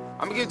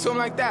 I'm gonna give it to him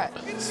like that.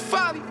 It's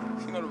folly.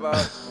 You know the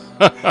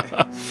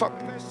vibe. Fuck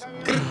this.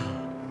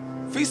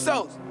 Free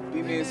souls.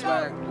 Beat me in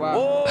swag.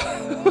 Wow.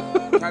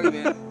 Cali,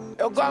 man.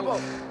 El Guapo.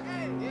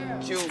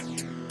 Q.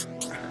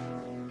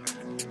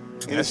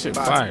 That shit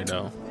fire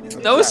though.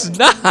 No, it's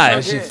not.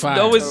 That shit fire.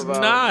 No, it's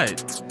not.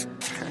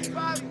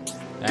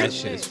 That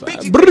shit's fire.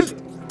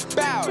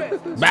 Bow.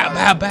 Bow,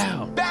 bow,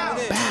 bow. Bow.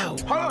 Bow.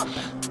 Hold on.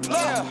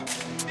 Yeah.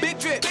 Big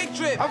drip. Big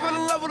drip. I fell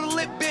in love with a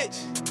lit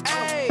bitch.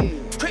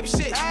 Ayy. Crip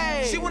shit.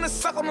 Ayy. She wanna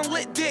suck on a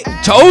lit dick.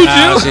 Told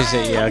Ah, you.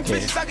 shit, yeah, okay.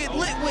 Bitches I get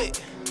lit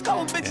with.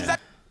 Couple bitches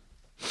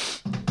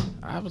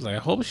I was like, I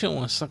hope she don't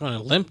want to suck on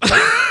a limp dick.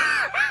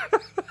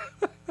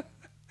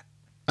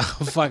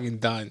 I'm fucking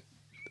done.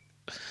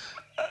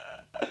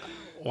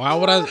 Why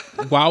was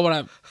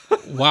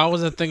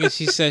I thinking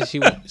she said she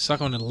would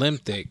suck on a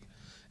limp dick?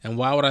 And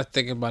why would I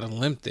think about a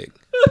limp dick?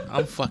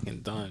 I'm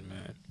fucking done,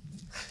 man.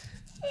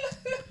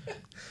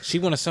 She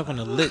want to suck on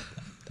a lit.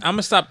 I'm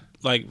gonna stop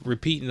like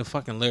repeating the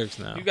fucking lyrics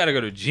now. You gotta go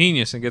to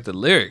Genius and get the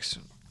lyrics.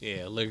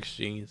 Yeah, lyrics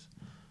genius.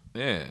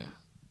 Yeah.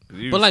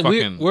 You But like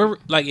fucking- we're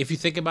like if you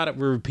think about it,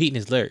 we're repeating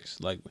his lyrics.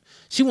 Like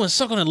she want to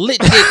suck on a lit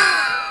dick.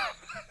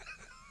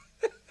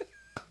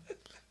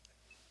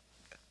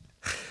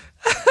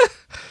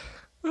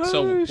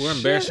 So we're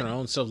embarrassing our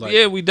own self. Like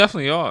yeah, we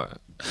definitely are.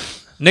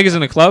 Niggas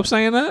in the club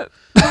saying that?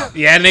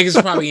 yeah, niggas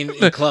probably in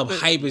club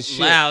hype as shit.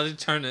 Loud.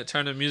 Turn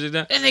the music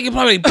down. That nigga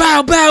probably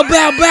bow bow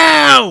bow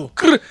bow.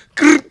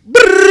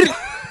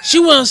 She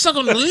want to suck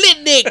on the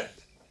lit dick.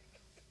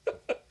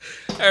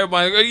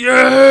 Everybody go,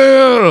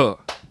 yeah.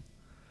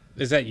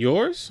 Is that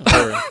yours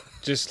or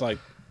just like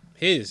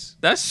his?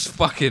 That's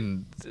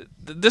fucking.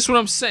 this what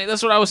I'm saying.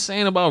 That's what I was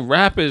saying about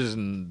rappers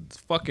and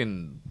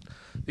fucking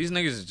these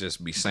niggas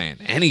just be saying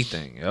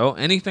anything, yo.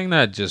 Anything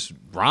that just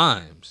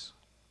rhymes.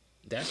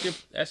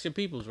 That's your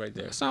peoples right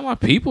there. That's not my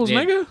peoples,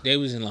 nigga. They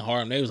was in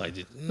Harlem. They was like,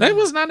 They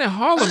was not in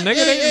Harlem,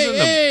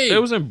 nigga. They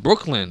was in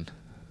Brooklyn.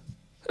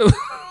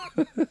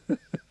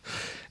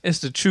 It's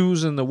the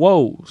chews and the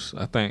woes,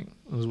 I think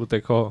is what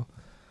they call.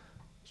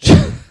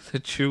 The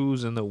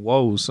chews and the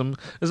woes.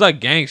 It's like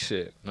gang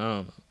shit. I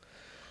don't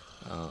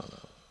know.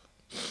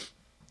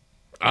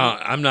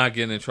 I'm not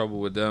getting in trouble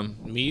with them.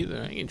 Me either.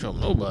 I ain't getting in trouble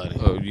with nobody.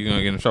 Oh, you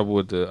gonna get in trouble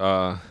with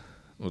the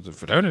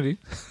fraternity?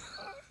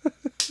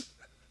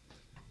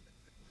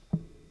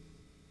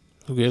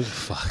 Who gives a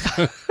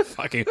fuck?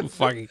 Who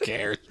fucking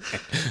cares?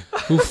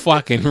 Who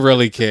fucking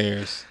really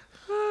cares?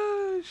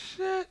 Oh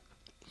shit!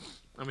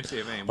 Let me see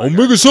if I'm anybody.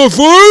 making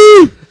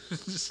something.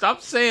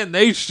 Stop saying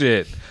they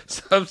shit.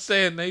 Stop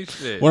saying they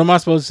shit. What am I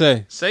supposed to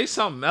say? Say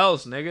something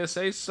else, nigga.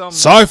 Say something.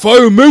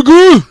 Sci-fi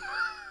nigga.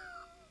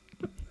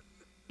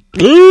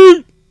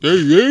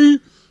 Hey.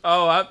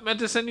 Oh, I meant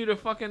to send you the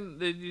fucking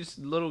these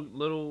little.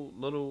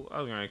 I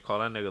was gonna call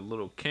that nigga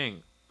Little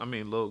King. I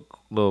mean, Lil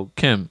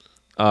Kim.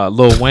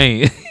 Lil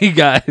Wayne. He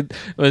got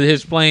with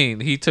his plane.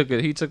 He took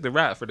it. He took the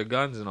rap for the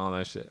guns and all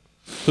that shit.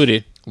 Who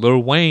did? Lil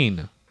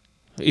Wayne.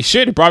 He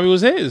should. It probably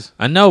was his.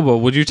 I know, but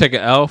would you take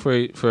an L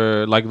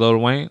for like Lil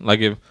Wayne?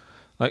 Like if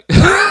like.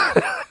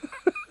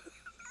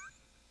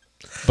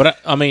 But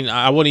I mean,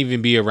 I wouldn't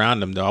even be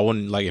around him though. I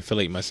wouldn't like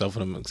affiliate myself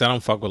with him because I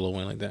don't fuck with Lil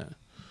Wayne like that.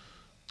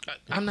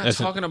 I'm not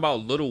talking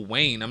about Lil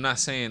Wayne. I'm not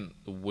saying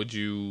would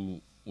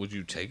you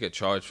take a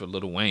charge for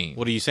Lil Wayne.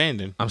 What are you saying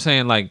then? I'm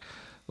saying like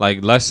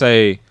let's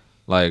say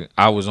like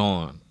I was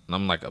on and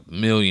I'm like a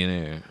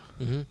millionaire.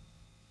 Mm-hmm.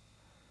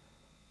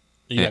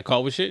 You got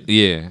caught with shit?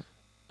 Yeah.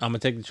 I'm gonna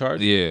take the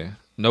charge. Yeah.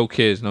 No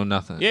kids, no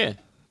nothing. Yeah.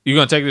 You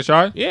gonna take the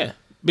charge? Yeah.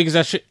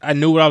 Because I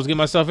knew what I was getting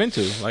myself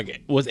into.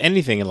 Like with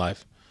anything in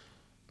life.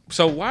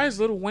 So why is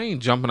Lil Wayne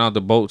jumping out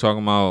the boat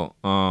talking about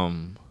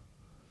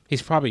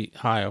He's probably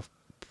high off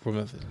from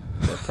that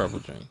purple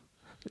drink.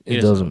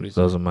 It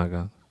doesn't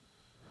matter.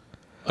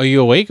 Are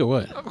you awake or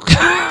what?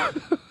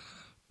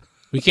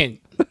 We can't.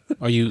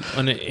 Are you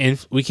under?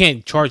 We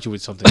can't charge you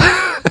with something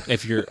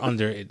if you're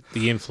under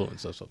the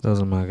influence of something.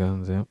 Those are my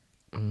guns. Yep.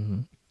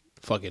 Mm-hmm.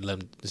 Fuck it. Let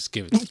him just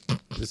give it.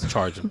 Just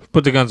charge him.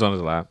 Put the guns on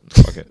his lap.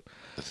 Fuck it.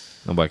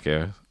 Nobody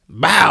cares.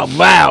 Bow,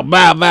 bow,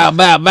 bow, bow,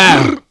 bow,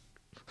 bow.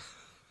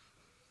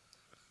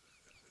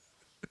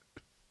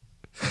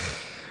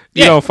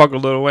 You don't fuck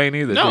with Lil Wayne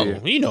either. No, do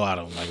you? you know I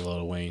don't like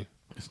Lil Wayne.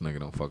 This nigga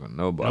don't fuck with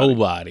nobody.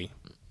 Nobody.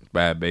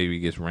 Bad Baby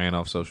gets ran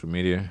off social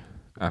media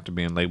after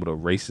being labeled a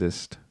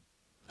racist.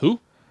 Who?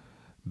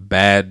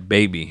 Bad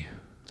Baby.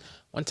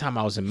 One time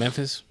I was in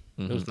Memphis.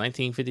 It was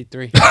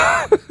 1953.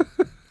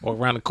 Walk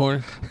around the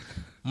corner.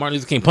 Martin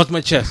Luther King punched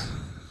my chest.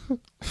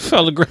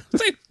 Fell to the ground.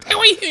 Hey,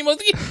 why you hitting me?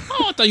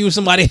 Oh, I thought you was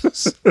somebody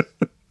else.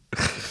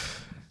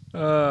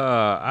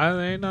 I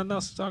ain't nothing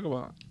else to talk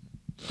about.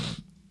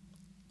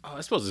 Oh,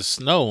 it's supposed to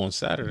snow on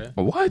Saturday.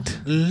 What?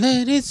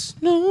 Let it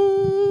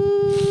snow.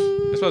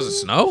 It's supposed to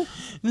snow?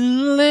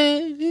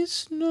 Let it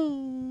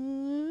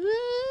snow.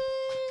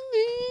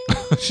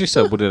 She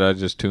said, what did I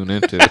just tune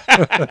into?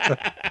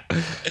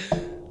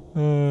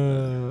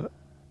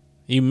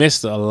 You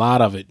missed a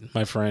lot of it,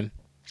 my friend.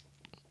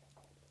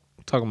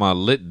 Talking about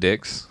lit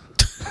dicks.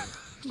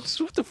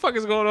 What the fuck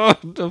is going on?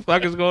 What the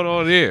fuck is going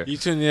on here? You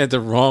tuned in at the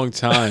wrong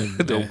time.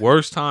 The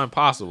worst time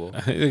possible.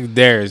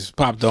 There's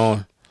popped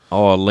on.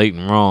 All late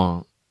and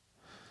wrong.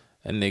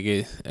 That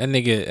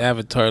nigga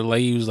Avatar like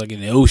he was like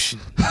in the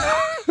ocean.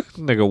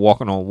 Nigga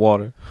walking on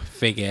water.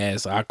 Fake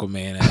ass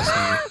Aquaman ass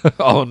nigga.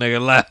 Oh, nigga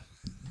left.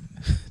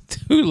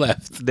 Who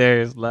left?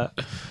 Darius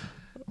left.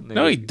 Nigga,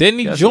 No, he didn't.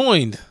 He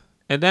joined.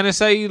 And then it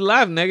say you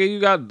left, nigga.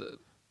 You got.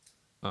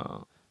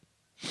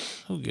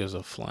 Who gives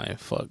a flying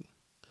fuck?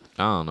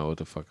 I don't know what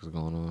the fuck is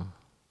going on.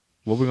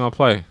 What we gonna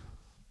play?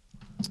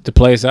 To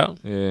play us out?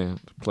 Yeah,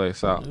 to play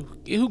us out.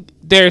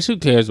 Darius, who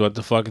cares about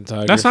the fucking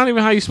Tigers? That's not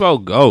even how you spell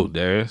go,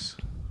 Darius.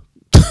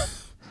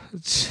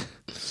 It's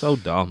so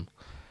dumb.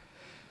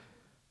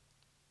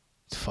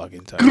 It's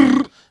fucking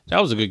Tigers.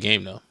 That was a good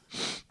game though.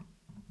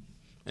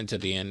 Until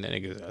the end, that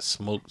nigga got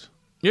smoked.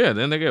 Yeah,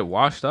 then they get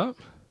washed up.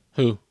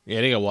 Who? Yeah,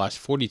 they got washed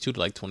 42 to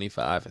like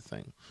 25, I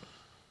think.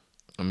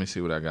 Let me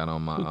see what I got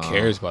on my. Who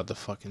cares about the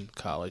fucking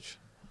college?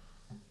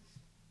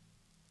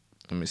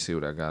 Let me see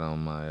what I got on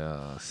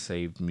my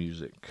saved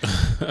music.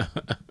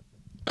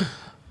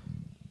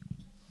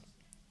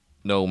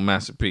 No,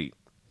 Master Pete.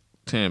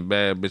 10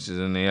 bad bitches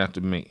and they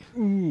after me.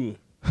 Ooh.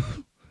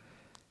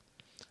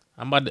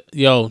 I'm about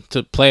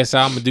to play us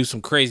out. I'm gonna do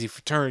some crazy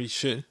fraternity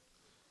shit.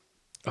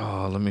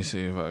 Oh, let me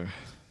see if I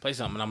Play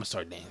something and I'm gonna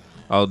start dancing.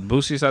 Oh,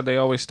 Boosie said they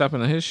always step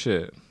into his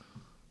shit.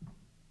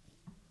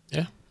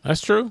 Yeah,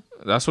 that's true.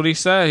 That's what he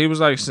said. He was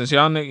like, since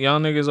y'all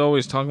niggas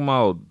always talking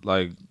about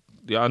like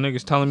y'all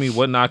niggas telling me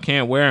what I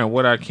can't wear and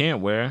what I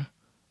can't wear,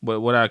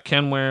 but what I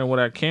can wear and what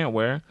I can't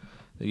wear,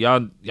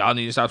 y'all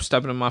need to stop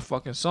stepping in my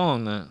fucking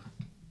song then.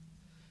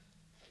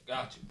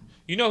 Got you.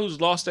 You know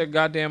who's lost their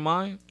goddamn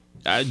mind?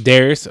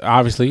 Darius,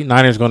 obviously,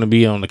 Niners going to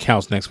be on the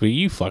couch next week.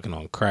 You fucking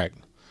on crack.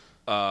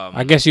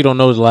 I guess you don't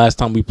know the last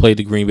time we played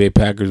the Green Bay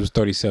Packers was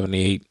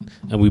 37-8,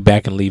 and we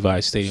back in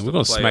Levi's Stadium. We're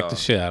gonna smack the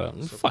shit out of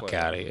them. Fuck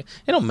out of here.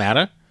 It don't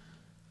matter.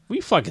 We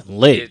fucking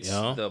lit,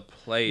 yo. The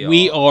playoffs.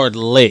 We are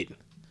lit.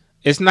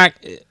 It's not.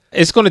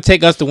 It's gonna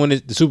take us to win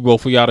the Super Bowl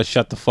for y'all to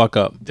shut the fuck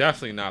up.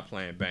 Definitely not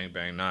playing Bang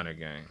Bang Niner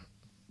Gang.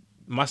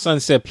 My son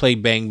said play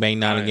Bang Bang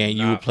Niner Gang.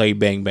 You would play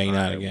Bang Bang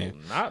Niner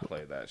Gang. Not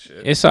play that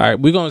shit. It's all right.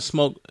 We're gonna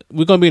smoke.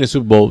 We're gonna be in the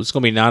Super Bowl. It's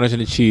gonna be Niners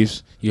and the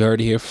Chiefs. You heard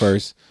it here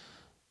first.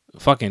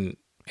 Fucking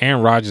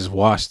Aaron Rodgers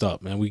washed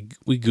up, man. We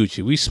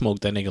Gucci. We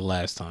smoked that nigga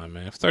last time,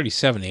 man.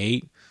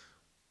 37-8.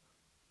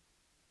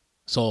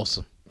 It's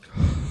awesome.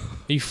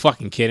 Are you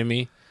fucking kidding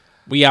me?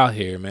 We out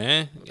here,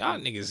 man. Y'all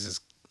niggas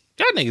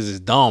is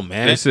dumb,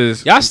 man.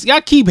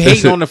 Y'all keep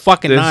hating on the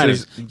fucking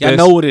Niners. Y'all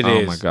know what it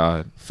is. Oh my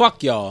god.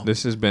 Fuck y'all.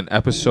 This has been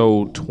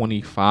episode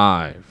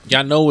 25.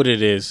 Y'all know what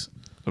it is.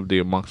 Of the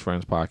Amongst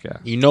Friends podcast.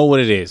 You know what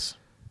it is.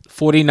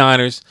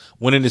 49ers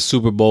winning the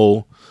Super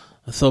Bowl.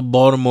 I thought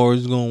Baltimore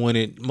was gonna win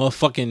it.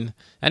 Motherfucking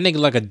that nigga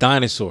like a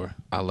dinosaur.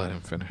 I'll let him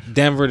finish.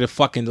 Denver, the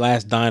fucking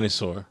last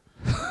dinosaur.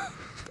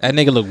 That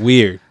nigga look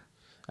weird.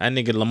 That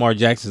nigga Lamar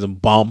Jackson's a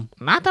bum.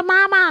 Not the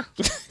mama.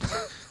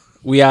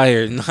 We out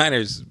here,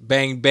 Niners,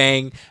 bang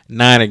bang,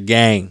 Niner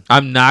gang.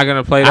 I'm not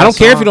gonna play that I don't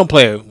care song. if you don't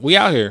play it. We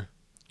out here.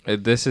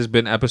 This has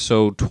been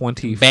episode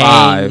 25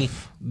 bang,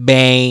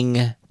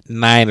 bang,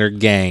 Niner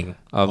gang.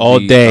 Of all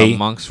the day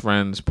Amongst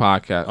Friends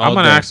podcast. All I'm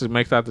gonna day. actually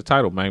make that the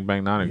title, Bang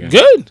Bang Niner Gang.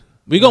 Good.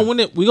 We gonna win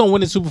it. We gonna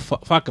win the Super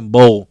fucking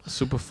Bowl.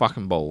 Super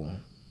fucking Bowl.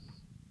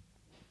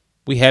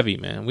 We heavy,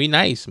 man. We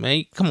nice,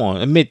 man. Come on,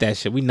 admit that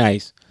shit. We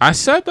nice. I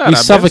said that. We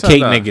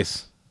suffocate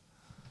niggas.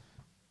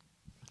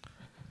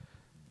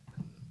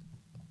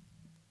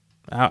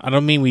 I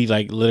don't mean we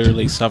like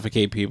literally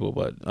suffocate people,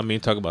 but I mean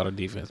talk about our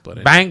defense.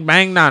 But Bang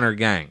Bang Niner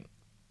Gang.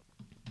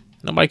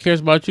 Nobody cares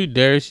about you,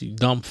 Darius. You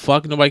dumb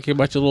fuck. Nobody cares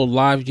about your little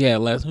lives you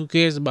had last. Who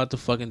cares about the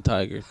fucking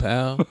Tigers,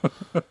 pal?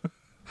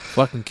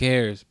 Fucking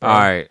cares, bro. All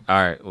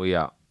right. We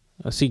out.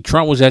 I see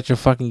Trump was at your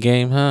fucking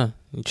game, huh?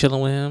 You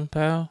chilling with him,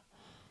 pal?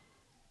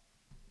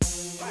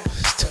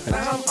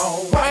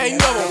 Man, you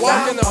ever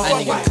walk in the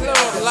fucking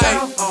club like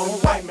I'm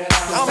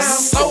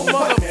so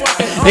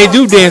motherfucking They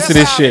do dance to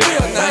this shit.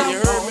 now you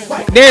heard me?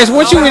 Darius,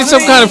 what you in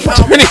some kind of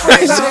fraternity? I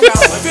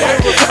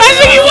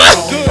think you was.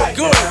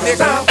 Good,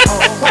 nigga.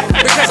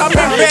 Because I'm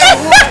in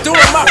bed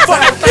doing my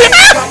fucking thing.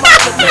 I'm out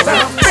the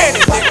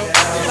Fanny, nigga.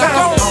 Like,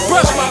 go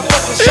brush my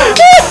fucking shit.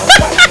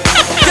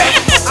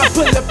 I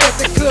pull up at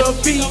the club,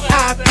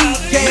 VIP,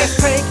 gas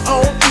tank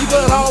on,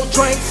 either all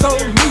drinks on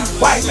me.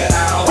 White,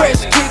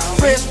 fresh kicks,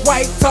 fresh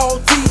white, tall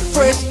teeth,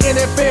 fresh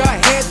NFL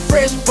hat,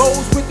 fresh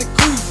bows with the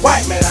crease.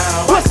 White,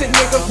 pussy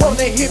niggas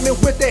wanna hit me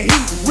with the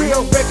heat.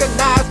 Real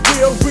recognize,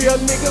 real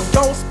niggas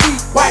don't speak.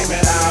 White,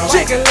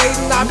 chicken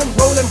laden, I've been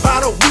rolling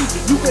by the week.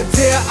 You can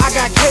tell I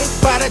got cake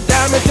by the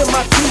diamonds in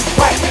my teeth.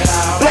 White,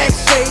 black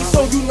shades,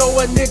 so you know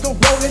a nigga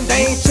rolling.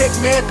 They ain't check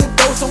me at the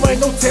door, so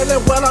ain't no telling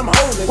what I'm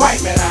holding.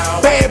 White,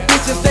 bad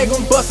bitches, they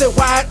gon' bust it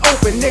wide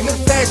open. Niggas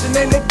flashing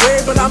in the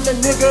grave, but I'm the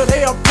nigga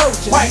they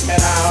approaching. White,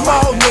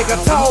 small nigga,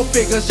 tall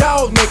figures,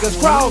 y'all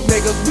niggas, crowd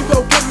niggas. We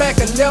gon' get Mac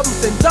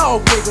 11s and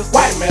dog niggas.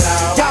 White,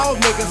 y'all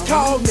niggas,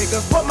 call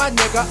niggas, but my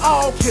nigga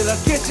all killer.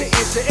 Get your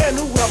issue and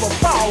whoever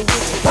fall with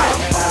you. White,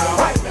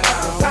 white,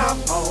 I'm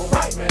on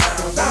white,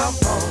 cause I'm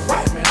on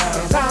white,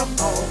 cause I'm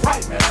on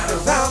white,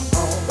 cause I'm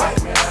on white,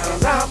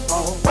 cause I'm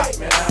on white,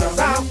 cause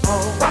I'm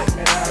on white,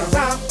 cause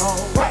I'm on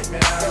white,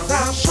 cause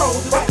I'm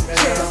shoulders,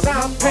 chest,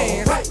 I'm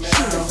pants,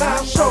 shooters,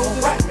 I'm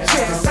shoulders,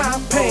 chest,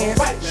 I'm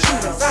pants,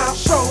 shooters, I'm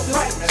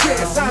shoulders,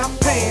 chest, I'm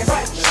pants,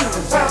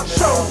 shooters, I'm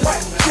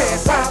shoulders,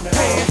 chest, I'm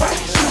pants,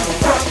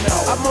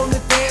 shooters. I'm on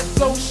the dance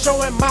floor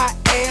showing my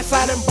ass.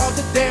 I done